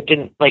area. It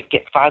didn't like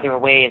get farther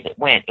away as it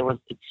went.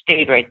 It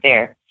stayed right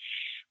there.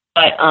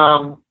 But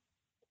I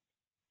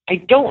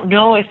don't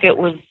know if it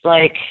was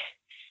like,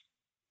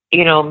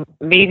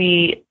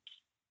 maybe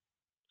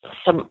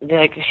some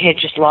like they had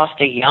just lost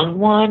a young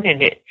one, and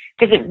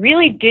because it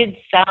really did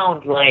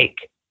sound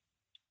like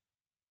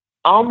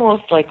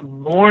almost like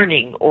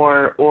mourning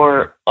or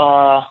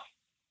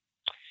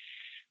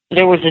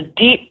there was a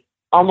deep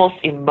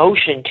almost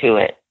emotion to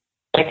it.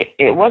 Like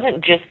it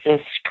wasn't just a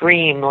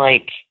scream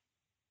like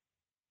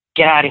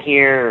get out of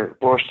here,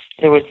 or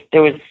there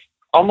was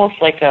almost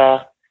like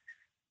a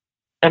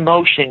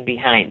emotion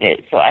behind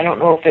it. So I don't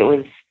know if it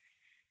was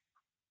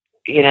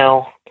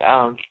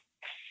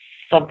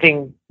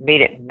something made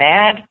it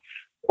mad,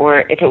 or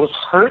if it was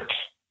hurt,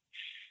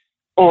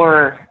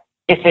 or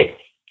if it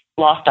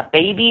lost a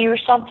baby or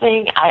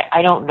something.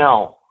 I don't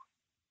know.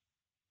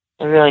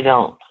 I really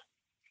don't.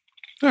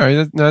 All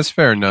right, that's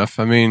fair enough.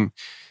 I mean,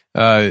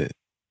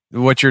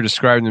 what you're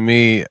describing to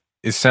me,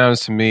 it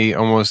sounds to me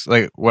almost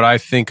like what I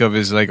think of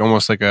is like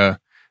almost like a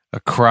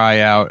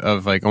cry out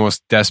of like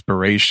almost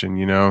desperation,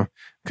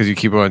 because you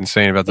keep on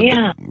saying about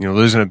the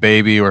losing a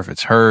baby, or if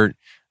it's hurt.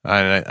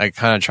 And I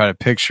kind of try to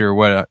picture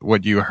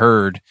what you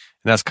heard,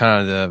 and that's kind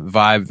of the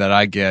vibe that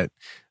I get.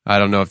 I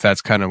don't know if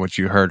that's kind of what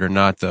you heard or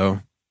not, though.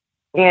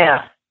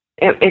 Yeah,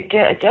 it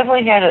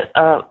definitely had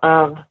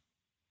a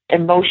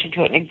emotion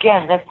to it. And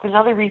again, that's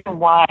another reason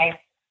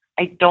why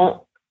I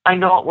know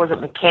it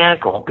wasn't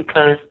mechanical,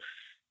 because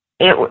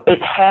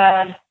it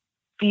had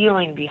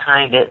feeling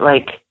behind it.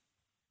 Like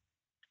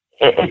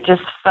it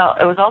just felt,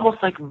 it was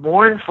almost like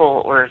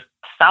mournful or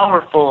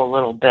sorrowful a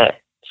little bit.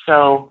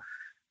 So.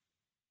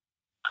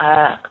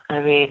 I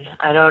mean,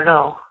 I don't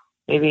know.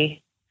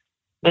 Maybe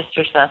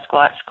Mr.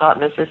 Sasquatch caught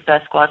Mrs.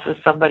 Sasquatch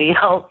with somebody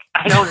else.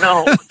 I don't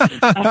know.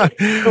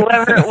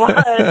 Whoever it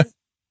was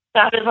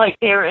sounded like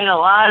they were in a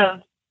lot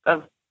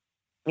of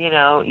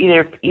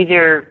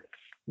either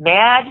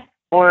mad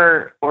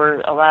or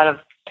a lot of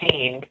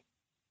pain,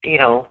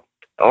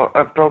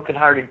 or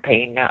broken-hearted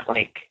pain, not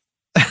like.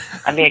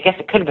 I mean, I guess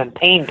it could have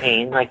been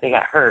pain, like they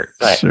got hurt.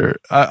 But sure,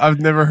 I've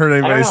never heard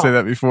anybody say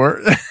that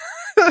before.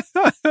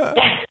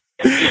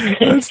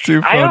 That's too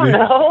funny. I don't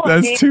know.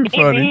 That's too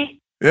funny.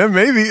 Yeah,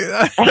 maybe.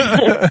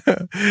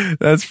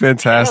 That's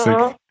fantastic.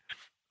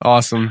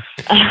 Awesome.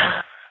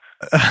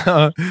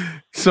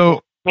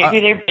 So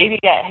maybe their baby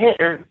got hit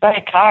or by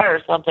a car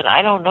or something.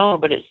 I don't know,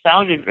 but it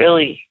sounded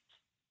it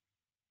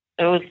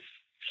was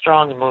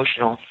strong,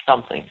 emotional,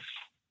 something.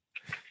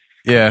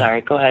 Yeah. Sorry,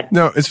 go ahead.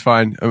 No, it's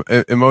fine.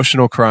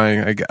 Emotional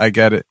crying. I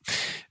get it.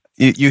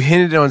 You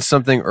hinted on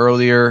something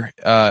earlier,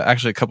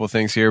 actually a couple of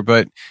things here,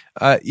 but,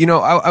 I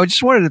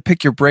just wanted to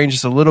pick your brain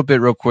just a little bit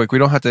real quick. We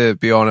don't have to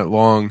be on it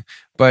long,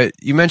 but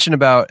you mentioned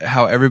about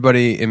how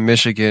everybody in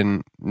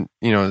Michigan,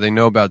 they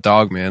know about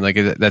Dogman, like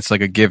that's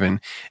like a given.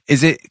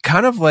 Is it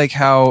kind of like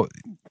how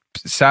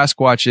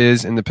Sasquatch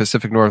is in the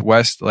Pacific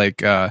Northwest,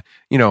 like,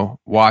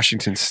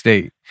 Washington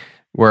State,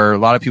 where a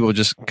lot of people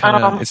just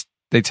kind of,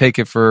 they take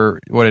it for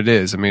what it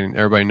is. I mean,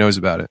 everybody knows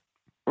about it.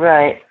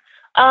 Right.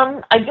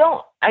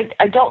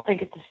 I don't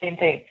think it's the same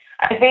thing.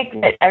 I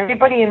think that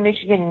everybody in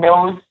Michigan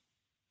knows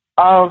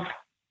of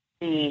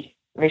the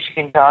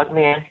Michigan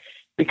Dogman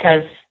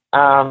because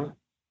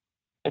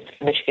it's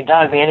the Michigan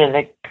Dogman, and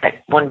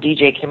that one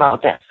DJ came out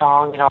with that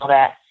song and all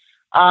that.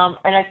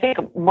 And I think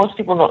most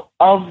people know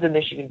of the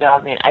Michigan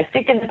Dogman. I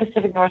think in the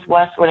Pacific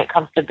Northwest, when it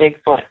comes to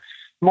Bigfoot,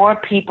 more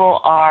people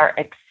are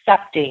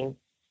accepting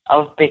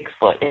of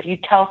Bigfoot. If you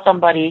tell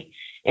somebody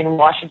in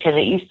Washington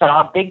that you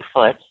saw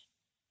Bigfoot,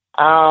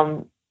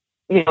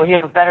 you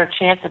have a better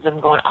chance of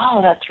them going,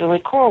 oh, that's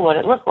really cool what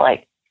it looked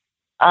like.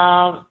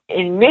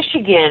 In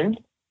Michigan,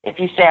 if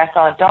you say I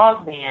saw a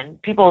dog man,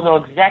 people know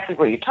exactly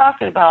what you're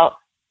talking about,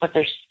 but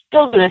they're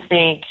still going to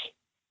think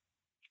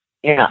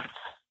you're nuts.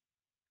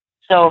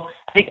 So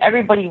I think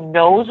everybody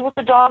knows what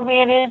the dog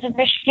man is in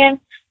Michigan,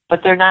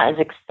 but they're not as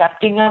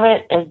accepting of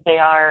it as they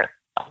are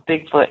of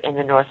Bigfoot in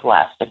the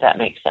Northwest, if that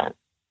makes sense.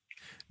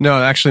 No,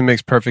 it actually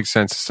makes perfect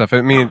sense and stuff.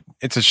 I mean,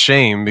 it's a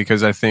shame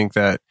because I think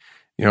that,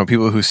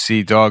 people who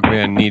see dog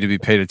man need to be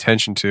paid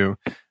attention to,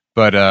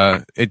 but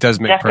it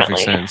does make perfect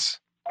sense.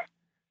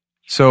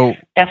 So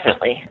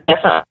Definitely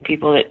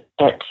people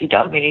that see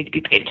dog man need to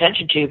be paid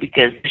attention to,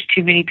 because there's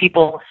too many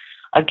people.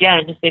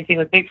 Again, the same thing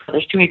with Bigfoot.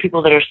 There's too many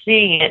people that are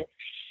seeing it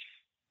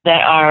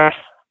that are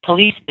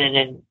policemen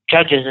and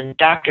judges and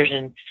doctors,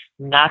 and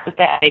not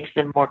that makes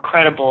them more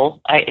credible.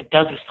 It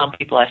does with some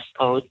people, I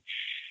suppose.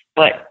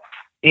 But,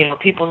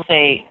 people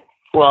say,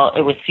 well,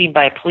 it was seen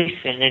by a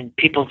policeman, and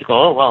people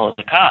go, oh, well, it's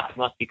a cop. It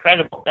must be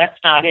credible. That's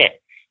not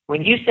it.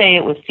 When you say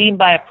it was seen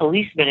by a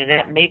policeman and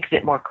that makes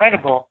it more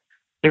credible,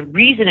 the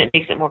reason it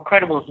makes it more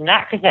credible is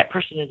not because that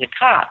person is a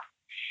cop,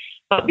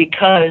 but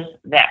because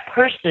that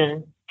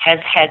person has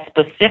had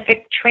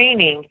specific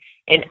training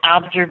in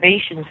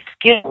observation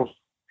skills.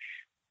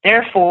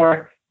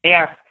 Therefore, they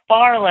are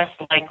far less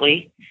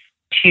likely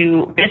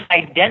to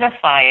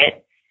misidentify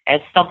it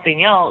as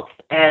something else,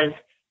 as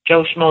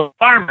Joe Schmo's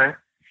farmer.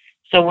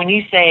 So when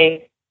you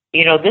say,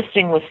 this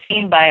thing was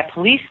seen by a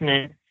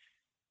policeman,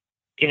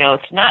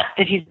 it's not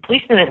that he's a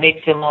policeman that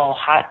makes him all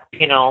hot,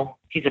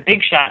 he's a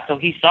big shot, so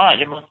he saw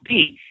it. It must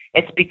be.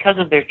 It's because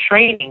of their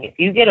training. If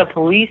you get a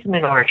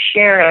policeman or a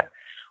sheriff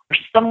or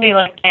somebody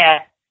like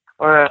that,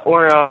 or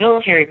a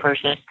military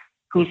person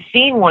who's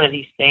seen one of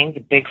these things, a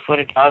Bigfoot,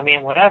 a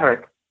dogman,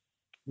 whatever,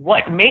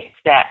 what makes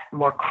that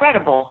more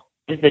credible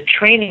is the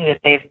training that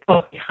they've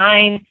put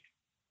behind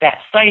that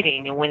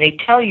sighting. And when they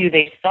tell you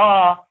they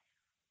saw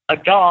a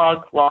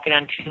dog walking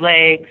on two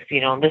legs,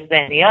 this,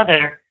 that, and the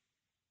other,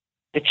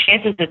 the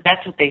chances that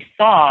that's what they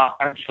saw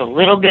are just a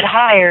little bit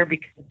higher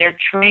because they're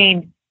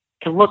trained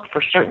to look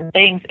for certain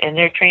things, and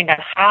they're trained on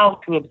how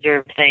to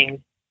observe things.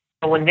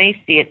 And when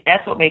they see it,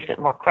 that's what makes it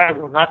more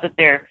credible. Not that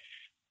they're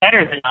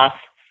better than us,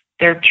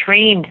 they're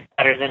trained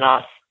better than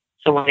us.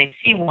 So when they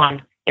see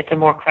one, it's a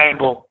more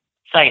credible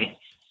sighting.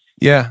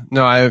 Yeah,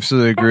 no, I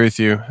absolutely agree with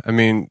you. I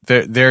mean,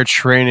 their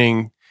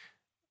training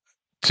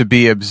to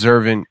be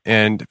observant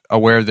and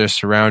aware of their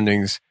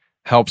surroundings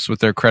helps with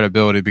their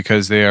credibility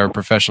because they are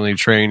professionally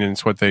trained and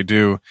it's what they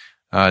do.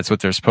 It's what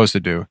they're supposed to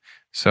do.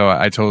 So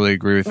I totally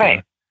agree with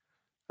you.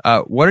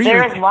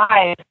 Their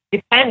lives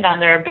depend on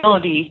their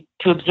ability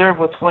to observe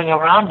what's going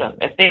around them.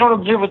 If they don't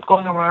observe what's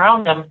going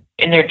around them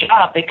in their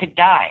job, they could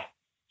die.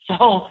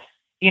 So,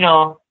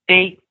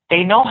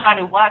 they know how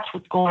to watch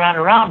what's going on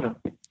around them.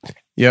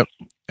 Yep,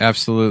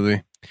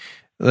 absolutely.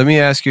 Let me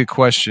ask you a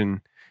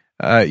question.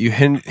 You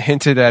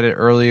hinted at it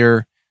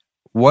earlier.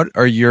 What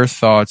are your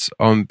thoughts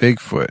on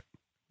Bigfoot?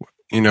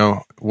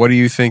 What do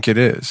you think it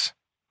is?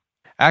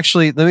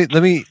 Actually, let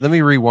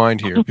me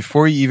rewind here.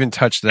 Before you even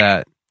touch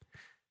that,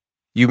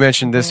 you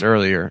mentioned this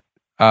earlier.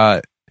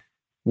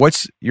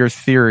 What's your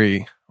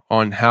theory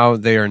on how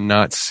they are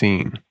not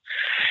seen?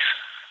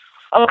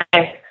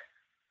 Okay.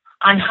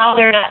 On how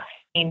they're not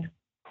seen,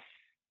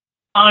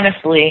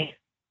 honestly,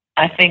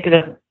 I think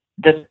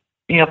the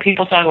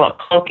people talk about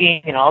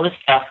cloaking and all this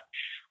stuff.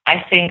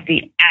 I think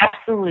the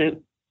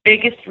absolute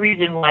biggest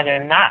reason why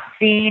they're not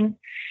seen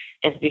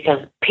is because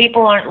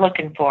people aren't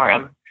looking for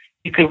them.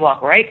 You could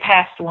walk right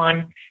past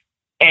one,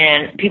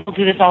 and people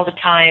do this all the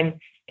time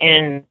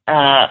in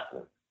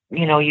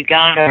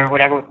Uganda or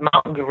whatever with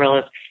mountain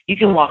gorillas. You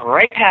can walk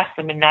right past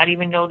them and not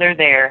even know they're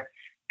there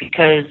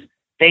because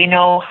they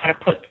know how to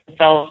put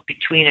themselves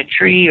between a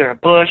tree or a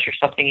bush or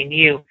something and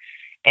you.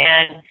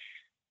 And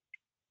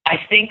I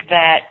think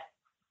that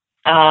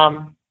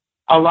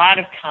a lot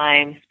of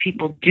times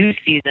people do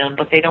see them,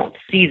 but they don't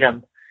see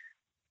them.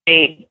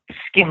 They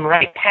skim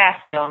right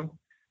past them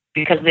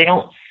because they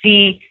don't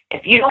see.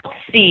 If you don't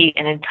see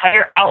an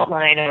entire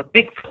outline of a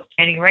Bigfoot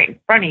standing right in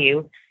front of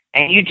you,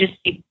 and you just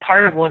see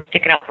part of one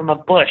sticking out from a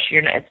bush,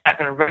 it's not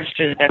going to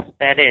register that that's what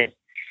that is.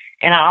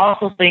 And I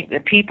also think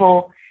that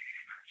people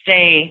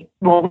say,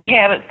 well, we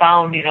haven't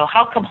found,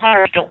 how come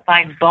hunters don't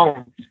find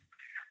bones?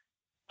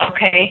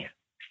 Okay,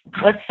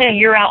 let's say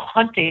you're out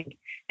hunting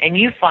and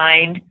you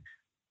find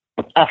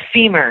a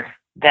femur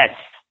that's,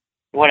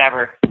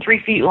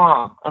 3 feet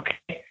long.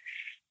 Okay,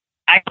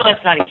 I know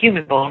that's not a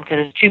human bone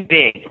because it's too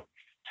big.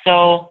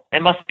 So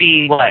it must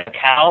be, a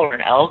cow or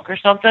an elk or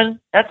something?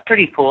 That's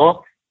pretty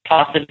cool.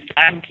 Toss it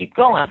aside and keep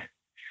going.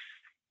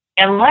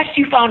 Unless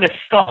you found a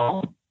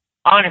skull,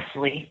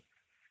 honestly,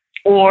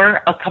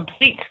 or a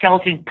complete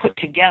skeleton put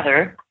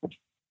together,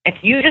 if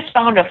you just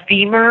found a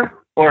femur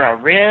or a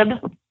rib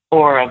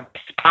or a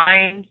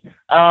spine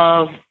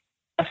of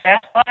a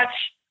Sasquatch,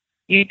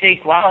 you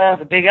think, wow, that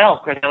was a big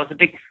elk, or that was a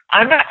big...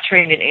 I'm not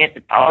trained in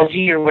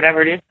anthropology or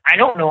whatever it is. I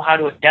don't know how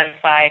to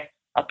identify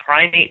a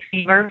primate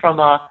femur from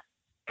a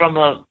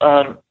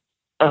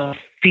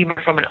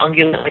femur from an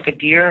ungulate like a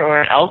deer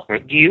or an elk, or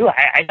do you?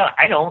 I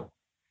don't.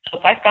 So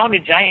if I found a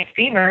giant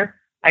femur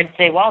I'd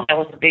say, well, that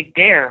was a big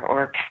bear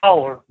or a cow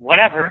or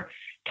whatever.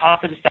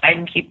 Toss it aside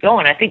and keep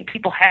going. I think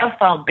people have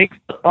found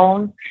Bigfoot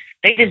bones.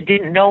 They just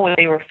didn't know what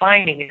they were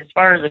finding. And as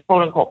far as the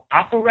quote-unquote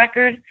fossil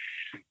record,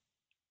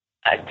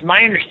 it's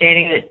my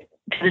understanding that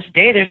to this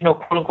day there's no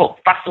quote-unquote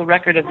fossil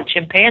record of the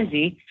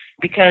chimpanzee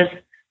because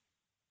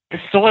the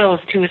soil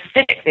is too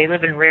acidic. They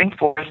live in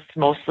rainforests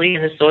mostly,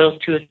 and the soil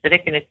is too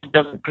acidic, and it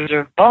doesn't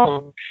preserve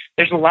bones.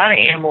 There's a lot of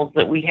animals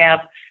that we have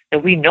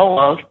that we know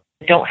of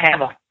that don't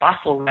have a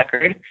fossil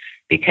record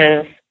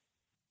because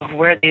of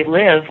where they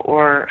live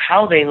or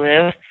how they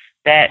live,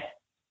 that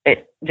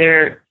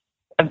their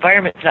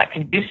environment's not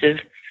conducive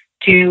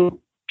to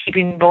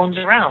keeping bones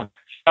around.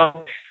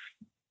 So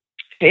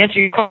to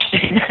answer your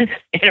question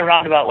in a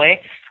roundabout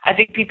way, I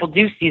think people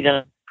do see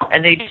them,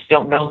 and they just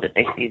don't know that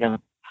they see them.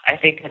 I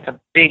think that's a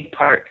big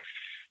part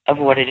of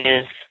what it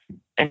is.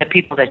 And the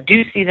people that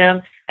do see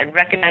them and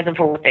recognize them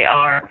for what they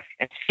are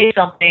and say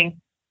something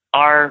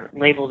are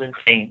labeled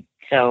insane.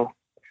 So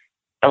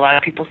a lot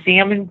of people see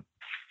them and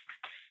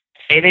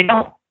say they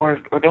don't or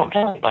don't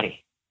tell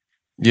anybody.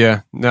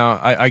 Yeah, no,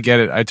 I get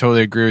it. I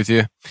totally agree with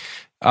you.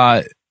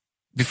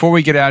 Before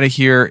we get out of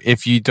here,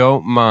 if you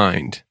don't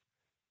mind,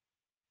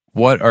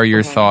 what are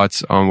your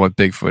thoughts on what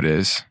Bigfoot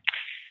is?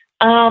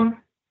 I'm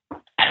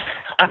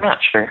not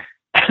sure.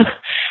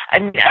 I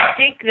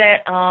think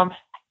that,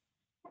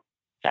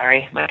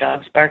 sorry, my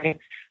dog's barking.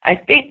 I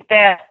think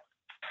that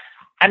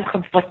I'm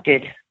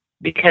conflicted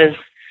because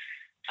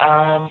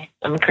I'm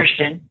a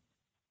Christian.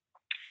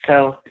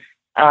 So,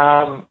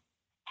 and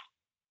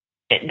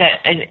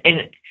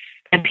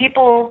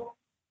people,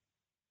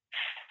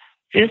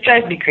 this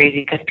drives me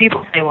crazy because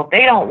people say, well,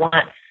 they don't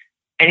want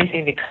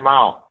anything to come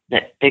out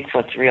that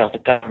Bigfoot's real, the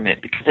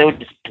government, because it would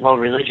just blow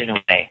religion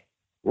away.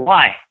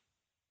 Why?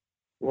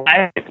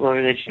 Why would it blow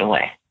religion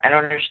away? I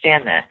don't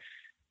understand that.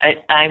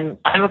 I'm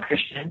a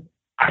Christian.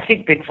 I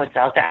think Bigfoot's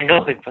out there. I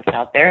know Bigfoot's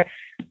out there.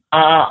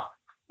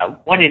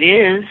 What it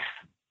is,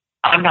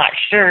 I'm not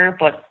sure,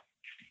 but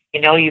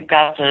you've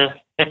got the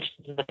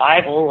mentions in the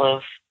Bible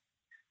of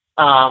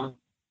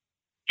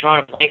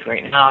drawing a blank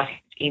right now,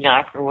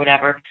 Enoch or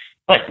whatever.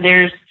 But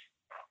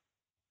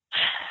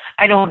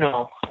I don't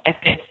know if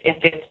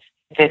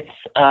it's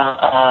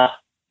a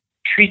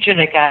creature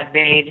that God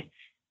made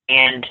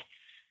and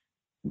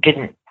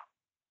didn't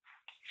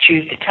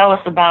choose to tell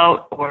us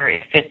about, or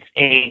if it's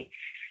a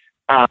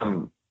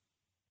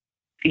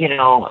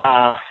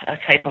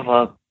type of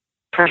a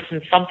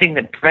person, something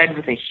that bred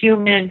with a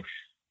human.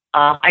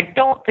 I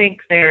don't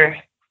think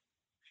they're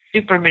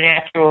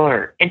supernatural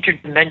or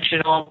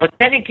interdimensional, but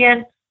then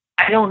again,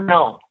 I don't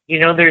know.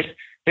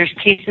 There's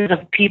cases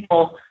of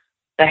people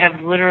that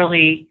have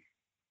literally,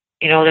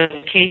 there's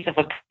a case of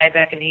a guy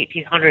back in the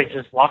 1800s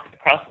just walking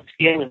across the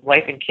field. His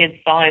wife and kids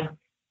saw him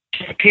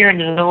disappear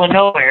into the middle of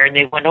nowhere, and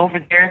they went over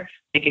there.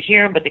 They could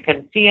hear him, but they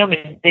couldn't see him,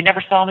 and they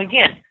never saw him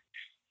again.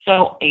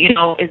 So,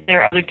 is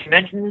there other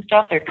dimensions and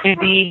stuff? There could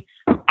be.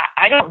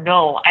 I don't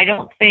know. I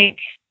don't know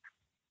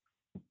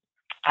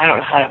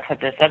how to put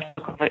this.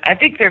 I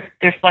think they're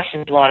flesh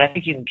and blood. I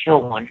think you can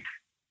kill one.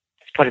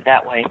 Let's put it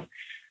that way.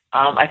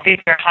 I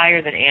think they're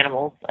higher than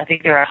animals. I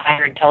think they're a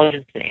higher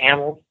intelligence than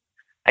animals.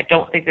 I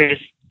don't think they're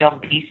just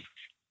dumb beasts.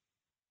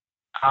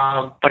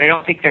 But I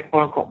don't think they're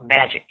quote unquote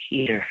magic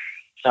either.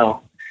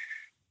 So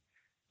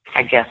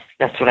I guess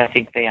that's what I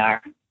think they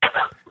are.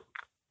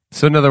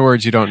 So in other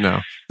words, you don't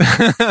know.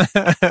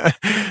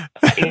 I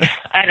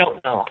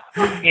don't know.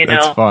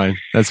 That's fine.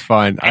 That's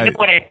fine.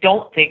 What I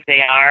don't think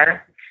they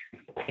are,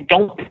 I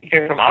don't think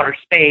they're from outer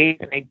space,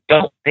 and I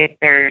don't think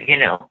they're,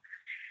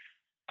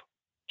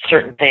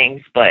 certain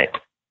things. But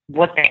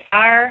what they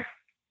are,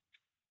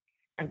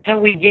 until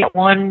we get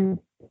one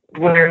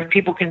where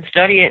people can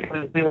study it,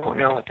 we won't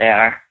know what they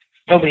are.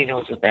 Nobody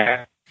knows what they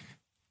are.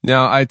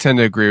 No, I tend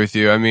to agree with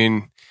you. I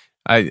mean,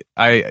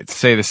 I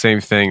say the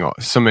same thing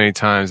so many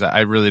times. I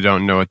really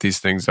don't know what these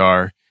things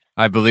are.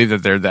 I believe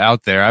that they're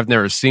out there. I've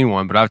never seen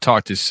one, but I've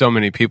talked to so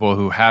many people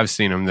who have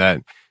seen them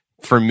that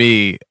for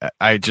me,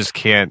 I just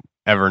can't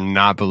ever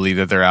not believe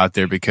that they're out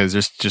there because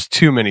there's just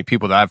too many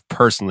people that I've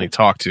personally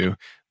talked to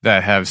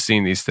that have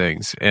seen these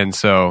things. And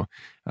so,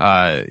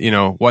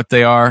 what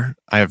they are,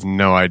 I have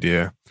no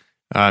idea.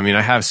 I mean,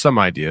 I have some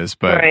ideas,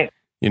 but, right.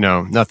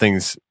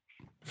 Nothing's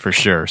for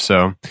sure.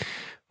 So,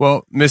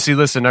 well, Missy,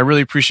 listen, I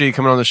really appreciate you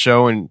coming on the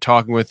show and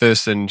talking with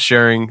us and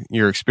sharing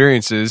your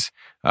experiences.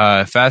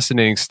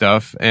 Fascinating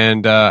stuff.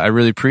 And I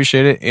really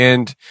appreciate it.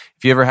 And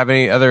if you ever have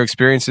any other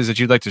experiences that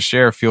you'd like to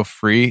share, feel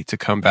free to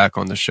come back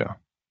on the show.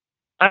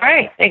 All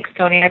right. Thanks,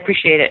 Tony. I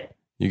appreciate it.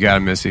 You got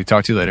it, Missy.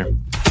 Talk to you later.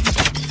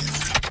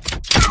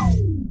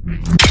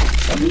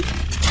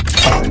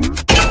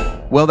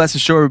 Well, that's the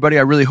show, everybody.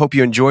 I really hope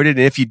you enjoyed it.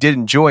 And if you did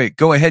enjoy it,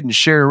 go ahead and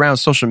share it around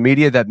social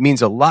media. That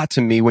means a lot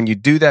to me when you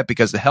do that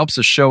because it helps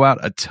the show out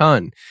a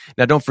ton.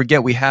 Now, don't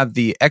forget, we have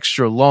the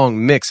extra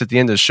long mix at the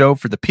end of the show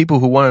for the people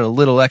who wanted a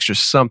little extra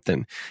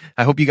something.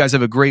 I hope you guys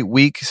have a great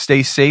week.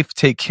 Stay safe,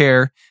 take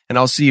care, and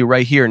I'll see you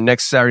right here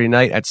next Saturday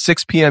night at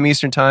 6 p.m.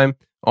 Eastern Time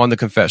on The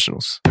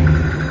Confessionals.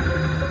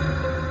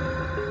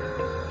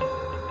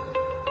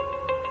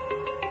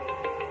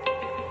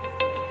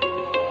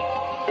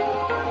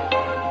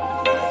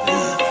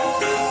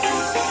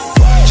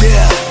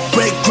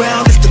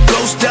 crown, it's the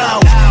ghost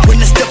dog. When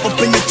I step up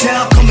in your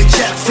town, call me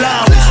Jack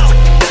Flowers.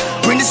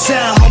 Bring the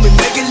sound, homie,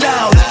 make it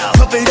loud.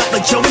 Pump it up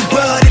like Joey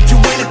Bud if you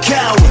ain't a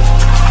coward.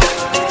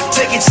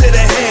 Take it to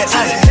the head,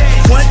 ayy.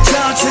 One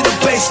time to the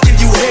base, give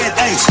you head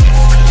ache.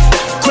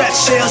 Crack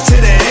shells to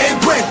the head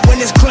break.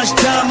 When it's crunch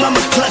time, I'ma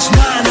clutch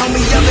mine,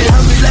 homie. I've been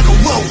hungry like a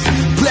wolf.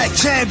 Black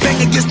chain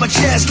bang against my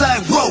chest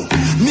like whoa.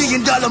 $1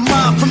 million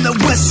mind from the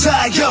west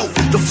side, yo.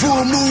 The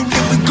full moon,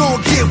 then we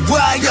gon' get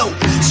wild, yo.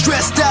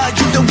 Stressed out,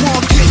 you don't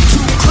wanna get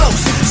too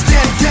close.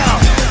 Stand down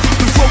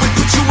before we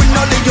put you and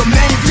all of your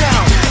men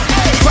down.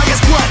 Fire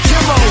squad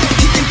camo,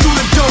 kicking through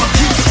the door.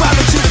 Keep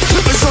firing till the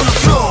clippers on the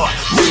floor.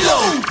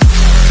 Reload.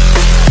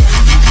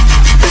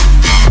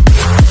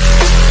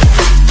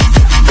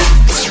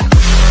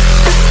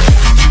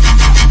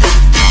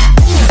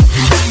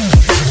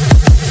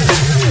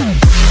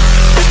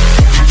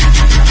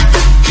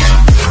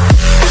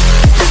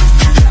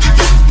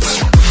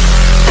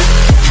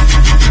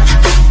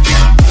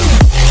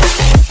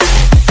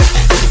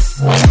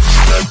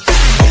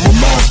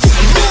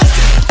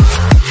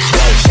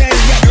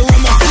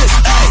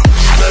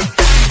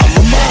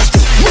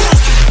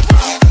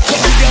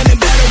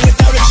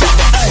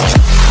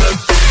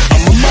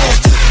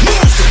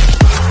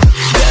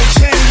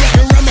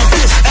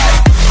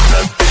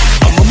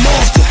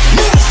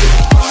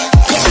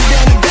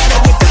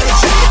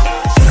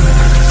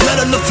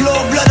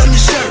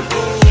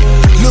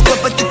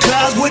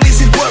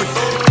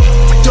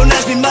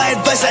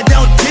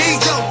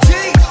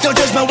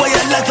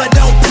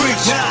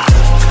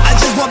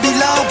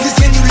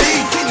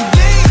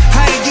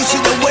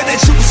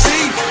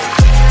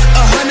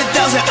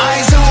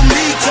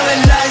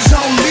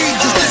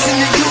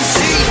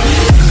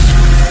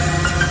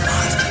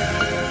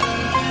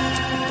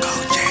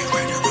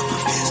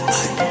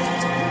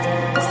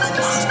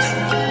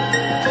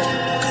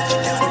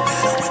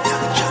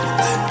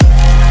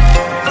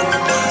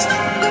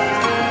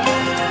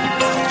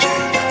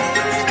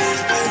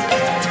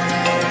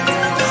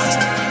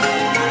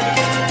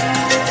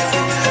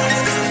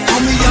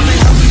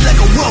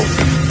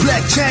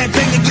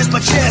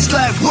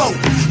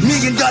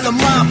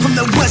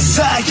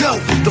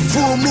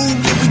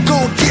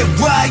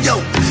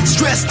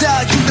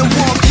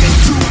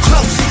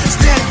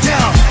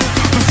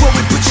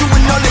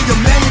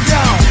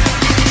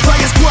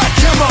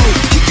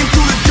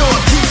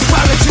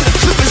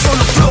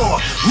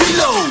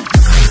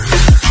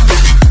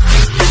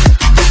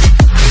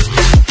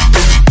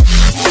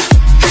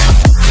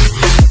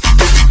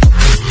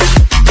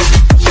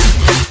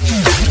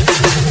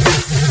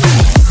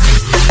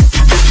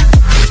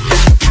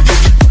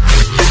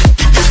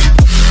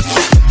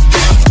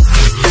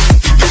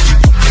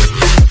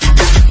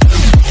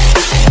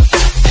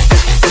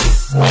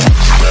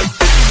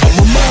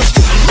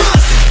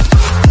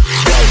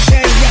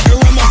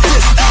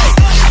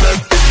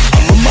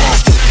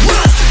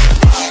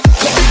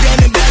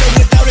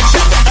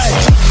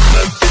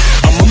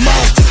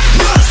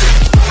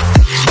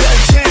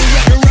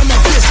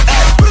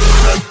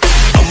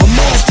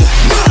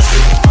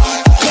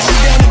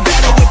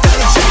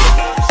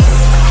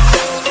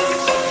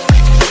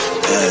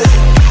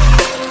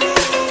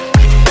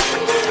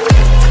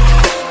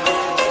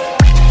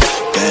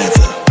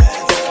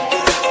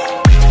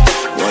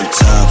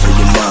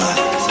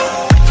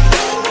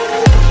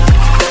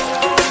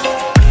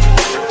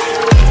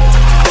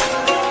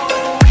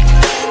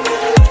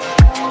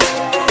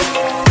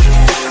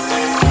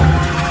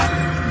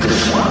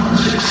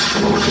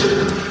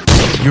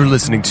 You're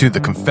listening to The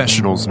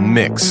Confessionals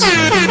Mix.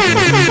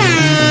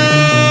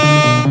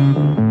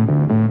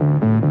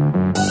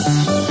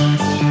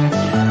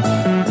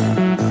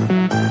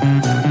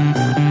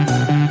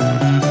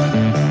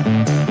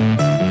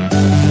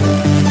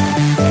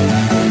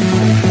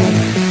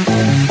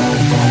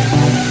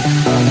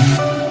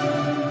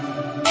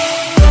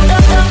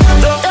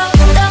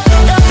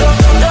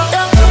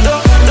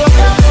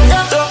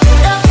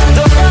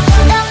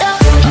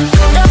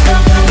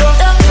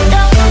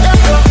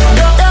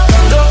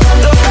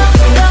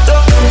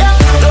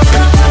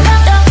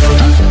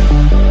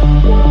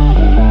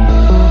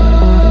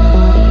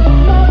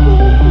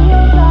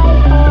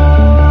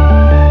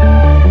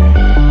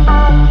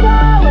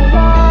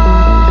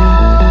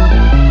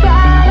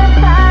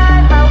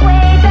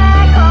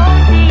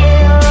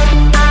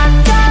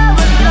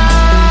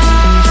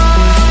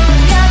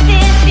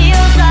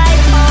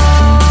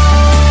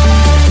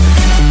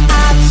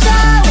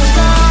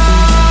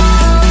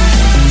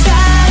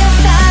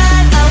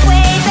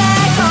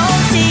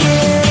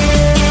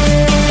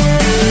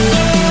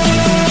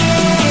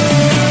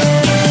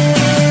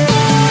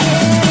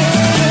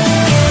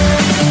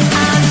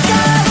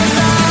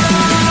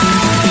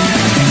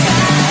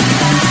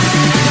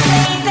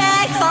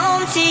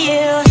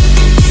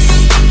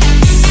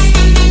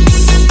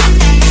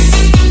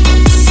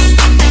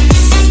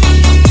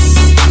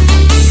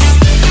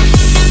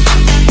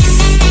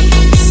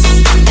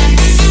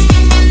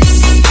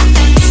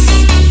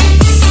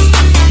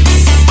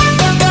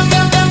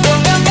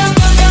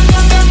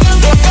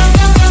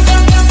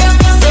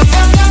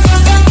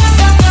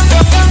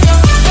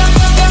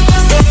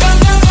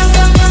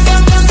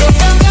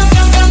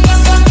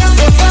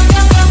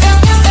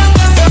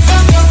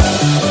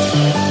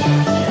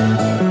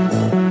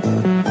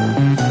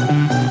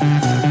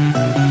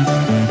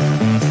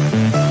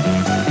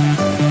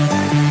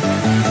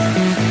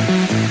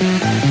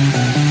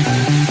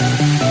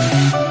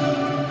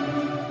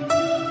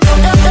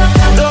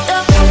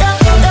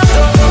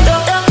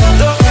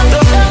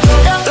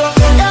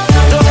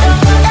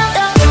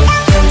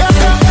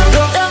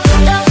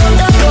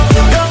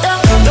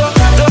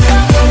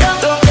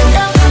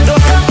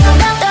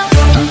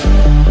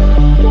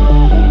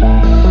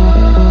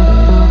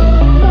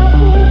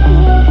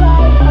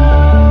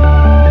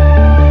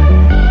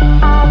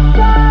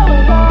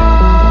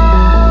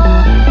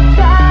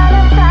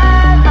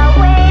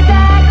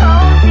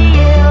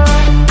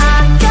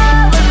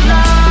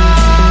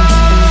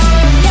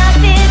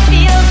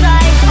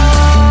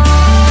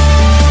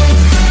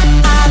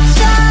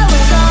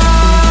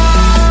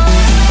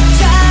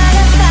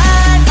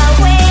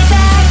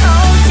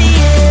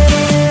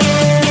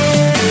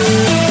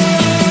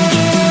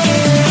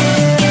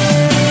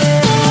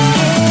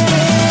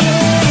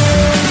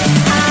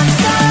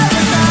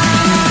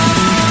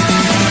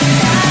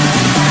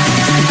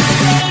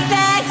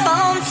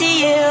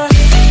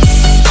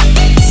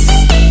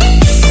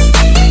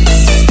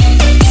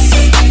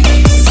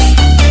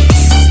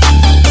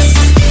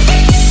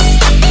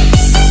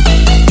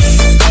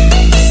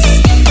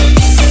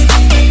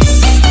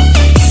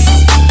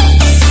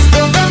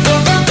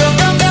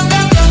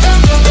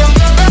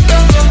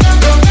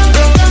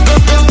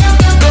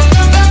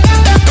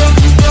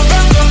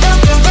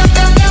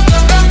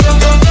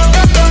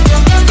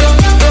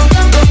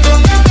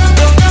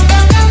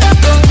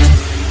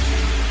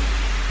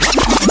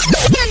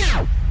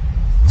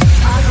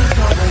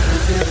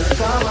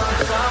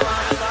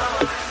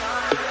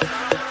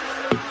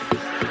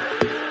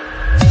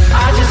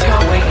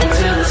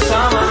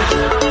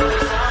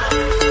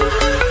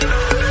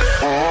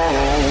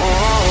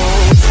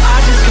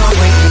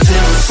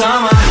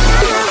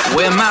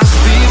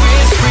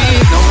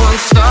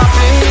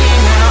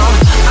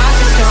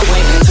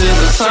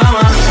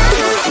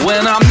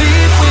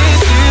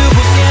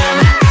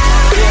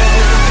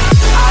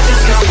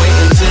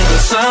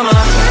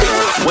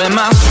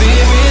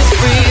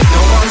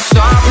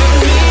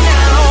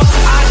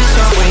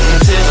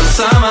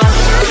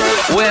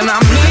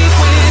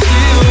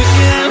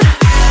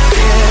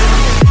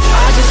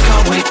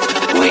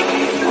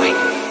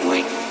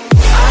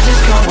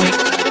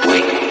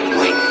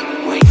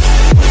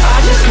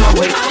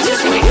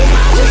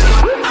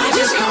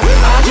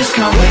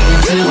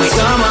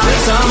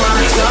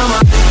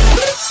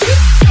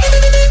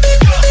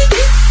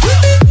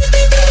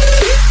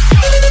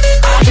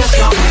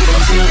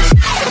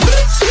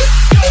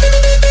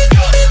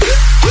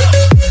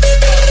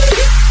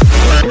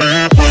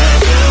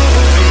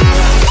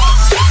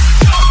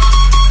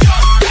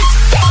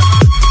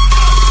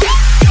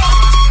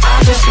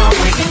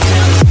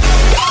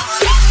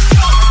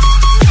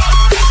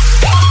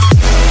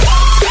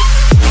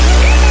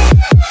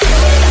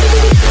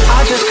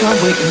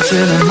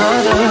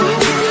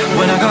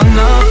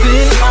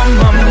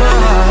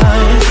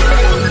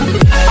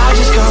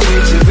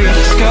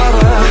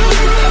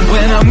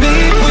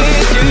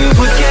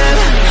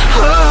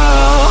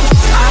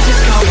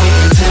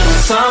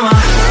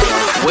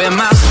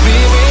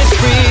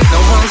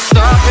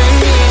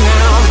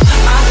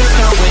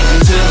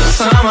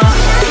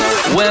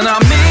 when I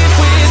meet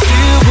with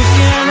you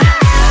again.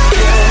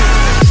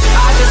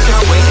 Yeah, I just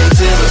can't wait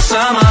until the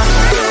summer,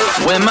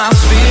 when my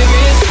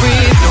spirit's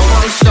free, no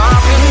one's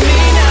stopping me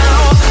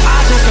now. I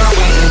just can't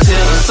wait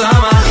until the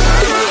summer,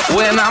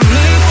 when I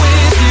meet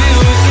with you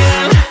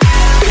again.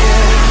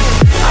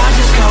 Yeah, I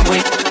just can't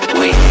wait,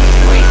 wait.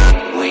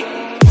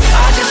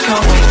 I just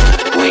can't wait,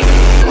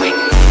 wait.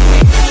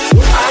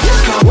 I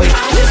just can't wait,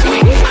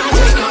 wait.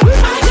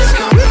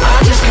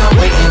 I just can't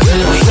wait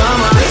until the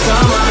summer. I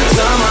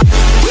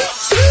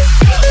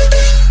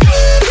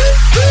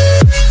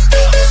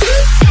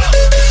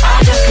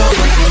just can't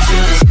wait until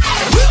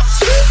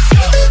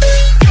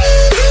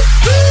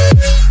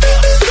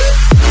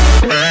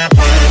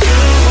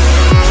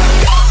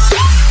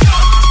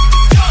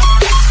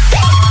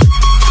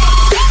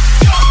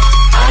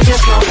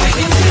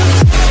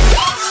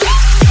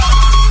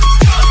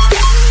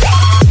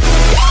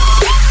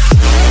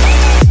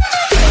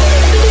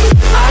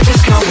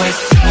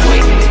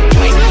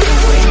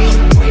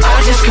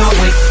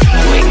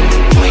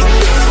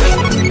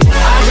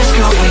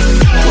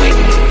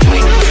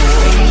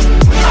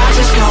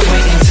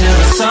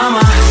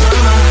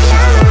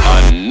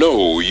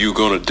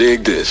the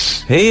dig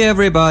this. Hey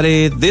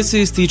everybody, this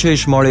is DJ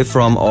Schmolly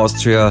from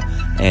Austria,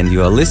 and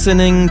you are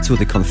listening to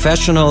the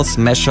Confessionals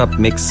Mashup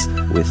Mix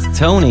with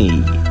Tony.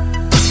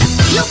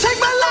 You'll take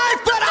my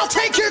life, but I'll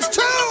take yours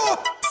too.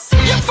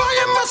 You fire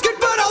your musket,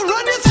 but I'll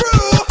run you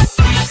through.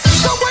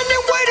 So when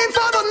you're waiting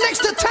for the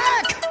next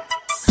attack,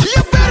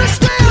 you better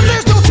stand,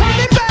 there's no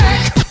turning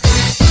back.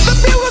 The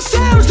bugle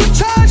sounds, the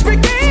charge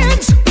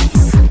begins,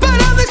 but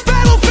on this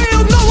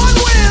battlefield no one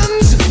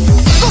wins.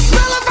 The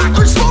smell of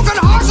acrid smoke and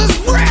horse's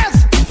breath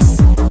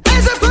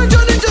as I plunge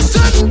on into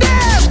sudden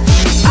death.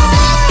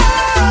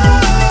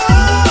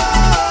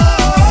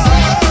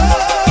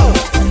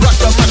 Rock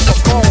the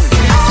microphone.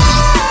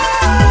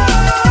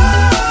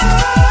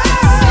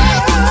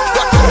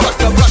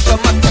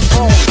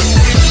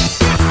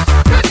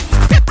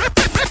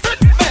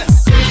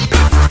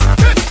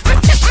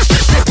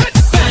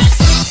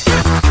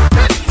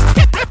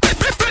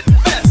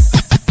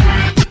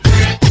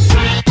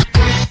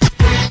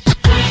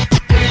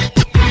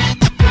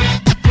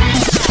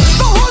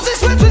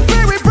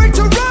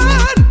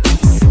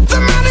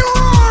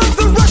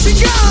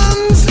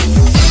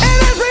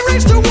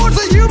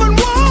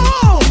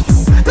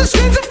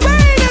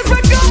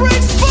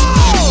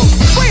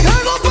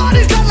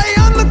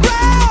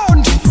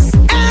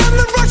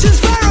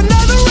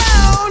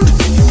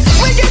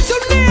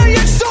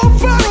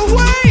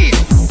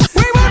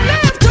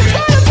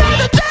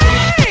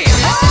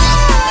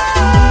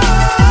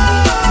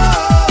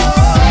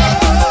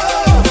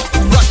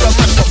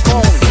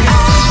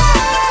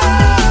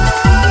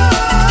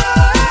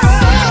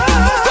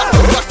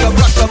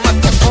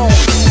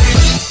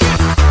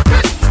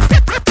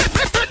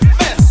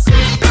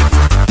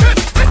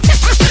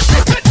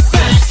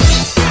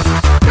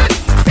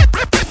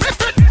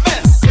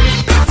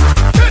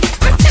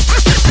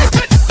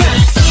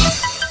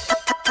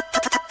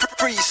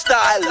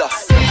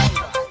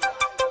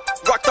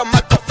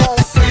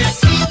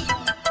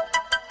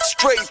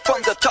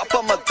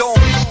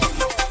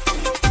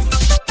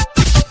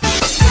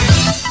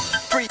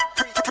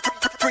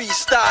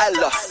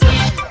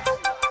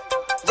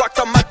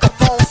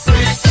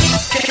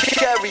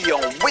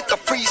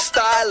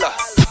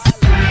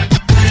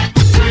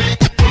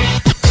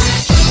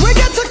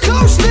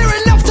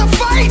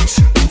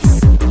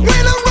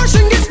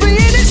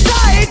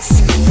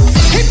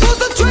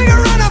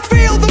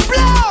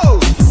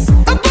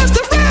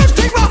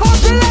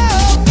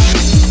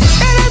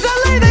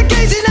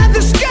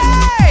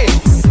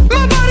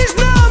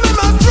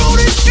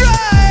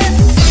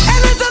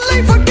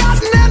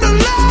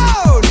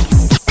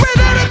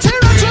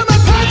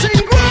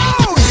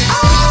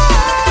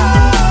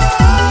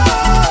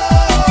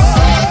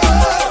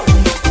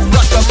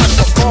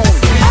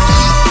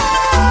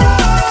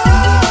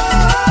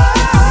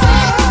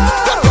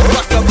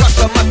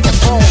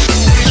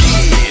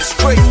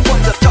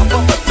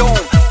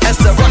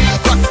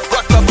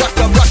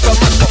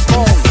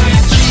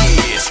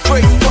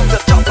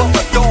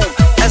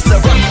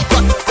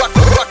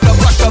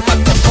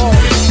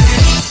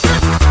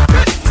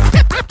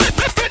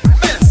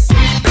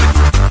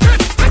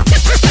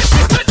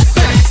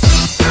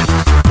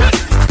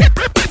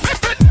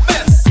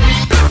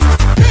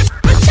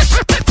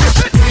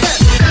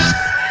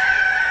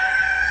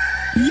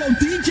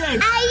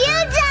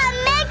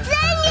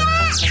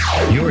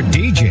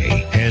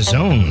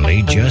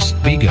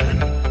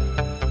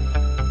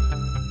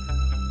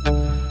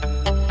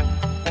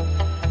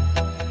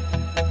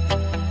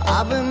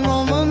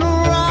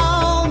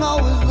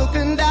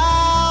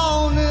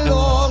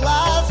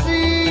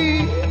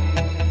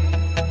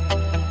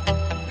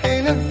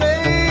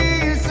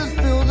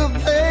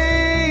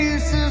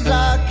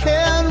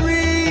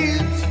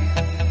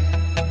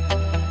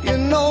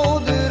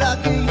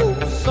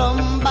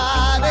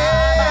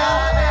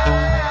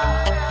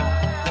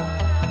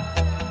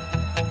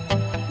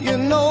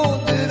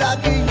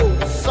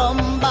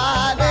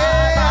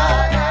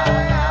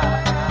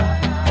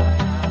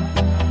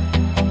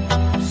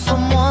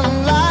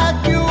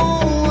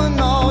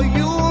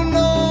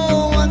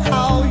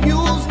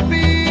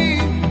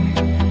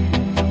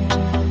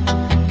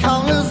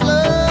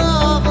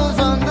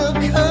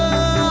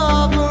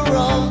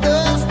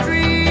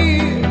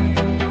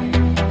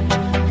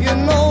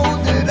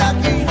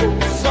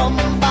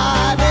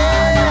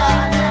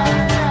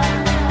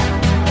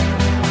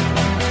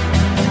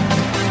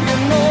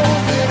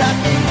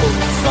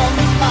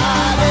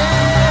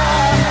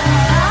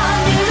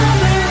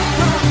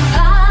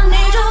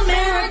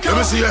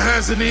 your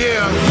hands in the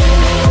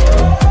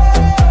air.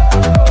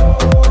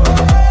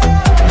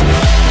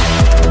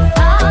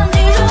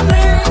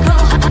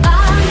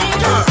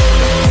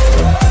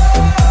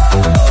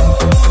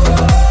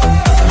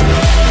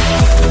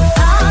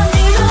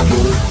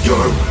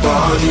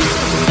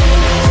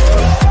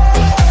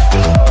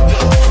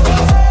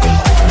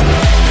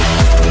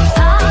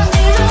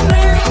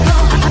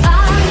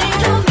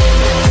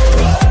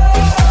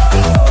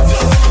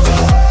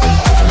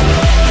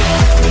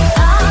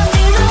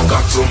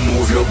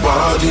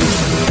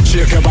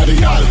 Shake your body,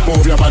 y'all.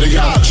 Move your body,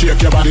 y'all.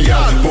 Shake your body,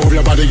 y'all. Move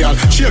your body, y'all.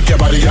 Shake your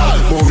body, y'all.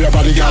 Move your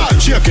body, y'all.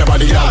 Shake your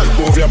body, y'all.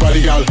 Move your body,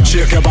 y'all.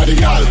 Shake your body,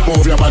 y'all.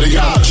 Move your body,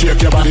 y'all.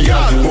 Shake your body,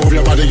 y'all. Move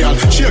your body, y'all.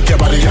 Shake your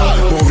body, y'all.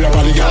 Move your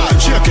body, y'all.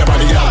 Shake your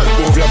body, y'all.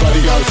 Move your body,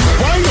 y'all.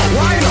 Wind up,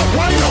 wind up,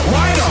 wind up,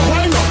 wind up,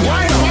 wind up,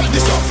 wind up. What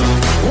this up?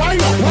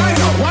 Wind up,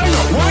 wind up, wind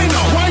up, wind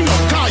up, wind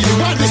up. Car, you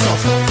got this up.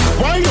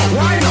 Wind up,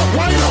 wind up,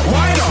 wind up,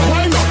 wind up,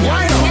 wind up,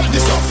 wind up. What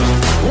this up?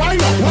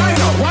 Wind up,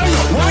 wind up, wind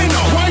up, wind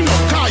up, wind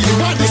up. Car, you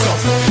got this up.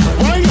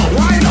 Wind up,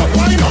 wind up,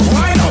 wind up,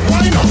 wind up,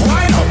 wind up,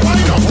 wind up,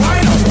 wind up, wind up,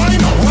 wind up,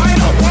 wind up,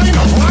 wind up, wind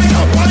up, wind up,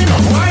 wind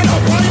up, wind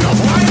up,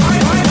 wind up.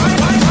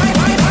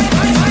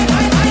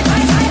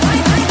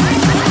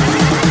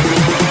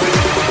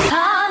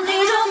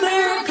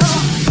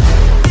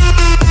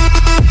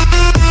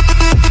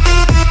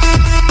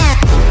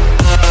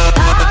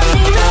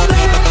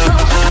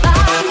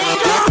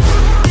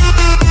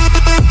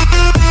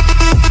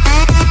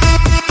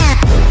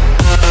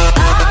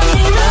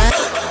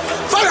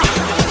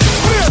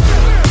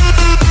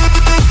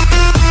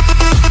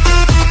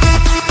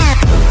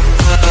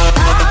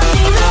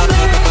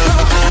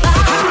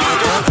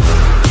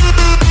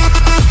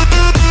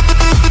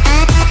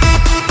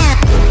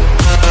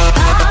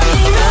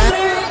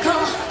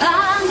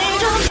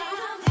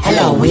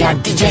 We are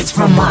DJs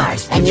from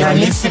Mars, and you're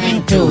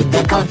listening to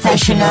The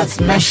Confessionals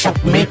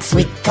Mashup Mix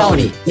with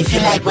Tony. If you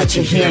like what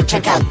you hear,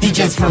 check out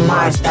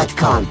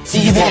djsfrommars.com.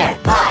 See you there.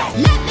 Bye.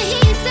 Let me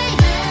hear you say,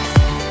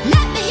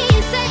 let me hear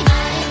you say,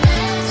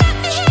 let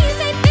me hear you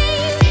say,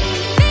 baby,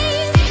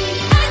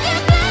 I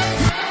get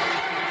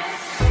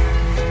blessed.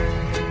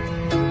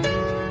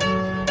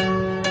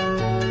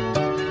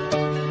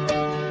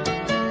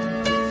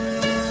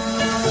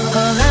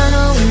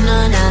 Havana, ooh, na,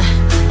 na.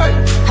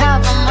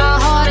 Half of my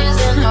heart is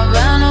in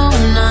Havana,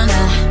 ooh, na, na.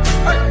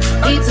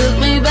 He took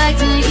me back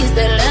to East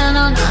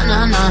Atlanta, na, na,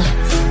 na.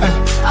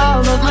 All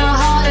of my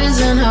heart is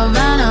in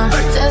Havana.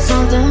 There's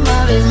something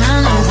about his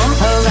manners.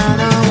 Havana.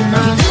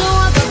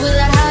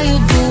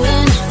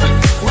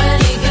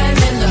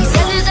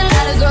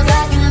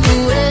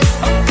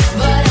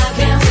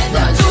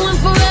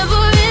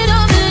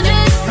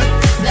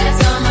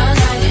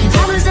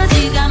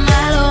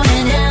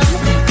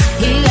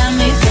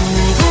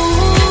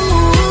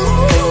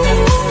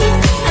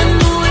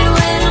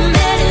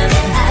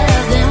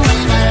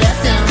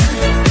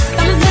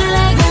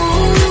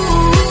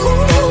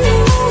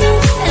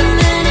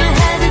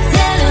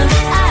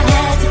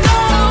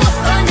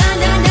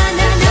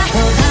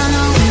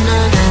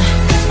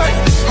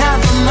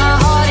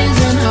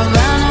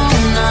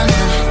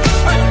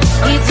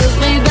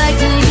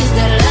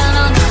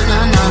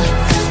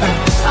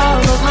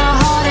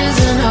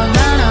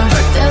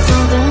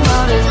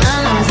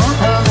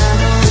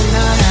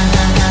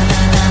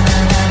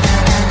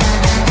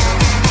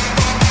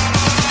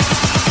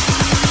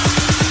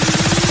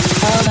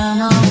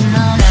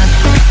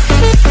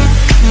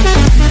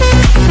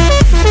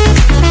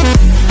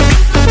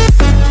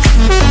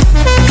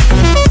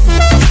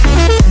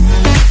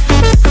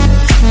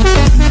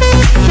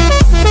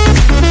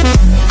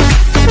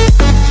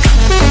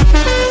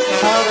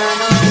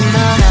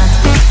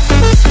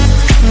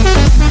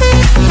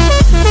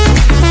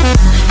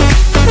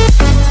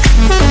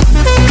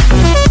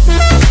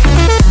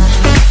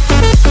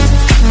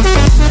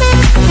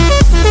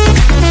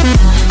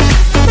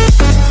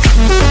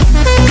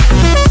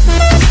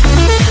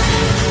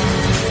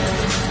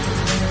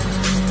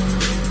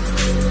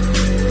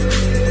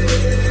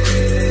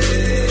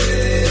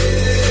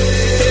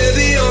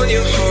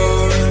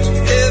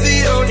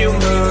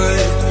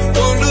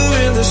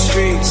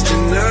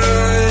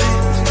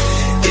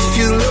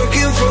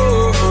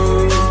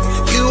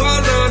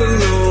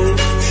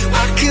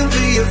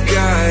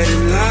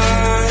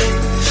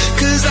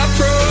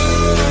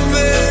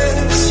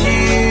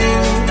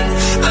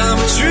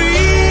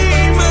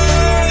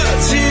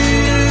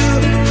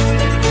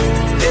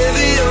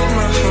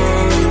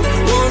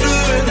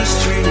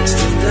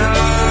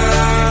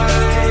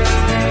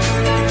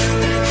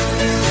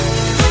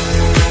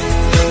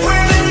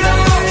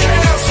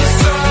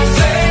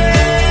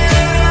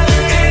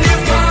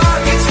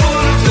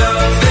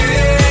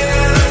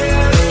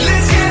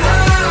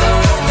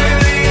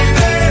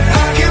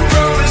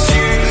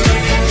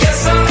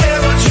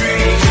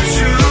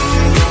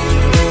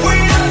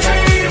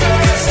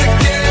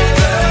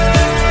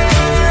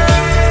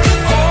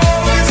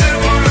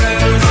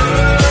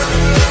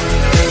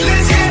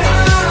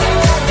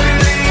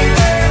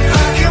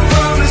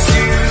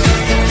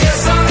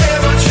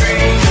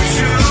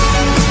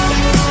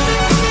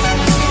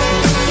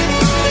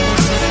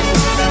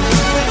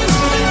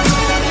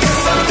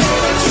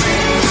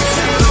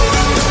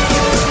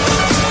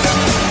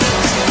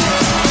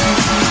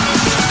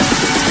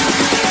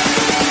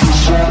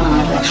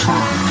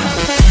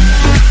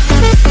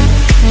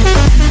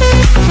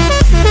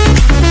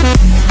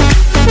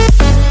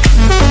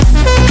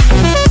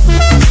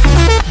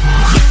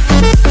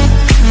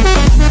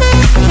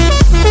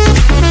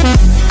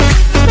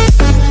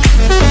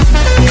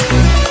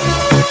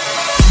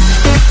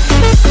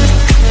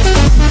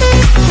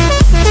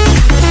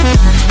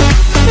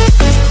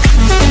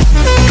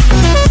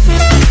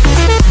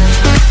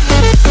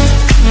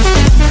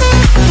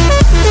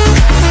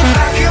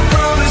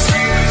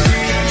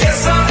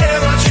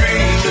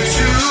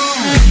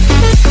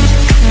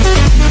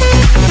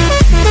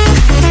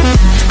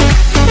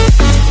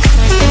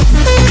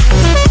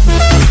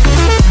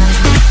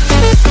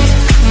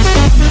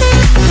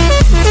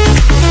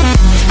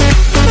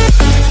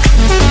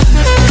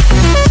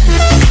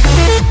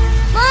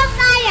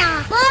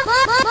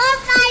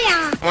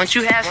 Won't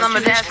you have some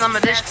of this?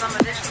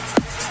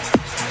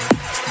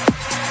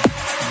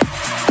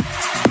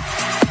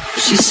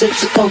 She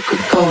sips a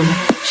Coca-Cola.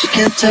 She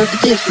can't tell the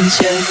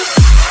difference yet.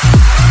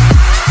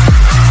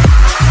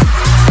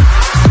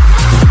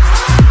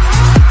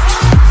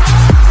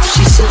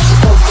 She sips a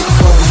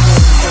Coca-Cola.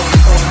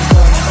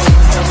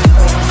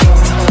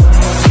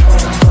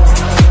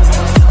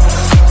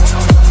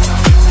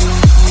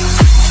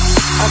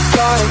 I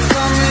saw it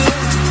coming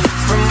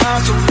from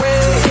miles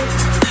away.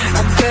 I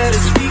better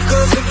speak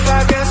up if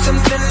I got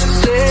something to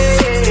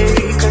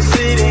say. 'Cause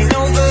it ain't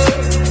over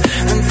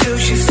until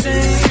she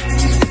sings.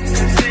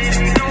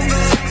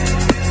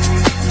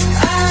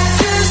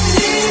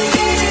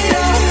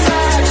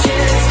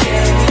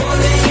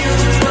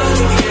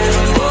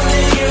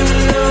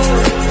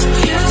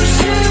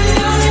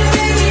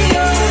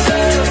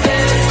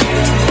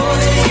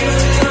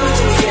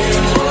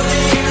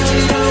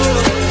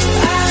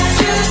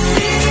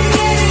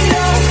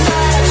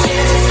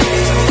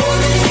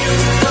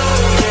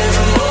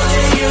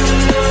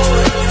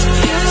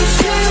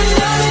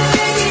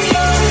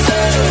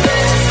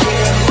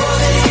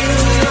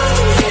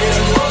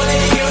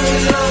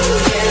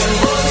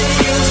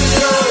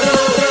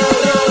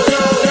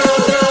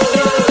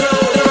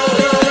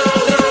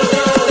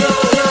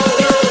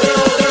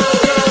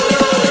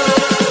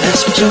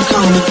 You're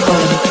coming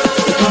for me.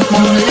 You don't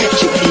wanna let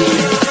you be.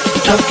 You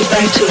talk it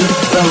back to the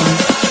phone.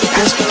 You're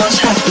asking what's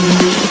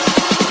happening.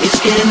 It's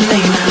getting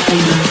late now,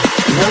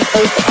 enough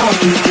of the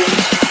argument.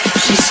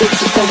 She sips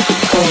a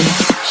Coca-Cola.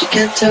 She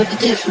can't tell the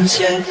difference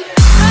yet.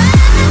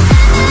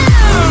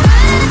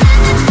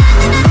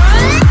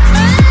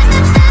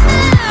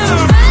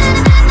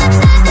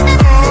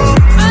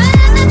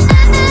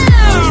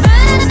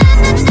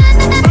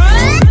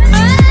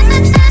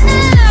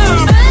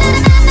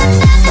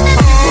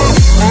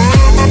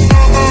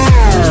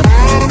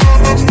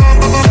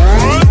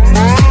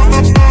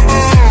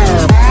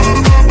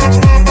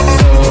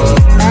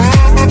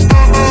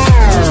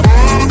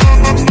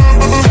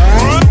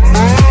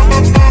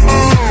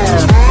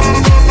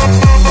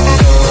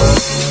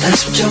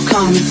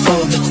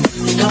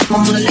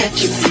 Wanna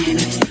let you feel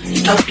it.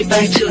 You talk it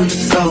back to the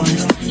phone.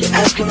 You're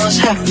asking what's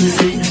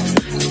happening.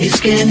 It's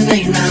getting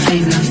late now,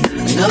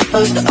 enough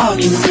of the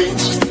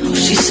arguments.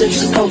 She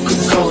sips a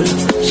Coca-Cola.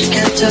 She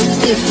can't tell the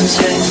difference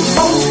yet.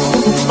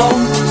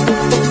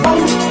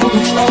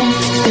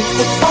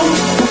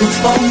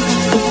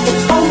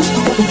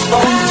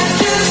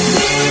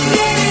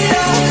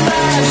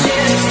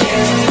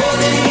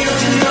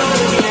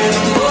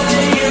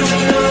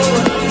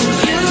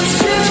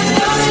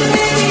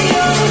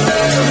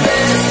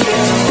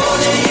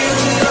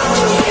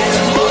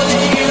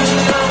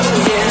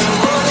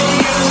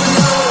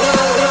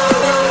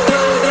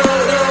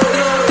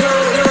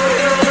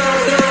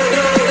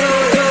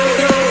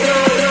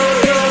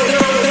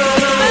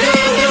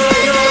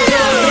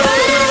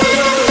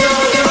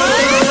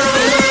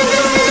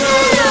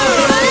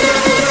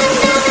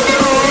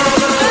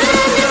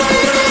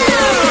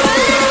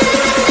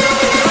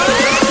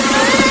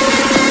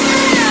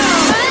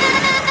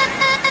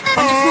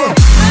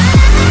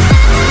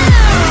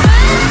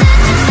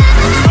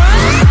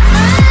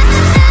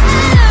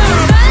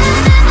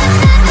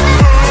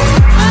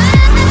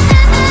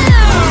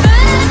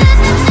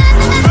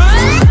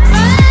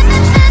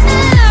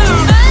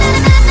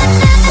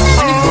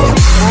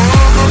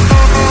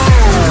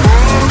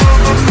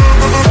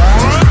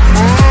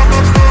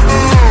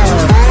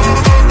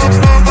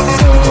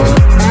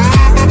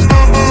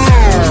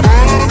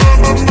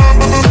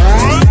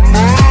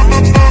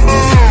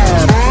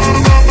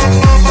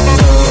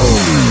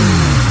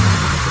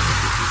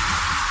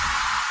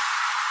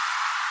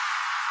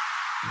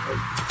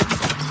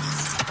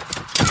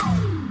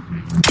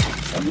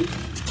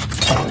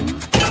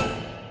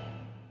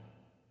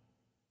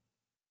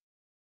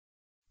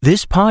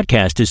 This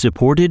podcast is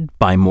supported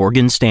by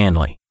Morgan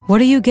Stanley. What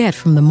do you get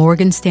from the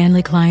Morgan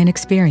Stanley client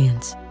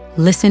experience?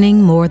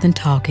 Listening more than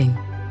talking,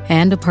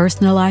 and a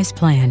personalized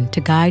plan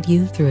to guide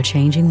you through a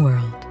changing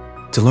world.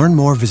 To learn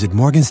more, visit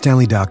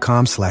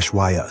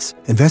morganstanley.com/YUS.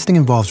 Investing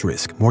involves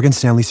risk. Morgan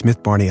Stanley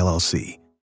Smith Barney, LLC.